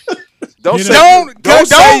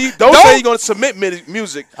say you're gonna submit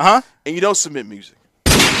music. And you don't submit music.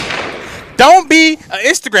 Don't be an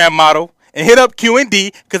Instagram model and hit up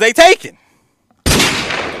Q&D because they taken.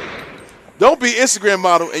 Don't be Instagram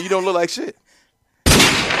model and you don't look like shit.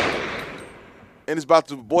 And it's about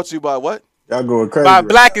to be brought to you by what? Y'all going crazy. By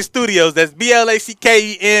Blacken Studios. That's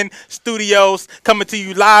BLACKEN Studios coming to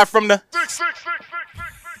you live from the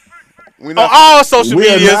on all social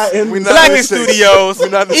medias. Blacken Studios.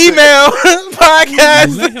 Email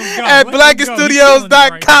podcast at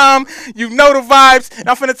blackenstudios.com. You know the vibes. And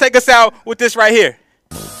I'm finna take us out with this right here.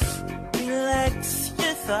 Relax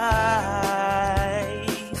your thighs.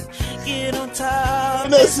 Get on top.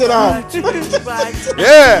 That shit off.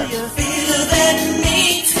 Yeah. Feel that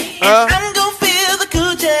need. I'm gonna feel the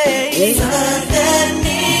cool J. That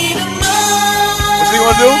need more. What you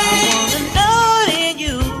gonna do?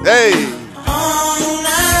 Hey. All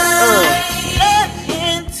night,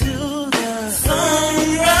 into the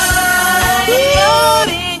sunrise.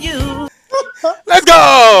 Loading you. Let's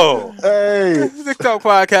go. Hey. Stick Talk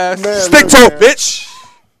Podcast. Man, Stick Talk, bitch.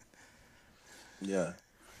 Yeah.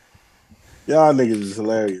 Y'all niggas is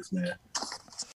hilarious, man.